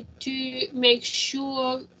need to make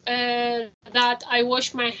sure that I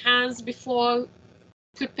wash my hands before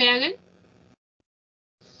preparing.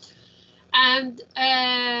 And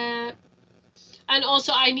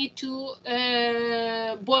also I need to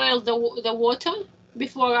boil the water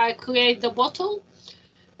before I create the bottle.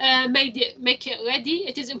 Make it ready.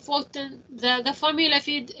 It is important that the formula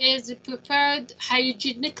feed is prepared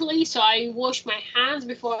hygienically, so I wash my hands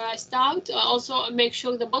before I start. I also make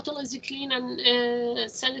sure the bottle is clean and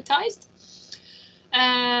sanitized.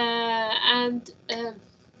 And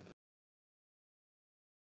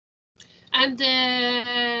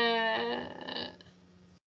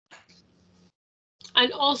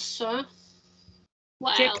also,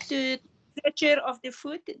 what check else? the temperature of the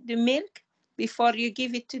food, the milk, before you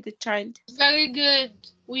give it to the child. Very good.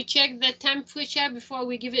 We check the temperature before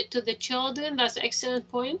we give it to the children. That's an excellent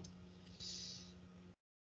point.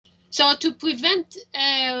 So to prevent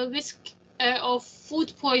risk of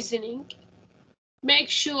food poisoning, make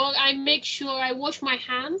sure I wash my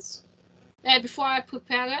hands before I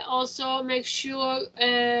prepare it. Also make sure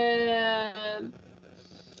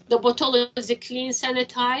the bottle is clean,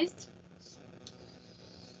 sanitized.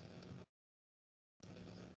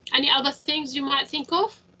 Any other things you might think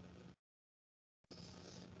of?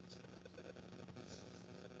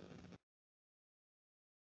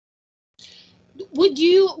 would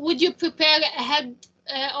you prepare ahead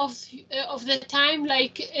of the time,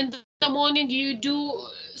 like in the morning you do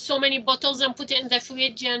so many bottles and put it in the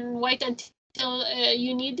fridge and wait until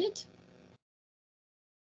you need it?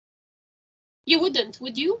 You wouldn't,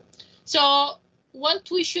 would you? So what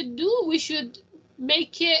we should do, we should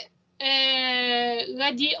make it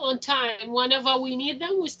ready on time. Whenever we need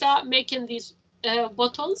them, we start making these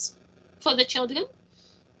bottles for the children.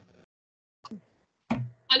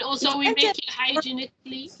 And also we make it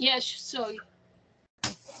hygienically. Yes, sorry.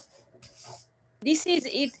 This is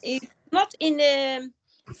it. It's not in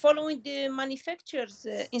following the manufacturer's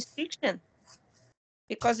instruction,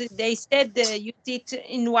 because they said use it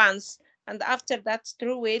in once, and after that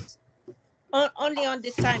throw it only on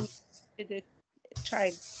the time to the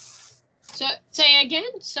child. So say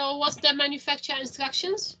again. So what's the manufacturer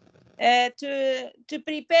instructions? To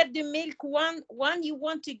prepare the milk one you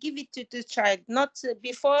want to give it to the child, not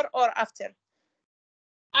before or after.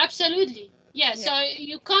 Absolutely, yeah. So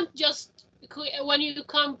you can't just when you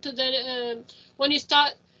come to the when you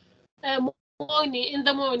start in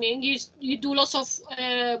the morning you do lots of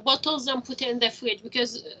bottles and put it in the fridge,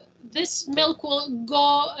 because this milk will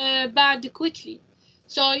go bad quickly.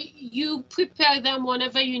 So you prepare them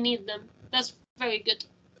whenever you need them. That's very good.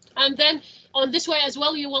 And then on this way as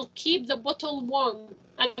well, you will keep the bottle warm,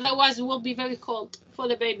 otherwise it will be very cold for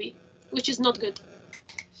the baby, which is not good.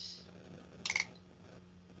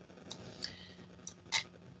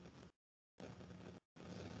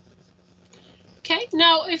 Okay,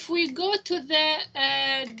 now if we go to the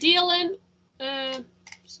dealing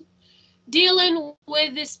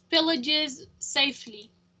with the spillages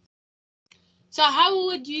safely. So how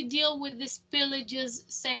would you deal with the spillages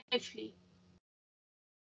safely?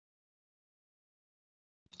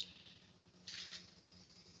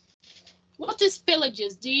 What is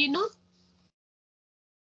spillages? Do you know?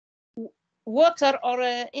 Water or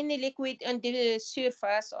any liquid on the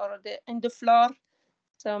surface or on the floor.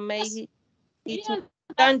 So maybe it's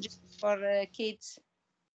dangerous for kids.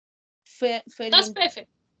 That's perfect.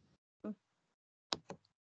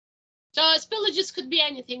 So spillages could be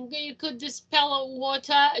anything. You could spill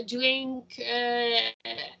water, a drink,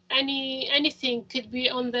 anything could be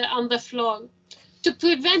on the floor. To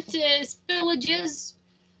prevent spillages,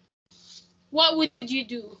 what would you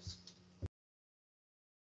do?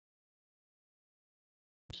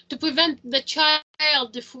 To prevent the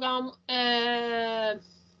child from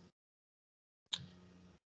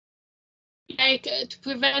to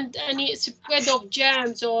prevent any spread of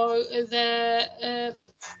germs, or the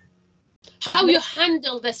how you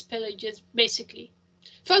handle the spillages, basically.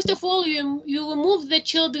 First of all, you remove the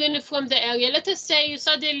children from the area. Let us say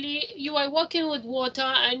you are working with water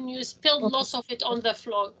and you spilled lots of it on the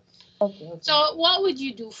floor. Okay. So what would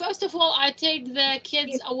you do? First of all, I take the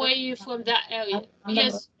kids away from that area.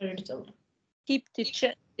 Yes. Keep the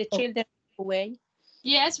children away.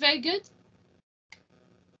 Yes, very good.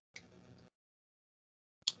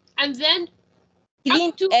 And then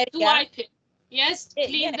clean to wipe it. Yes,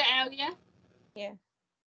 clean the area. Yeah.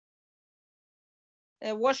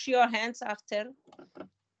 Wash your hands after.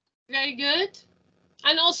 Very good.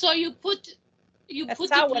 And also you put the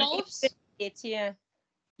gloves. Yeah.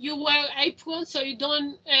 You wear apron so you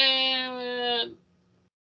don't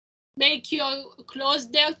make your clothes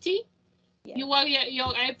dirty. Yeah. You wear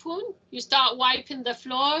your apron. You start wiping the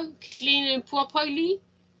floor, cleaning properly.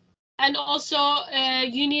 And also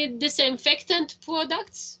you need disinfectant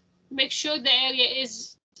products. Make sure the area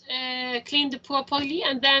is cleaned properly,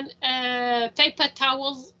 and then paper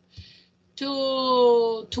towels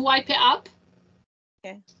to wipe it up.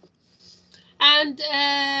 Okay. And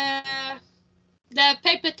the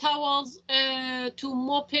paper towels to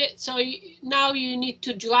mop it. So now you need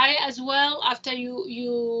to dry as well after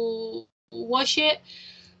you wash it.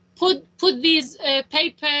 Put these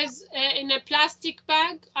papers in a plastic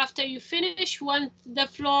bag after you finish. Once the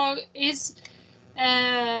floor is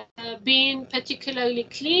being particularly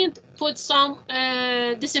cleaned, put some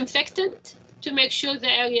disinfectant to make sure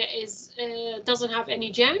the area is doesn't have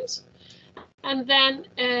any germs, and then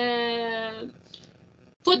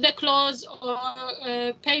put the clothes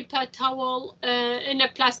or paper towel in a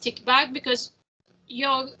plastic bag, because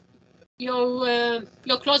your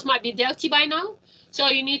clothes might be dirty by now, so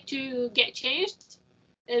you need to get changed.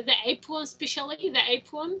 The apron, especially the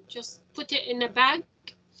apron, just put it in a bag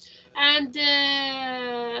and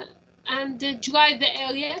dry the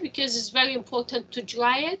area, because it's very important to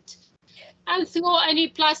dry it, and throw any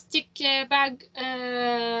plastic bag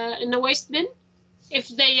in the waste bin if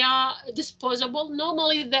they are disposable.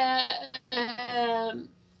 Normally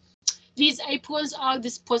these aprons are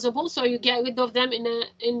disposable, so you get rid of them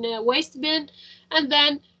in a waste bin, and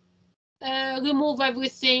then remove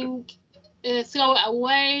everything, throw it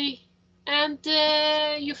away, and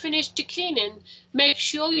you finish the cleaning. Make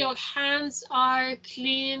sure your hands are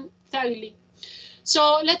clean thoroughly.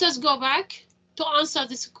 So let us go back to answer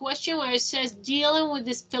this question where it says dealing with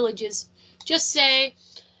the spillages. Just say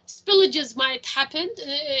spillages might happen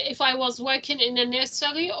if I was working in a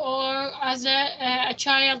nursery or as a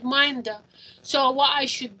child minder. So what I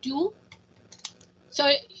should do? So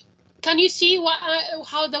can you see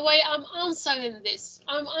how the way I'm answering this?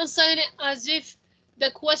 I'm answering it as if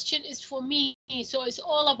the question is for me. So it's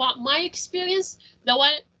all about my experience, the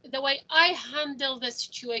way I handle the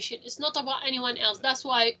situation. It's not about anyone else. That's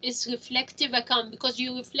why it's reflective account, because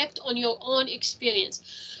you reflect on your own experience.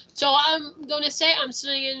 So I'm gonna say I'm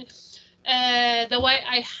saying the way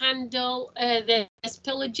I handle the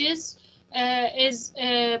spillages is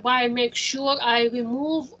by make sure I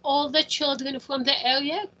remove all the children from the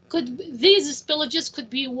area. These spillages could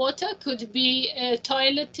be water, could be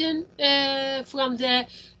toileting from the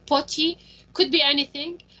potty, could be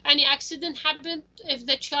anything. Any accident happened if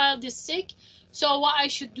the child is sick. So what I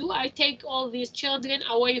should do, I take all these children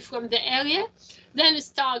away from the area, then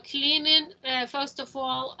start cleaning. First of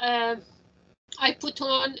all, I put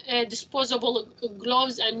on disposable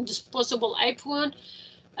gloves and disposable apron,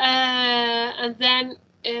 and then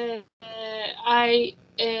I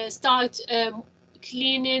start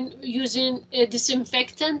cleaning using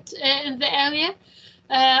disinfectant in the area.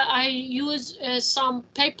 I use some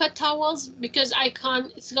paper towels because I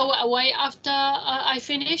can throw it away after I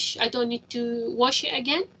finish. I don't need to wash it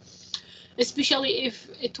again, especially if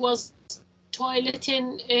it was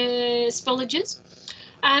toileting spillages.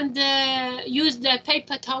 And use the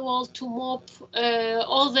paper towel to mop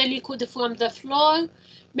all the liquid from the floor.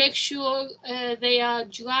 Make sure they are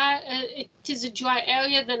dry. It is a dry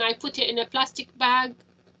area. Then I put it in a plastic bag,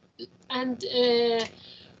 and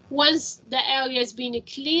once the area has been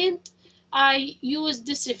cleaned, I use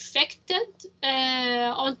disinfectant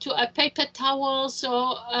onto a paper towel. So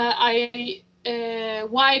I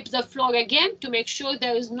wipe the floor again to make sure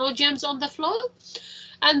there is no germs on the floor,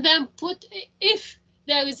 and then put, if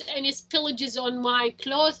there is any spillages on my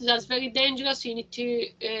clothes, that's very dangerous. You need to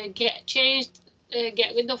get changed,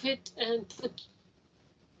 get rid of it, and put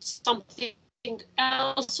something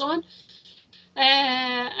else on.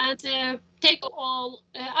 And take all,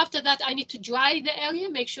 after that I need to dry the area,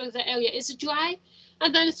 make sure the area is dry,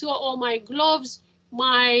 and then throw all my gloves,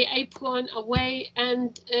 my apron away,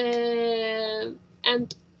 and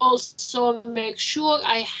also make sure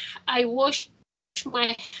I wash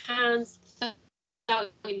my hands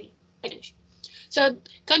thoroughly. So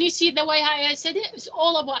can you see the way I said it? It's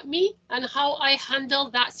all about me and how I handle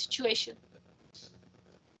that situation.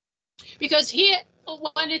 Because here,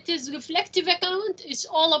 when it is reflective account, it's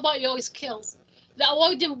all about your skills. The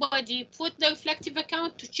awarding body put the reflective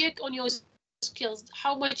account to check on your skills.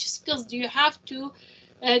 How much skills do you have to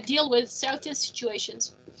deal with certain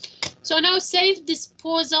situations? So now, safe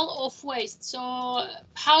disposal of waste. So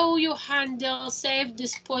how you handle safe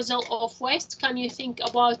disposal of waste? Can you think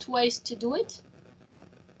about ways to do it?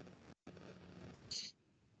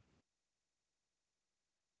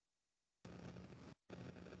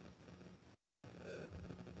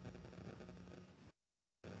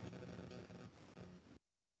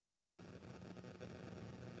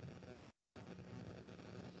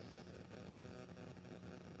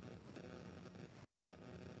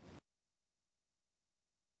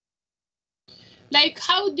 Like,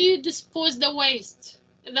 how do you dispose the waste?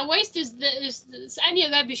 The waste is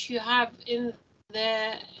any rubbish you have in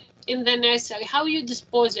the nursery. How you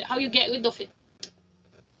dispose it? How you get rid of it?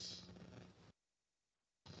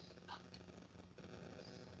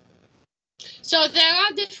 So there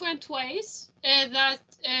are different ways that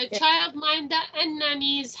childminder and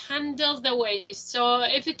nannies handle the waste. So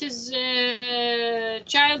if it is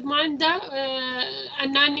childminder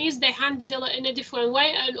and nannies, they handle it in a different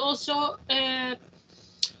way, and also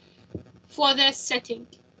for their setting,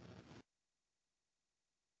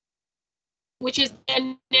 which is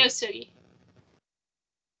the nursery.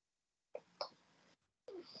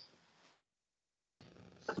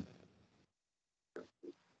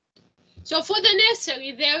 So for the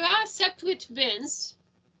nursery, there are separate bins,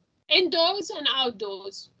 indoors and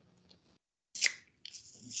outdoors.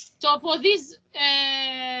 So for these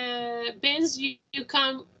bins, you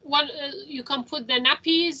can put the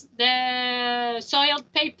nappies, the soiled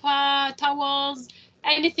paper, towels,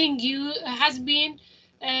 anything has been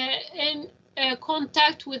in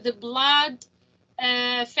contact with the blood,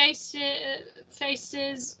 faces,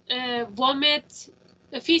 vomit,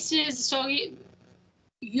 feces, sorry,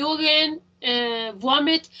 urine,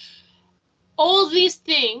 vomit. all these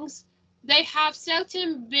things, they have certain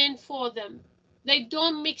bin for them. They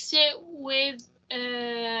don't mix it with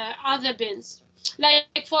other bins.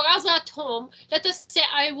 Like for us at home, let us say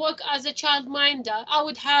I work as a childminder, I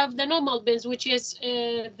would have the normal bins, which is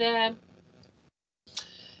the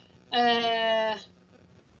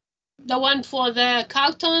one for the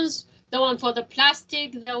cartons, the one for the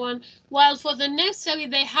plastic, the one. While for the nursery,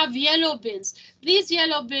 they have yellow bins. These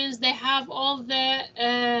yellow bins, they have all the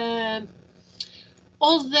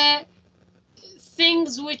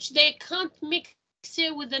things which they can't mix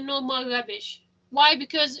it with the normal rubbish. Why?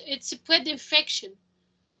 Because it spread infection.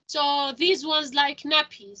 So these ones like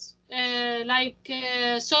nappies, like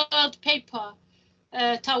soiled paper,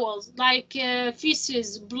 towels, like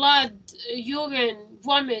feces, blood, urine,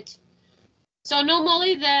 vomit. So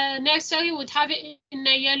normally the nursery would have it in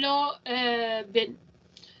a yellow bin,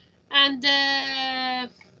 and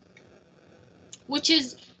which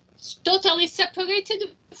is totally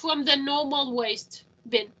separated from the normal waste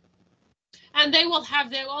bin. And they will have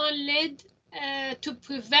their own lid to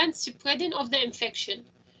prevent spreading of the infection.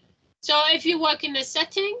 So if you work in a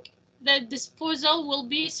setting, the disposal will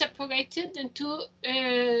be separated into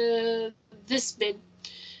this bin.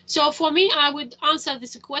 So for me, I would answer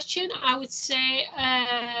this question. I would say,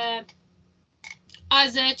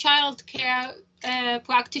 as a child care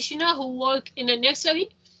practitioner who work in a nursery,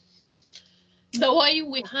 the way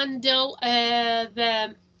we handle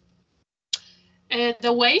the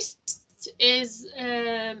waste is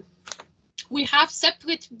we have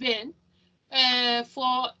separate bin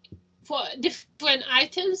for different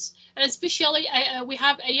items, and especially we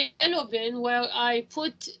have a yellow bin where I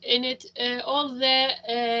put in it all the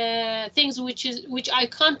things which I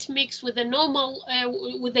can't mix with the normal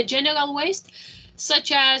with the general waste,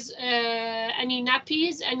 such as any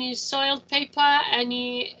nappies, any soiled paper,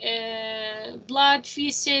 any blood,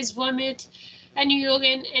 feces, vomit, any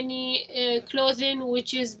urine, any clothing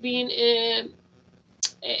which is being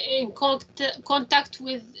in contact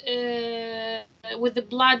with the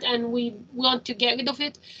blood, and we want to get rid of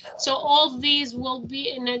it. So all these will be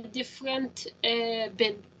in a different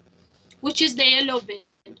bin, which is the yellow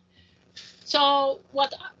bin. So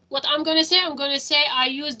what I'm going to say, I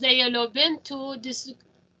use the yellow bin to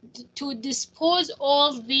dispose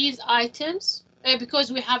all these items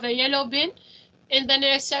because we have a yellow bin in the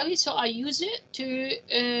nursery, so I use it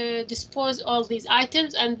to dispose all these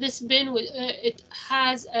items, and this bin it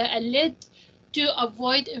has a lid to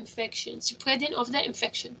avoid infection, spreading of the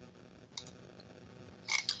infection.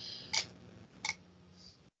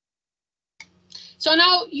 So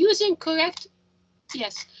now using correct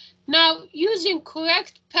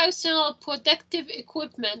personal protective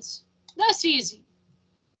equipment, that's easy.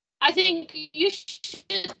 I think you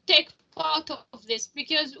should take part of this,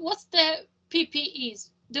 because what's the PPEs?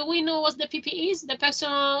 Do we know what's the PPEs, the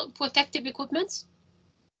personal protective equipment?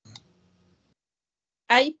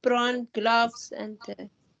 Apron, gloves, and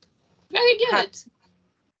very good. hat.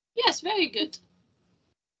 Yes, very good.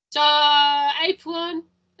 So apron,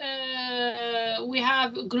 we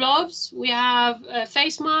have gloves, we have a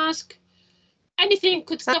face mask. Anything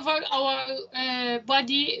could cover our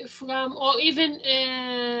body from, or even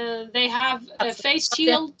they have a face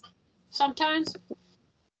shield sometimes.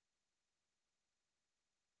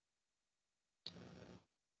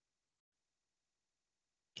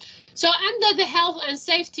 So under the Health and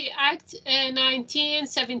Safety Act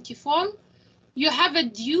 1974, you have a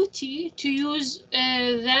duty to use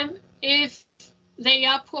them if they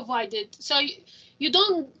are provided. So you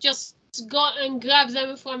don't just go and grab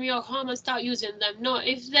them from your home and start using them. No,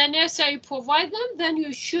 if the nursery provide them, then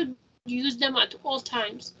you should use them at all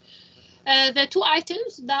times. The two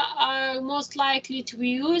items that are most likely to be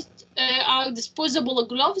used are disposable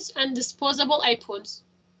gloves and disposable aprons.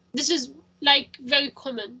 This is like very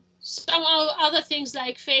common. Some other things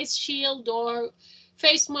like face shield or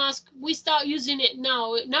face mask, we start using it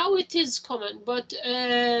now. Now it is common, but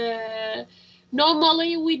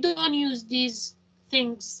normally we don't use these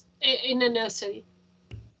things in a nursery.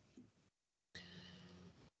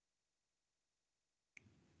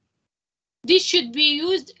 This should be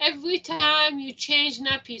used every time you change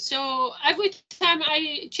nappy. So every time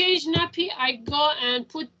I change nappy, I go and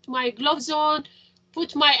put my gloves on,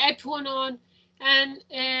 put my apron on, and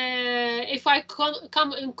if I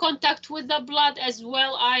come in contact with the blood as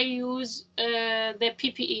well, I use the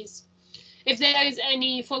PPEs. If there is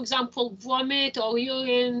any, for example, vomit or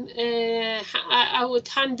urine, I would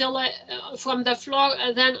handle it from the floor,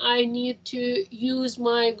 and then I need to use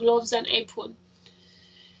my gloves and apron.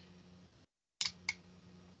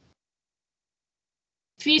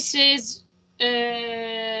 Feces,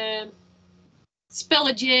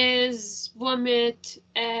 spillages, vomit,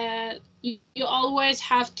 you always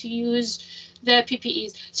have to use the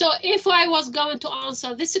PPEs. So if I was going to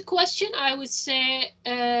answer this question, I would say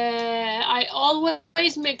I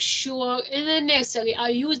always make sure in the nursery I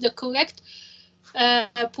use the correct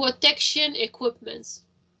protection equipments,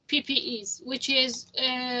 PPEs, which is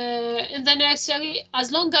in the nursery,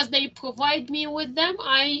 as long as they provide me with them,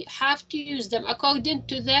 I have to use them according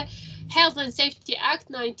to the Health and Safety Act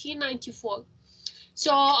 1994.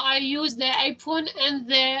 So I use the apron and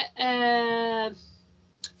the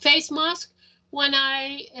face mask when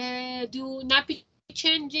I do nappy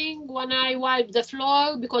changing, when I wipe the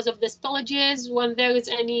floor because of the spillages, when there is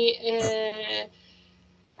any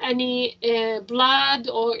blood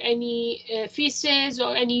or any feces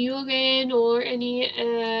or any urine or any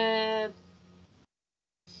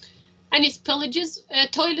spillages,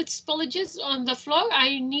 toilet spillages on the floor,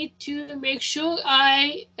 I need to make sure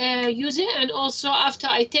I use it. And also after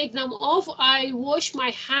I take them off, I wash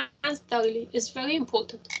my hands thoroughly. It's very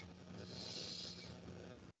important.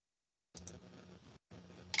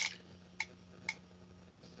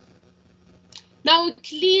 Now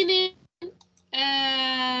cleaning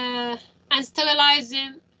and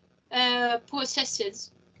sterilizing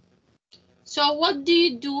processes. So what do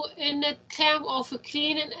you do in the term of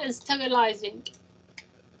cleaning and sterilizing?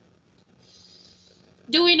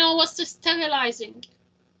 Do we know what's the sterilizing?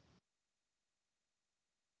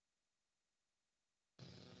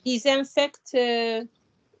 Disinfect the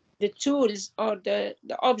tools or the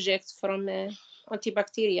objects from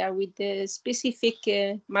antibacteria with the specific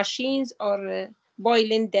machines or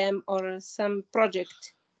boiling them or some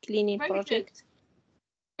project, cleaning Very project.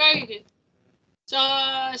 Good. Very good. So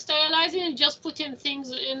sterilizing is just putting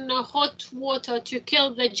things in hot water to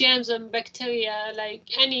kill the germs and bacteria, like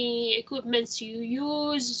any equipment you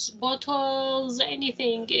use, bottles,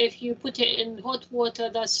 anything. If you put it in hot water,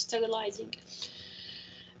 that's sterilizing.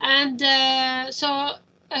 And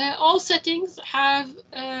all settings have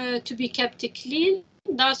to be kept clean.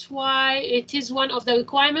 That's why it is one of the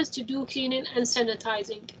requirements to do cleaning and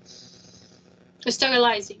sanitizing,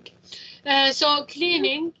 sterilizing. So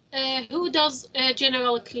cleaning, who does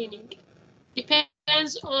general cleaning?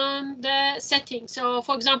 Depends on the setting. So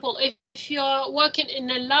for example, if you're working in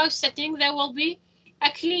a large setting, there will be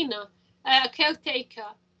a cleaner, a caretaker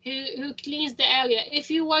who cleans the area. If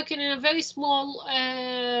you're working in a very small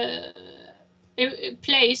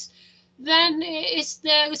place, then it's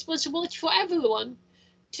the responsibility for everyone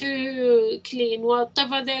to clean.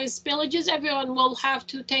 Whatever there is spillages, everyone will have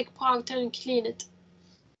to take part and clean it.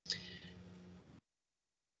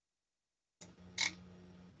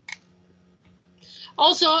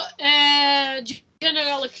 Also,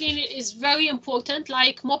 general cleaning is very important,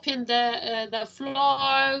 like mopping the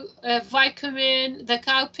floor, vacuuming the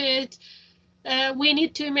carpet. We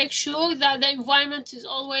need to make sure that the environment is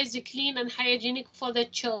always clean and hygienic for the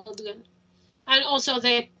children. And also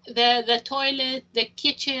the toilet, the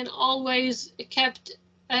kitchen, always kept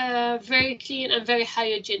very clean and very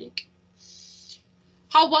hygienic.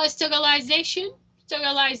 How about sterilization?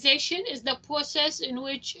 Sterilization is the process in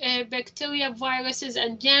which bacteria, viruses,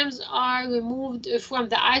 and germs are removed from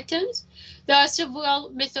the items. There are several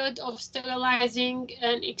methods of sterilizing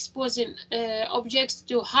and exposing objects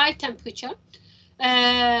to high temperature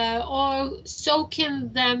or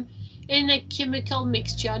soaking them in a chemical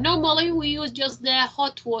mixture. Normally, we use just the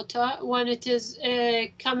hot water when it is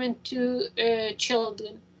coming to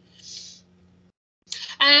children.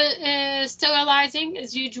 And sterilizing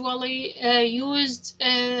is usually used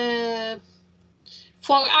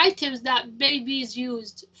for items that babies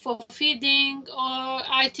use for feeding or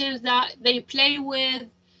items that they play with.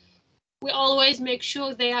 We always make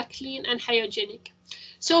sure they are clean and hygienic.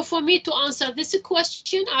 So for me to answer this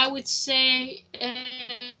question, I would say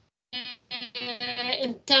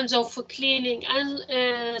in terms of cleaning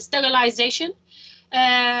and sterilization,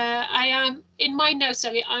 I am in my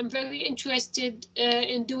nursery. I'm very interested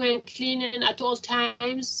in doing cleaning at all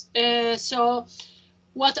times. So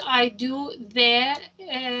what I do there,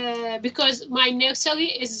 because my nursery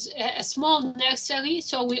is a small nursery,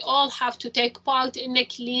 so we all have to take part in the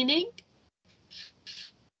cleaning.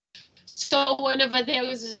 So whenever there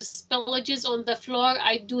is spillages on the floor,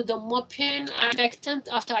 I do the mopping and disinfectant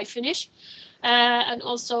after I finish. And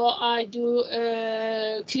also I do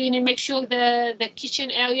cleaning, make sure the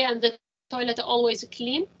kitchen area and the toilet are always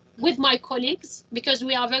clean with my colleagues, because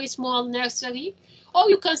we are a very small nursery. Or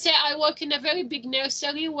you can say I work in a very big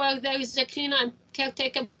nursery where there is a cleaner and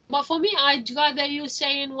caretaker. But for me, I'd rather you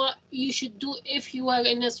saying what you should do if you are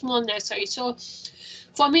in a small nursery. So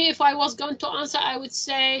for me, if I was going to answer, I would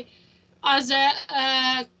say as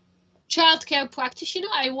a childcare practitioner.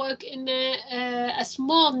 I work in a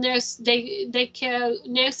small daycare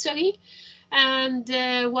nursery, and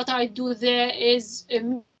what I do there is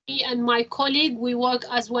me and my colleague, we work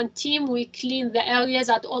as one team. We clean the areas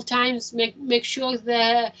at all times, make sure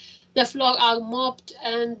the floor are mopped,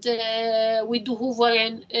 and we do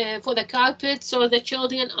hoovering for the carpet, so the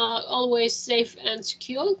children are always safe and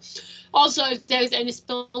secure. Also, if there is any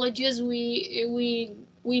spillages, we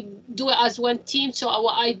do it as one team. So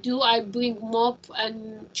what I do, I bring mop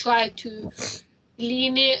and try to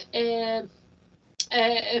clean it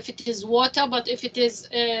if it is water, but if it is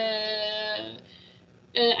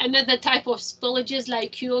another type of spillages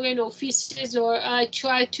like urine or feces, or I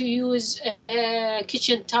try to use a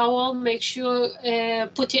kitchen towel, make sure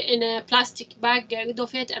put it in a plastic bag, get rid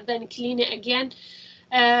of it, and then clean it again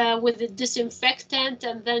with the disinfectant,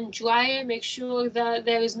 and then dry it, make sure that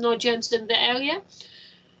there is no germs in the area.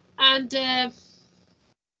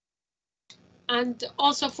 And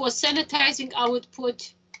also for sanitizing, I would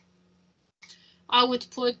put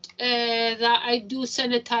that I do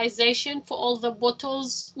sanitization for all the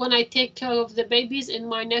bottles when I take care of the babies in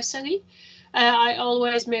my nursery. I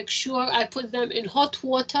always make sure I put them in hot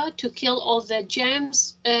water to kill all the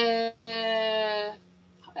germs,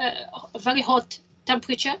 very hot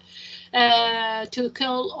temperature, to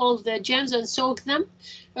kill all the germs and soak them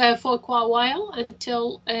for quite a while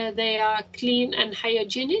until they are clean and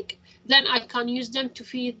hygienic. Then I can use them to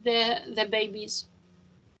feed the babies.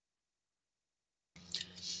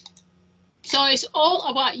 So it's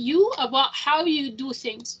all about you, about how you do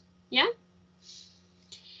things, yeah?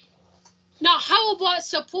 Now, how about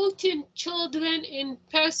supporting children in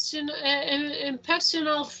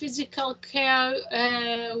personal physical care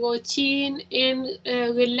routine in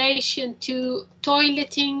relation to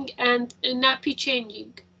toileting and nappy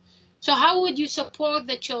changing? So how would you support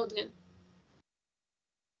the children?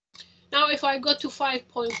 Now, if I go to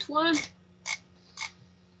 5.1,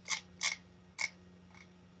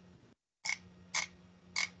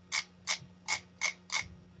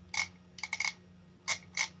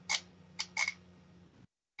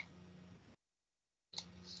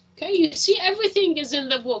 okay, you see everything is in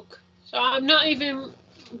the book. So I'm not even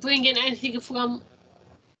bringing anything from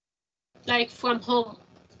home.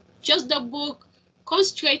 Just the book,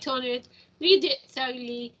 concentrate on it, read it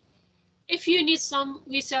thoroughly. If you need some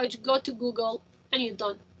research, go to Google and you're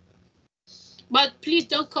done. But please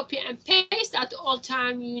don't copy and paste at all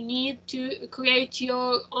time. You need to create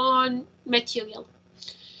your own material.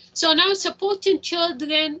 So now, supporting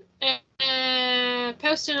children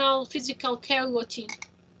personal physical care routine.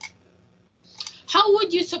 How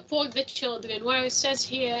would you support the children? Where it says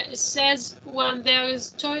here, it says when there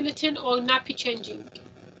is toileting or nappy changing.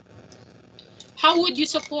 How would you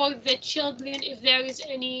support the children if there is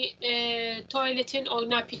any toileting or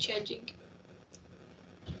nappy changing?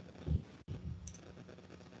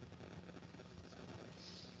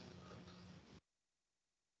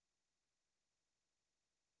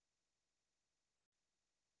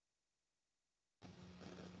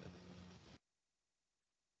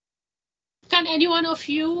 Can any one of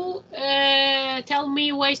you tell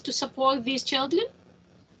me ways to support these children?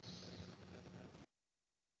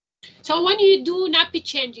 So when you do nappy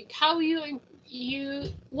changing,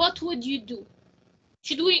 what would you do?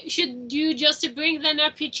 Should you just bring the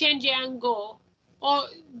nappy changer and go, or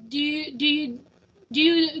do you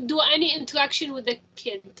do any interaction with the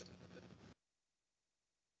kid?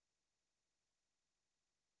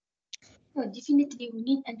 No, definitely we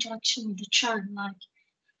need interaction with the child. Like,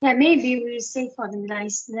 yeah, maybe we say for them like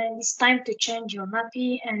it's time to change your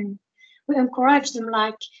nappy, and we encourage them,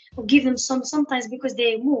 like we give them sometimes because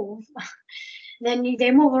they move, then they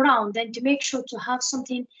move around. Then to make sure to have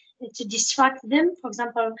something to distract them, for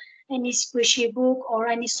example, any squishy book or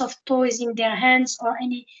any soft toys in their hands or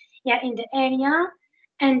any in the area,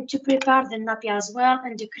 and to prepare the nappy as well,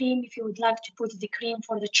 and the cream if you would like to put the cream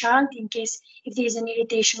for the child in case if there is an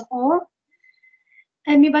irritation or.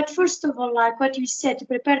 But first of all, like what you said, to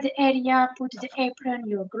prepare the area, put the apron,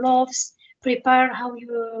 your gloves, prepare how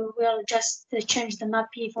you will just change the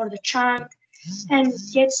nappy for the child, and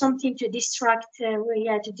get something to distract,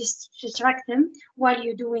 distract them while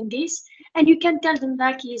you're doing this. And you can tell them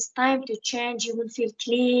like it's time to change. You will feel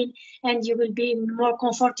clean and you will be more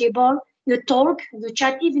comfortable. You talk, the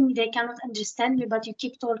child, even if they cannot understand you, but you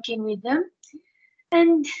keep talking with them,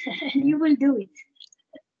 and you will do it.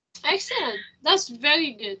 Excellent. That's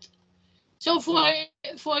very good. So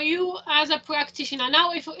for you as a practitioner,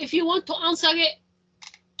 now if you want to answer it,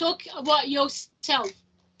 talk about yourself,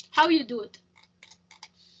 how you do it.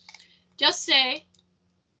 Just say,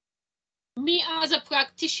 me as a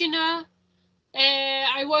practitioner,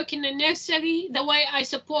 I I work in a nursery, the way I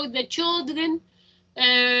support the children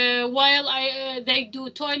while they do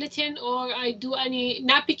toileting or I do any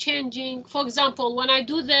nappy changing. For example, when I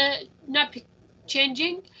do the nappy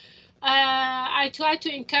changing, I try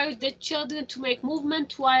to encourage the children to make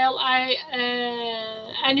movement while I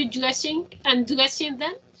undressing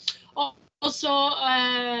them. Also,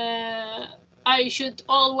 I should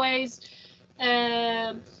always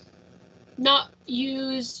not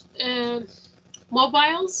use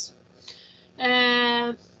mobiles.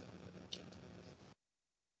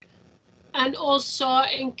 And also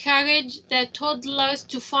encourage the toddlers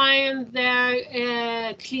to find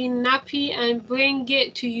their clean nappy and bring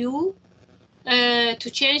it to you to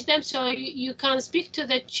change them, so you can speak to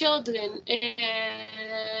the children.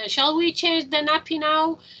 Shall we change the nappy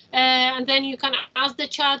now? And then you can ask the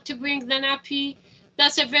child to bring the nappy.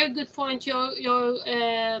 That's a very good point. Your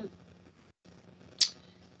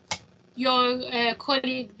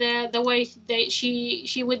colleague, the way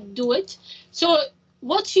she would do it. So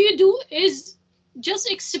what you do is just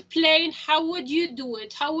explain how would you do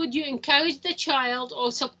it. How would you encourage the child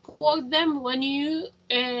or support them when you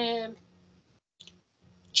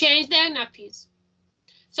change their nappies?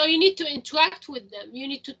 So you need to interact with them. You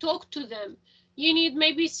need to talk to them. You need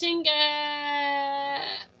maybe sing a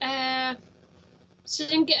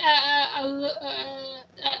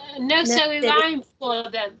nursery rhyme for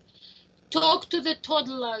them. Talk to the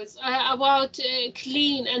toddlers about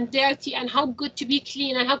clean and dirty and how good to be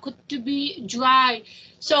clean and how good to be dry.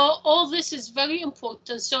 So all this is very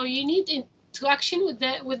important. So you need interaction with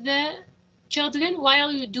the children while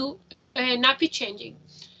you do nappy changing.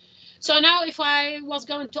 So now if I was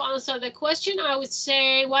going to answer the question, I would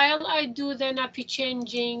say while I do the nappy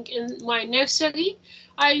changing in my nursery,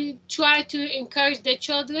 I try to encourage the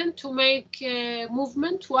children to make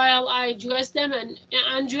movement while I dress them and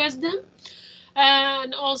undress them.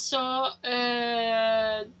 And also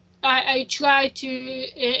I try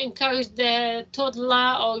to encourage the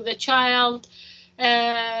toddler or the child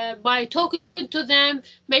by talking to them.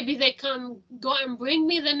 Maybe they can go and bring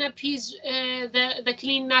me the nappies, the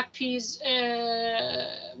clean nappies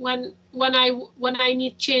when I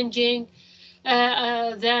need changing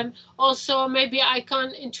them. Also, maybe I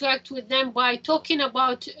can interact with them by talking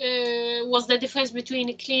about what's the difference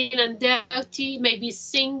between clean and dirty. Maybe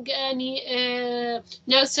sing any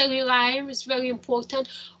nursery rhyme is very important.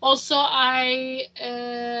 Also,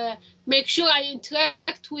 I make sure I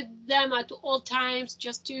interact with them at all times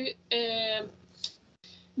just to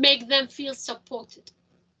make them feel supported.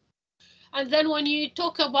 And then when you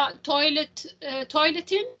talk about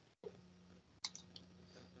toileting,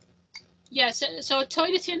 yes, so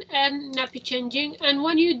toileting and nappy changing. And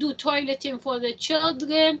when you do toileting for the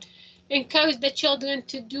children, encourage the children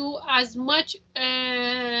to do as much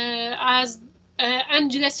as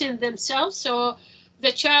undressing themselves. So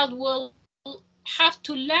the child will have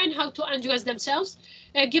to learn how to undress themselves.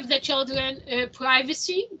 Give the children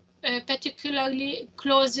privacy, particularly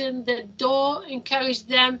closing the door. Encourage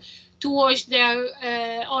them to wash their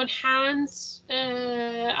own hands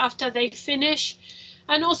after they finish.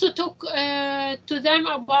 And also talk to them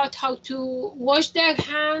about how to wash their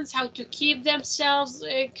hands, how to keep themselves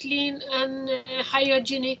clean and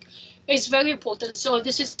hygienic is very important. So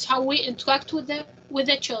this is how we interact with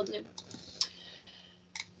the children.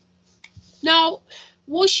 Now,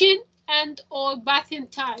 washing and or bathing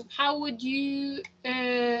time. How would you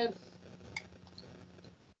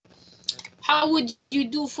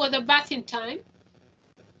do for the bathing time?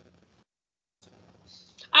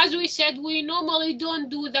 As we said, we normally don't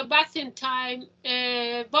do the bathing time,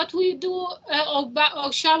 but we do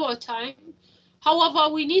or shower time. However,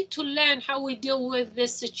 we need to learn how we deal with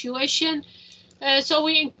this situation. So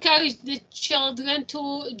we encourage the children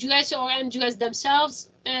to dress or undress themselves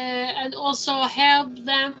and also help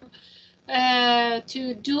them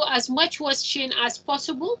to do as much washing as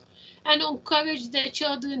possible and encourage the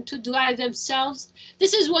children to dry themselves.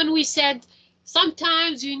 This is when we said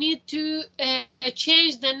sometimes you need to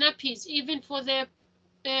change the nappies even for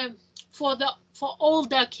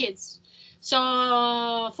older kids. So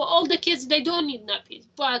for older kids, they don't need nappies,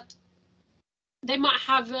 but they might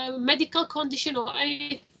have a medical condition or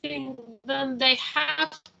anything, then they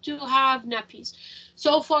have to have nappies.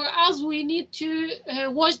 So for us, we need to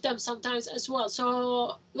wash them sometimes as well.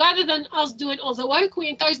 So rather than us doing all the work, we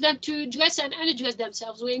encourage them to dress and undress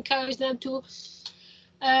themselves. We encourage them to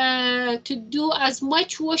do as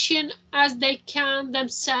much washing as they can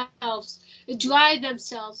themselves, dry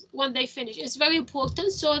themselves when they finish. It's very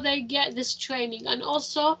important so they get this training. And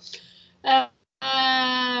also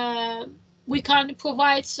we can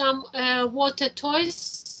provide some water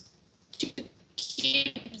toys to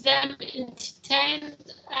keep them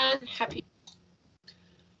entertained and happy.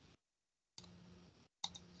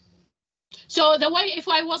 So the way, if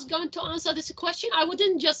I was going to answer this question, I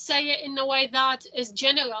wouldn't just say it in a way that is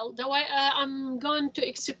general. The way I'm going to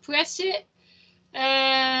express it,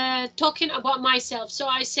 talking about myself. So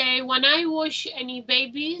I say when I wash any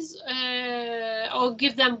babies or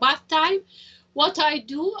give them bath time, what I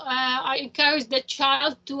do, I encourage the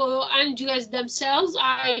child to undress themselves.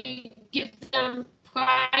 I give them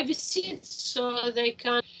privacy so they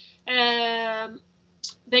can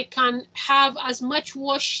have as much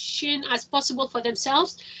washing as possible for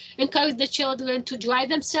themselves. Encourage the children to dry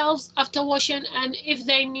themselves after washing, and if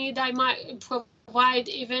they need, I might provide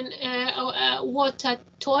even a water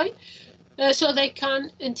toy so they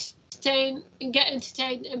can get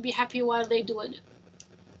entertained and be happy while they're doing it.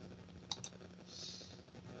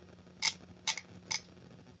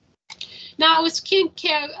 Now,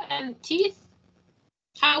 skincare and teeth.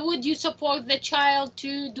 How would you support the child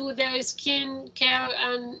to do their skin care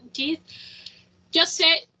and teeth? Just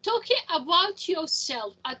say, talking about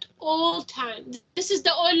yourself at all times. This is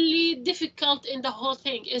the only difficult in the whole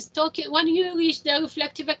thing, is talking. When you reach the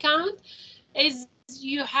reflective account, is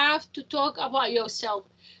you have to talk about yourself.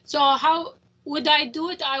 So how would I do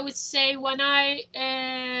it? I would say when I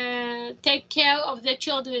take care of the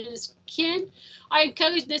children's skin, I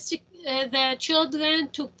encourage the children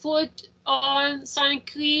to put on sun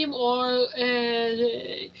cream or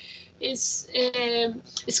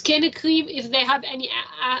skin cream if they have any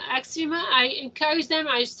eczema. I encourage them.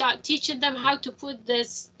 I start teaching them how to put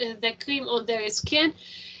the cream on their skin.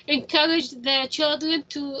 Encourage the children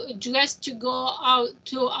to dress to go out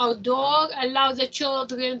to outdoor. Allow the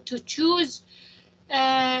children to choose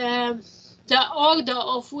the order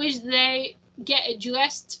of which they get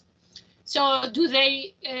dressed. So do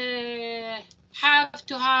they have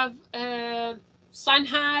to have sun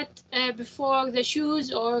hat before the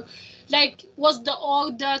shoes, or like what's the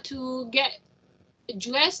order to get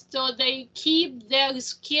dressed so they keep their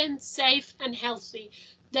skin safe and healthy?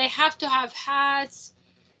 They have to have hats,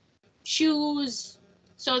 shoes,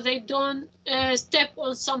 so they don't step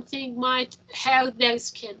on something might hurt their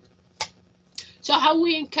skin. So how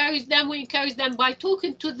we encourage them? We encourage them by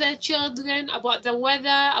talking to the children about the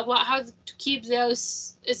weather, about how to keep their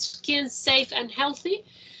skin safe and healthy,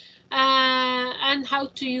 and how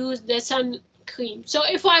to use the sun cream. So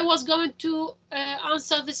if I was going to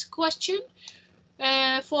answer this question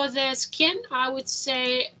for the skin, I would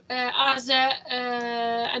say as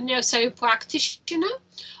a nursery practitioner,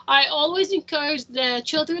 I always encourage the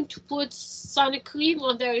children to put sun cream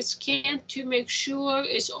on their skin to make sure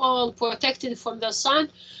it's all protected from the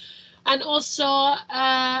sun. And also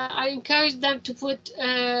I encourage them to put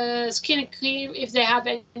skin cream if they have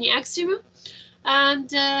any eczema.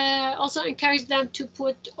 And also encourage them to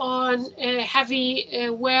put on heavy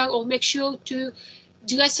wear, or make sure to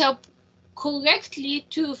dress up correctly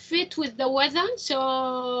to fit with the weather,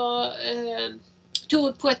 so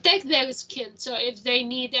to protect their skin. So if they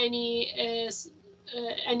need any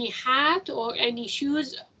hat or any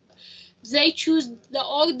shoes, they choose the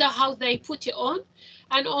order how they put it on.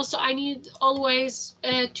 And also I need always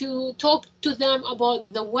to talk to them about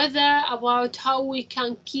the weather, about how we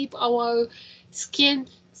can keep our skin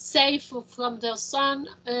safe from the sun,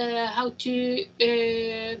 how to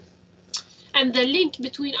and the link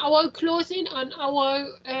between our clothing and our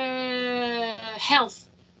health.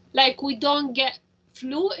 Like we don't get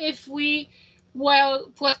flu if we wear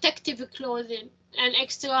protective clothing and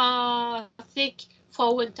extra thick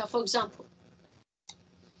for winter, for example.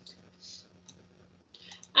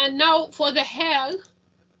 And now for the hair,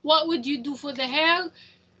 what would you do for the hair?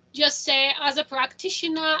 Just say, as a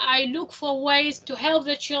practitioner, I look for ways to help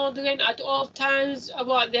the children at all times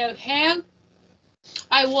about their hair.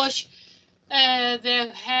 I wash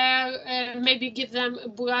their hair, maybe give them a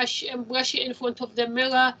brush and brush it in front of the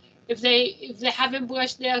mirror if they haven't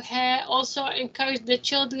brushed their hair. Also encourage the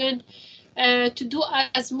children to do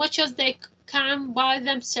as much as they can by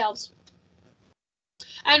themselves.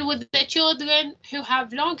 And with the children who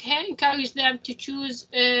have long hair, encourage them to choose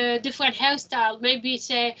different hairstyle. Maybe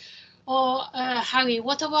say, oh, Harry,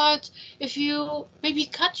 what about if you maybe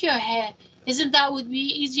cut your hair? Isn't that would be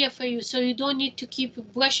easier for you? So you don't need to keep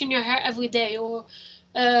brushing your hair every day, or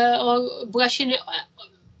brushing it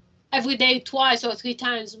every day twice or 3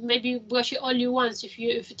 times. Maybe brush it only once if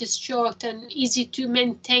it is short and easy to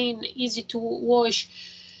maintain, easy to wash.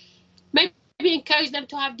 Maybe encourage them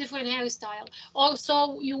to have different hairstyle.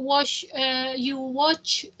 Also, you watch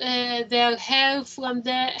their hair from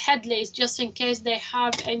the head lace, just in case they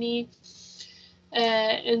have any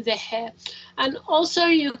in the hair. And also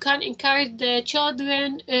you can encourage the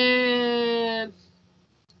children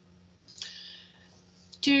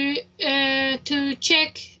to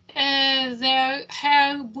check their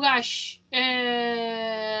hairbrush,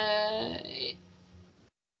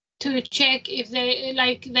 to check if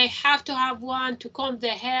they have to have one to comb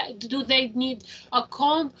their hair. Do they need a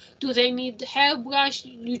comb? Do they need hairbrush?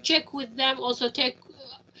 You check with them. Also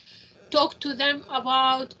talk to them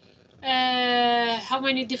about how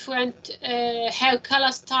many different hair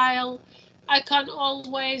color style. I can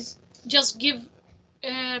always just give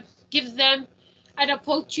them an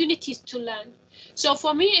opportunities to learn. So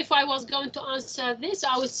for me, if I was going to answer this,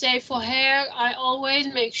 I would say for hair, I always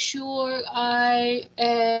make sure I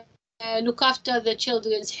look after the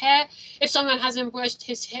children's hair. If someone hasn't brushed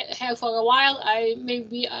his hair for a while, I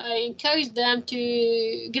encourage them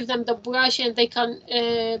to give them the brush and they can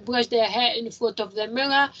brush their hair in front of the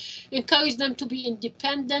mirror. Encourage them to be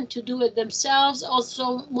independent, to do it themselves.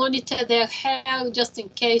 Also monitor their hair just in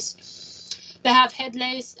case they have head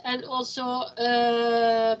lace, and also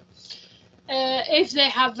if they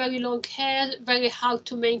have very long hair, very hard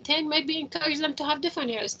to maintain, maybe encourage them to have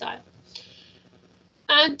different hairstyle.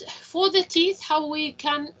 And for the teeth, how we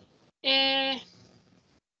can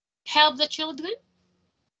help the children?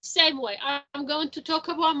 Same way. I'm going to talk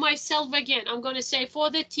about myself again. I'm going to say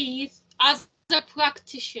for the teeth, as a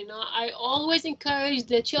practitioner, I always encourage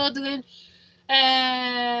the children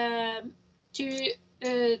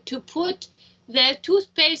to put their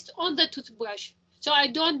toothpaste on the toothbrush. So I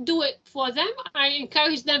don't do it for them. I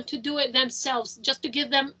encourage them to do it themselves, just to give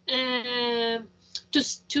them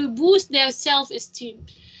to boost their self-esteem.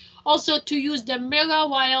 Also to use the mirror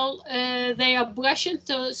while they are brushing,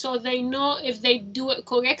 so they know if they do it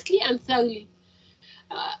correctly and thoroughly.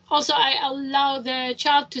 Also, I allow the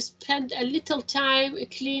child to spend a little time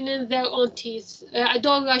cleaning their own teeth. I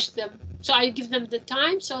don't rush them, so I give them the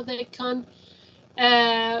time so they can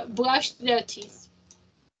brush their teeth.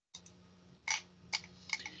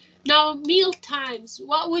 Now, meal times.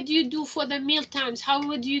 What would you do for the meal times? How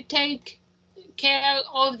would you take care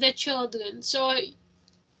of the children? So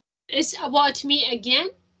it's about me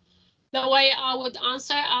again. The way I would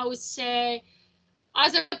answer, I would say,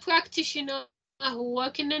 as a practitioner who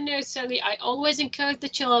work in the nursery, I always encourage the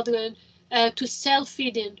children to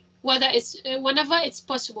self-feeding, whenever it's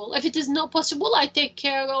possible. If it is not possible, I take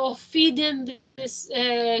care of feeding this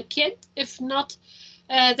kid. If not,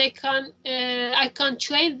 I can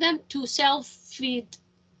train them to self-feeding.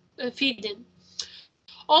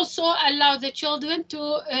 Also, allow the children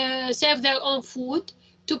to save their own food,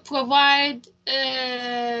 to provided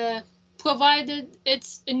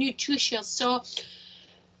it's nutritious. So,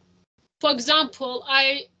 for example,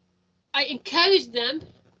 I encourage them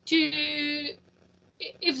to,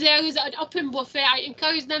 if there is an open buffet, I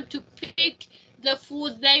encourage them to pick the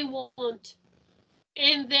food they want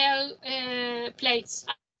in their plates.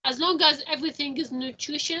 As long as everything is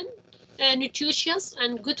nutritious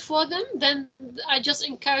and good for them, then I just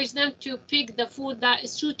encourage them to pick the food that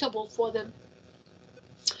is suitable for them.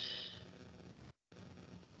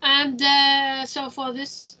 And so for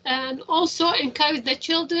this, and also encourage the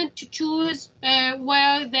children to choose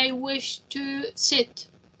where they wish to sit.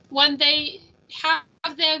 When they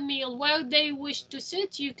have their meal, where they wish to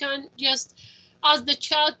sit, you can just ask the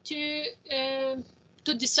child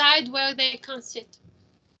to decide where they can sit.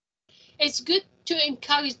 It's good to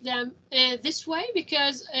encourage them this way,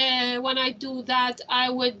 because when I do that, I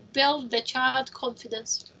would build the child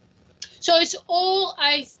confidence. So it's all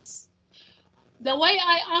the way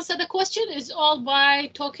I answer the question is all by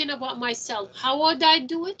talking about myself. How would I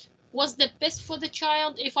do it? What's the best for the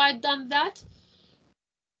child if I'd done that?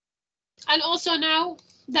 And also now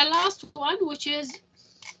the last one, which is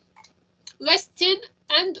resting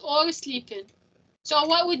and or sleeping. So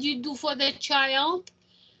what would you do for the child?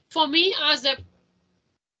 For me,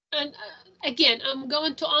 again, I'm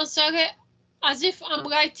going to answer it as if I'm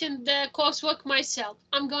writing the coursework myself.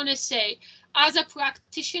 I'm going to say, as a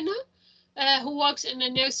practitioner who works in a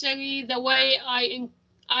nursery, the way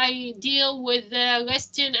I deal with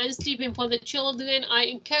resting and sleeping for the children, I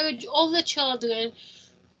encourage all the children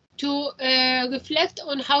to reflect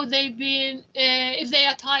on how they've been. If they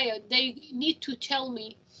are tired, they need to tell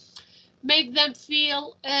me. Make them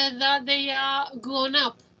feel that they are grown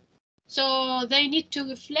up. So they need to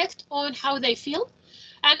reflect on how they feel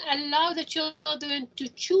and allow the children to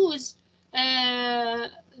choose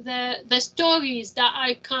the stories that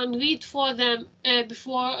I can read for them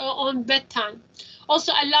before on bedtime.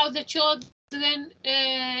 Also allow the children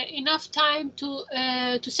enough time to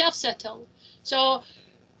self-settle. So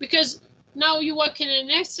because now you work in a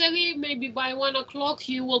nursery, maybe by 1 o'clock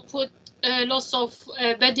you will put lots of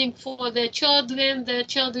bedding for the children. The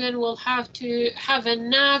children will have to have a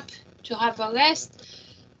nap, to have a rest.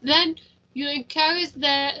 Then you encourage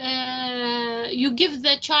you give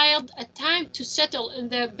the child a time to settle in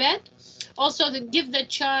their bed. Also, give the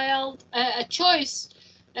child a choice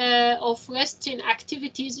of resting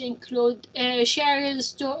activities, include sharing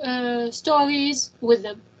stories with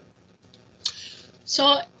them.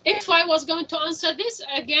 So if I was going to answer this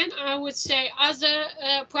again, I would say, as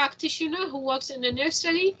a practitioner who works in a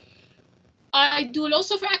nursery, I do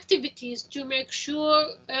lots of activities to make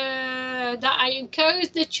sure that I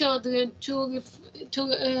encourage the children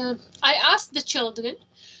I ask the children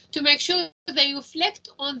to make sure they reflect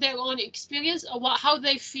on their own experience about how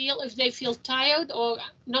they feel, if they feel tired or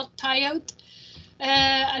not tired.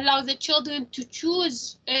 Allow the children to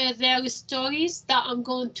choose their stories that I'm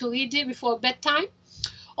going to read it before bedtime.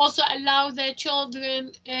 Also allow the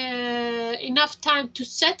children enough time to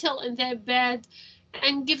settle in their bed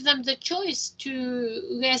and give them the choice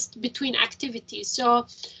to rest between activities. So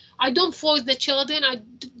I don't force the children. I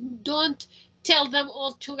don't tell them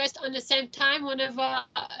all to rest on the same time. Whenever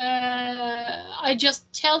I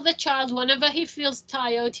just tell the child whenever he feels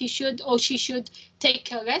tired, he should or she should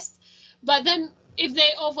take a rest. But then if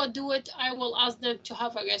they overdo it, I will ask them to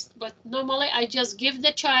have a rest. But normally I just give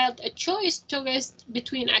the child a choice to rest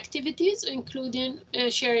between activities, including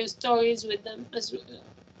sharing stories with them, as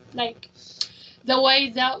like the way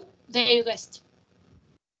that they rest.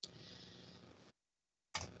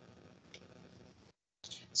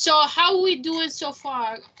 So how are we doing so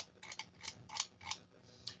far?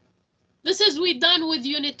 This is we done with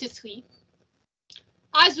Unit 3.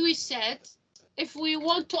 As we said, if we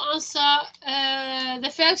want to answer the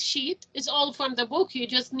first sheet, it's all from the book. You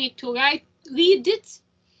just need to read it,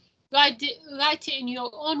 write it in your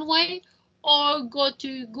own way, or go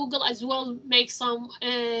to Google as well, make some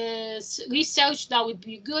research. That would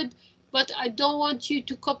be good. But I don't want you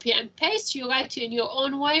to copy and paste. You write it in your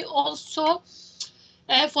own way. Also,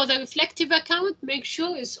 for the reflective account, make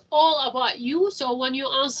sure it's all about you. So when you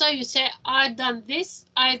answer, you say, I've done this,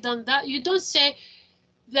 I've done that. You don't say,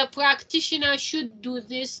 the practitioner should do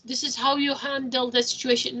this. This is how you handle the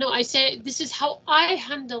situation. No, I say, this is how I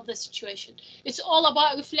handle the situation. It's all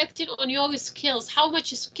about reflecting on your skills. How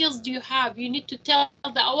much skills do you have? You need to tell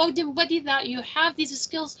the awarding body that you have these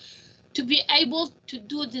skills to be able to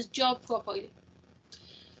do this job properly.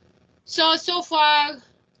 So far,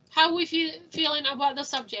 how we feeling about the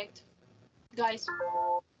subject, guys?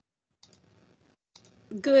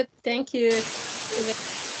 Good, thank you.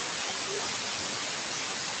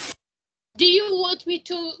 Do you want me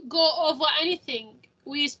to go over anything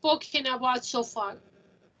we've spoken about so far?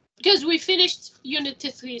 Because we finished Unit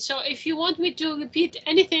 3, so if you want me to repeat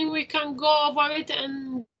anything, we can go over it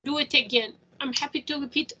and do it again. I'm happy to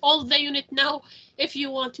repeat all the unit now if you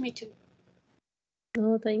want me to.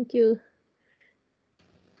 No, thank you.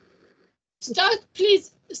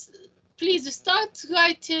 Please start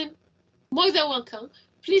writing. More than welcome.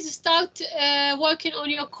 Please start working on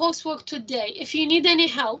your coursework today. If you need any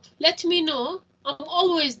help, let me know. I'm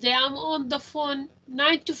always there. I'm on the phone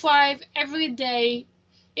 9 to 5 every day,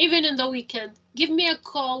 even in the weekend. Give me a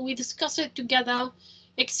call. We discuss it together.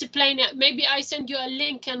 Explain it. Maybe I send you a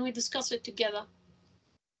link and we discuss it together.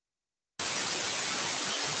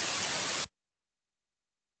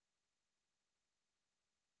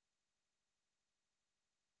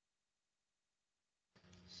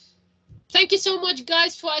 Thank you so much,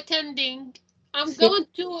 guys, for attending. I'm going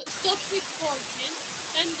to stop recording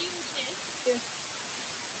and do this.